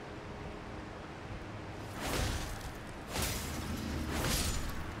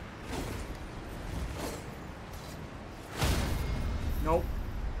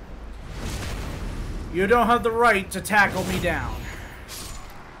 You don't have the right to tackle me down.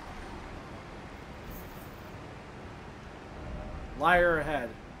 Liar ahead.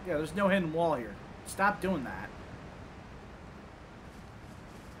 Yeah, there's no hidden wall here. Stop doing that.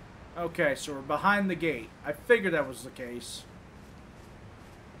 Okay, so we're behind the gate. I figured that was the case.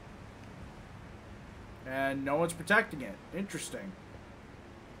 And no one's protecting it. Interesting.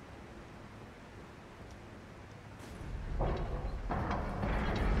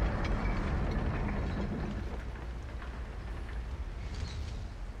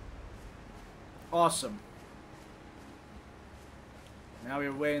 Awesome. Now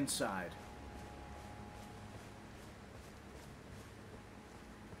we're way inside.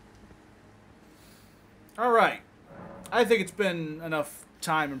 Alright. I think it's been enough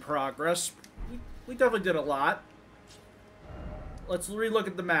time and progress. We definitely did a lot. Let's relook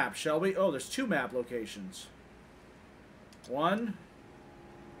at the map, shall we? Oh, there's 2 map locations. 1,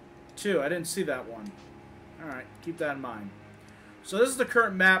 2. I didn't see that one. Alright, keep that in mind. So this is the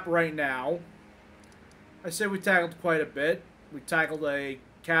current map right now. I say we tackled quite a bit. We tackled a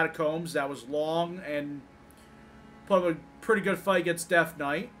Catacombs that was long and put up a pretty good fight against Death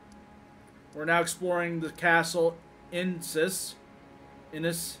Knight. We're now exploring the castle Ensis.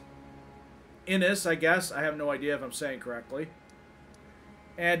 Ennis, I guess. I have no idea if I'm saying correctly.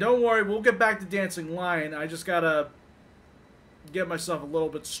 And don't worry, we'll get back to Dancing Lion. I just gotta get myself a little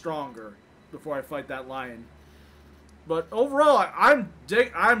bit stronger before I fight that lion. But overall,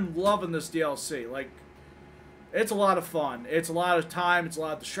 I'm loving this DLC. Like, it's a lot of fun. It's a lot of time. It's a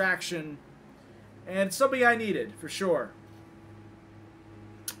lot of distraction. And it's something I needed, for sure.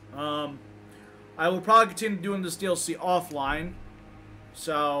 I will probably continue doing this DLC offline.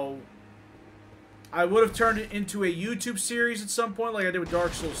 So, I would have turned it into a YouTube series at some point, like I did with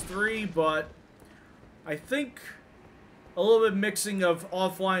Dark Souls 3, but I think a little bit mixing of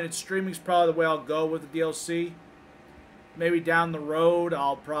offline and streaming is probably the way I'll go with the DLC. Maybe down the road,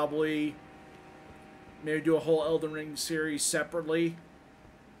 I'll probably maybe do a whole Elden Ring series separately,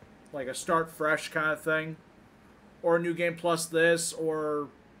 like a start fresh kind of thing, or a new game plus this, or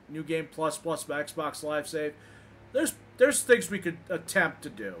new game plus Xbox Live Save. There's things we could attempt to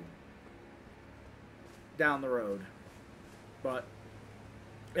do down the road, but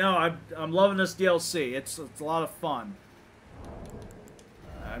you know, I'm loving this DLC. It's a lot of fun.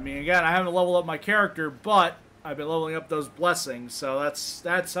 I mean, again, I haven't leveled up my character, but I've been leveling up those blessings, so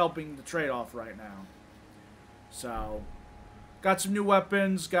that's helping the trade-off right now. So, got some new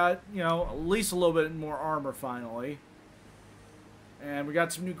weapons, got, you know, at least a little bit more armor finally. And we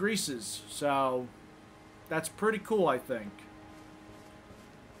got some new greases, so that's pretty cool, I think.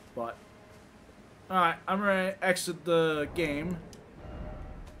 But, alright, I'm going to exit the game.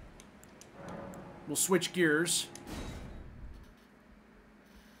 We'll switch gears.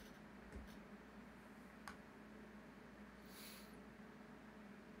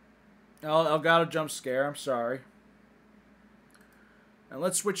 I got a jump scare, I'm sorry. And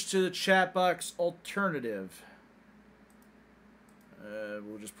let's switch to the chat box alternative.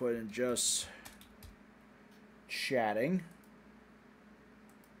 We'll just put in just chatting.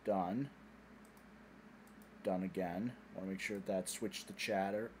 Done. Done again. Want to make sure that switched the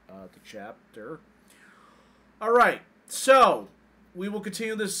chapter. Alright, so we will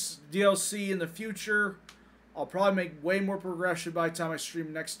continue this DLC in the future. I'll probably make way more progression by the time I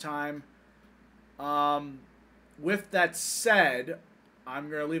stream next time. With that said, I'm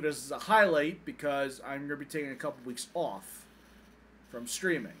going to leave it as a highlight because I'm going to be taking a couple weeks off from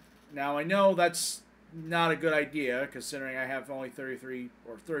streaming. Now, I know that's not a good idea considering I have only 33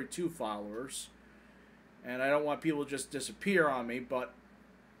 or 32 followers. And I don't want people to just disappear on me, but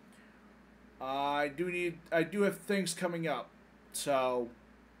I do have things coming up. So,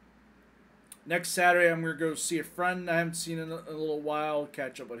 next Saturday I'm going to go see a friend I haven't seen in a little while,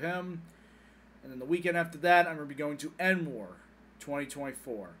 catch up with him. And then the weekend after that, I'm going to be going to N-War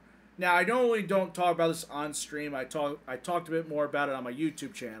 2024. Now, I normally don't talk about this on stream. I talked a bit more about it on my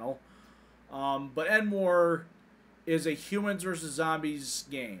YouTube channel. But N-War is a humans versus zombies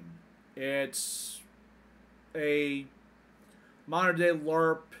game. It's a modern-day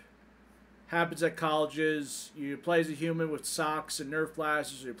LARP. Happens at colleges. You play as a human with socks and Nerf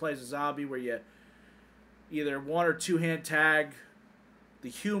blasters, or you play as a zombie where you either one or two hand tag the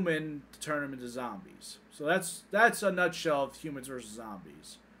human to turn them into zombies. So that's a nutshell of humans versus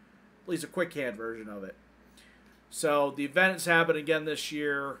zombies. At least a quick hand version of it. So the event is happening again this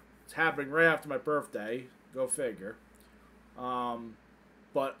year. It's happening right after my birthday. Go figure.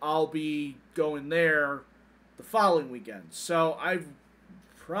 But I'll be going there the following weekend. So I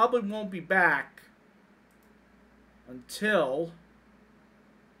probably won't be back until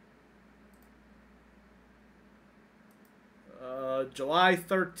July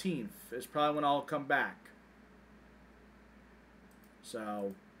 13th is probably when I'll come back.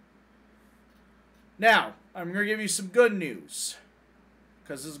 So, now, I'm going to give you some good news,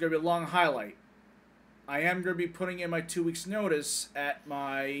 because this is going to be a long highlight. I am going to be putting in my 2 weeks notice at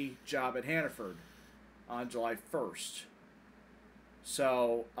my job at Hannaford on July 1st.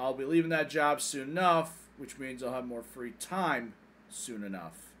 So, I'll be leaving that job soon enough, which means I'll have more free time soon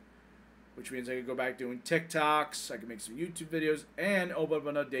enough. Which means I can go back doing TikToks, I can make some YouTube videos, and open up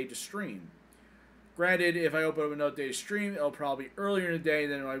another day to stream. Granted, if I open up another day to stream, it'll probably be earlier in the day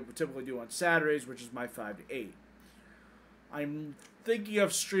than I would typically do on Saturdays, which is my 5 to 8. I'm thinking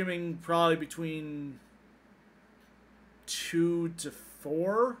of streaming probably between 2 to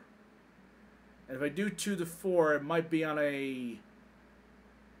 4. And if I do 2 to 4, it might be on a...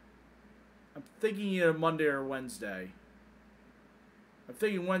 I'm thinking either Monday or Wednesday. I'm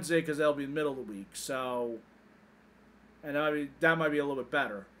thinking Wednesday because that'll be the middle of the week. So, and that might be a little bit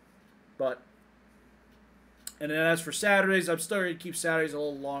better. But, and then as for Saturdays, I'm still going to keep Saturdays a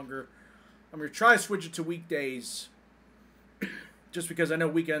little longer. I'm going to try to switch it to weekdays. Just because I know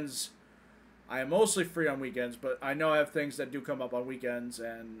weekends, I am mostly free on weekends, but I know I have things that do come up on weekends,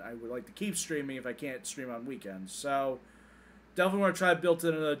 and I would like to keep streaming if I can't stream on weekends. So, definitely want to try to build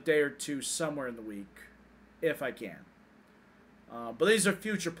in a day or two somewhere in the week, if I can. But these are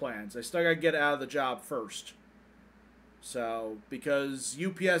future plans. I still got to get out of the job first. So, because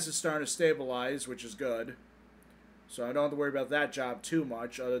UPS is starting to stabilize, which is good. So I don't have to worry about that job too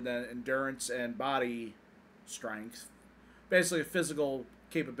much, other than endurance and body strength. Basically, physical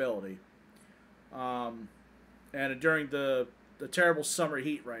capability. And during the terrible summer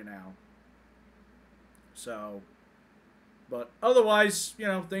heat right now. So, but otherwise, you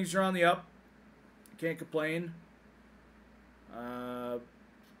know, things are on the up. Can't complain.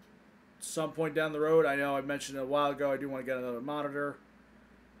 Some point down the road, I know I mentioned a while ago, I do want to get another monitor.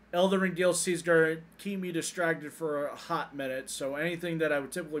 Elden Ring DLC is going to keep me distracted for a hot minute, so anything that I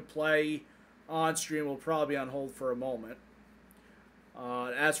would typically play on stream will probably be on hold for a moment.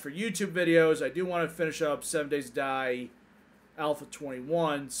 As for YouTube videos, I do want to finish up 7 Days to Die Alpha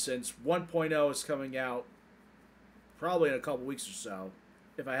 21, since 1.0 is coming out probably in a couple weeks or so,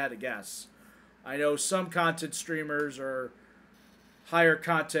 if I had to guess. I know some content streamers or higher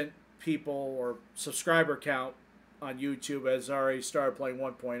content people or subscriber count on YouTube has already started playing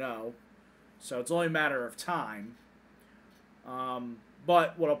 1.0, so it's only a matter of time.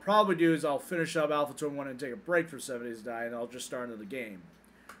 But what I'll probably do is I'll finish up Alpha 21 and take a break for 7 Days to Die, and I'll just start another game.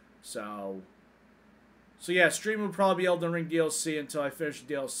 So yeah, stream would probably be Elden Ring DLC until I finish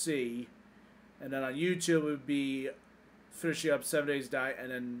the DLC, and then on YouTube it would be finishing up 7 Days to Die,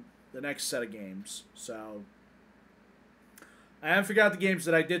 and then the next set of games. So I haven't forgot the games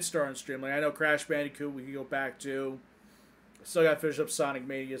that I did start on stream. Like, I know Crash Bandicoot we can go back to. Still got to finish up Sonic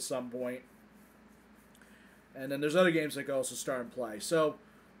Mania at some point. And then there's other games I can also start and play. So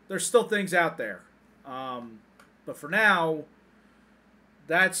there's still things out there. But for now,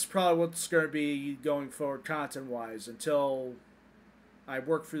 that's probably what's going to be going forward content-wise until I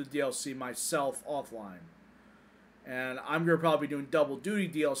work through the DLC myself offline. And I'm going to probably be doing double duty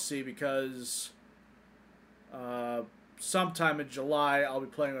DLC because sometime in July I'll be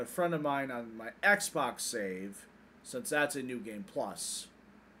playing with a friend of mine on my Xbox save, since that's a new game plus.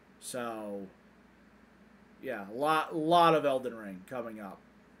 So yeah, a lot of Elden Ring coming up.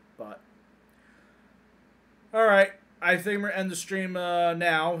 But alright, I think I'm going to end the stream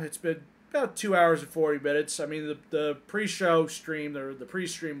now. It's been about 2 hours and 40 minutes. I mean, the pre-show stream, the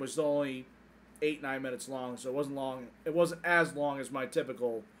pre-stream was only 8-9 minutes long, so it wasn't long. It wasn't as long as my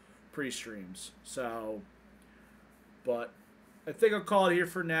typical pre-streams. So, but I think I'll call it here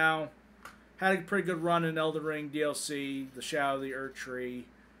for now. Had a pretty good run in Elden Ring DLC, the Shadow of the Earth Tree.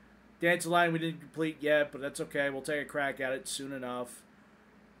 Dance Line we didn't complete yet, but that's okay. We'll take a crack at it soon enough.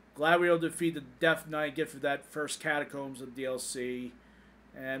 Glad we were able to defeat the Death Knight, get for that first Catacombs of DLC,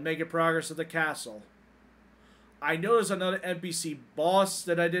 and making progress at the castle. I noticed another NPC boss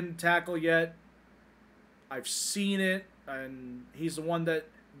that I didn't tackle yet. I've seen it, and he's the one that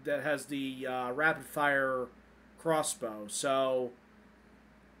has the rapid fire crossbow. So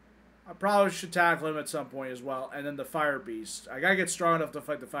I probably should tackle him at some point as well. And then the fire beast. I gotta get strong enough to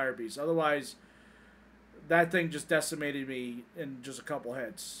fight the fire beast. Otherwise, that thing just decimated me in just a couple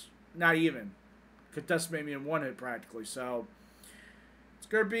hits. Not even. Could decimate me in one hit practically. So it's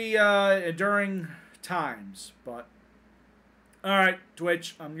gonna be enduring times. But alright,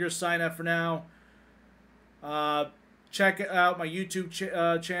 Twitch, I'm gonna sign up for now. Check out my YouTube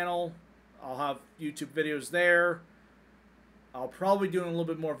channel. I'll have YouTube videos there. I'll probably be doing a little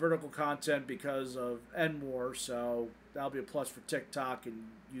bit more vertical content because of End War, so that'll be a plus for TikTok and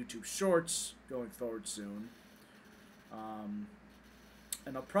YouTube Shorts going forward soon.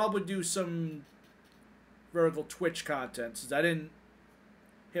 And I'll probably do some vertical Twitch content since I didn't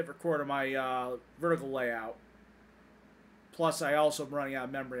hit record on my vertical layout. Plus, I also am running out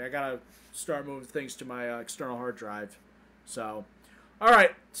of memory. I gotta start moving things to my external hard drive. So,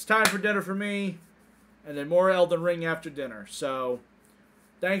 alright, it's time for dinner for me. And then more Elden Ring after dinner. So,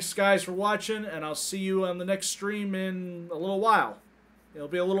 thanks guys for watching, and I'll see you on the next stream in a little while. It'll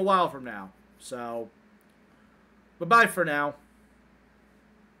be a little while from now. So, bye-bye for now.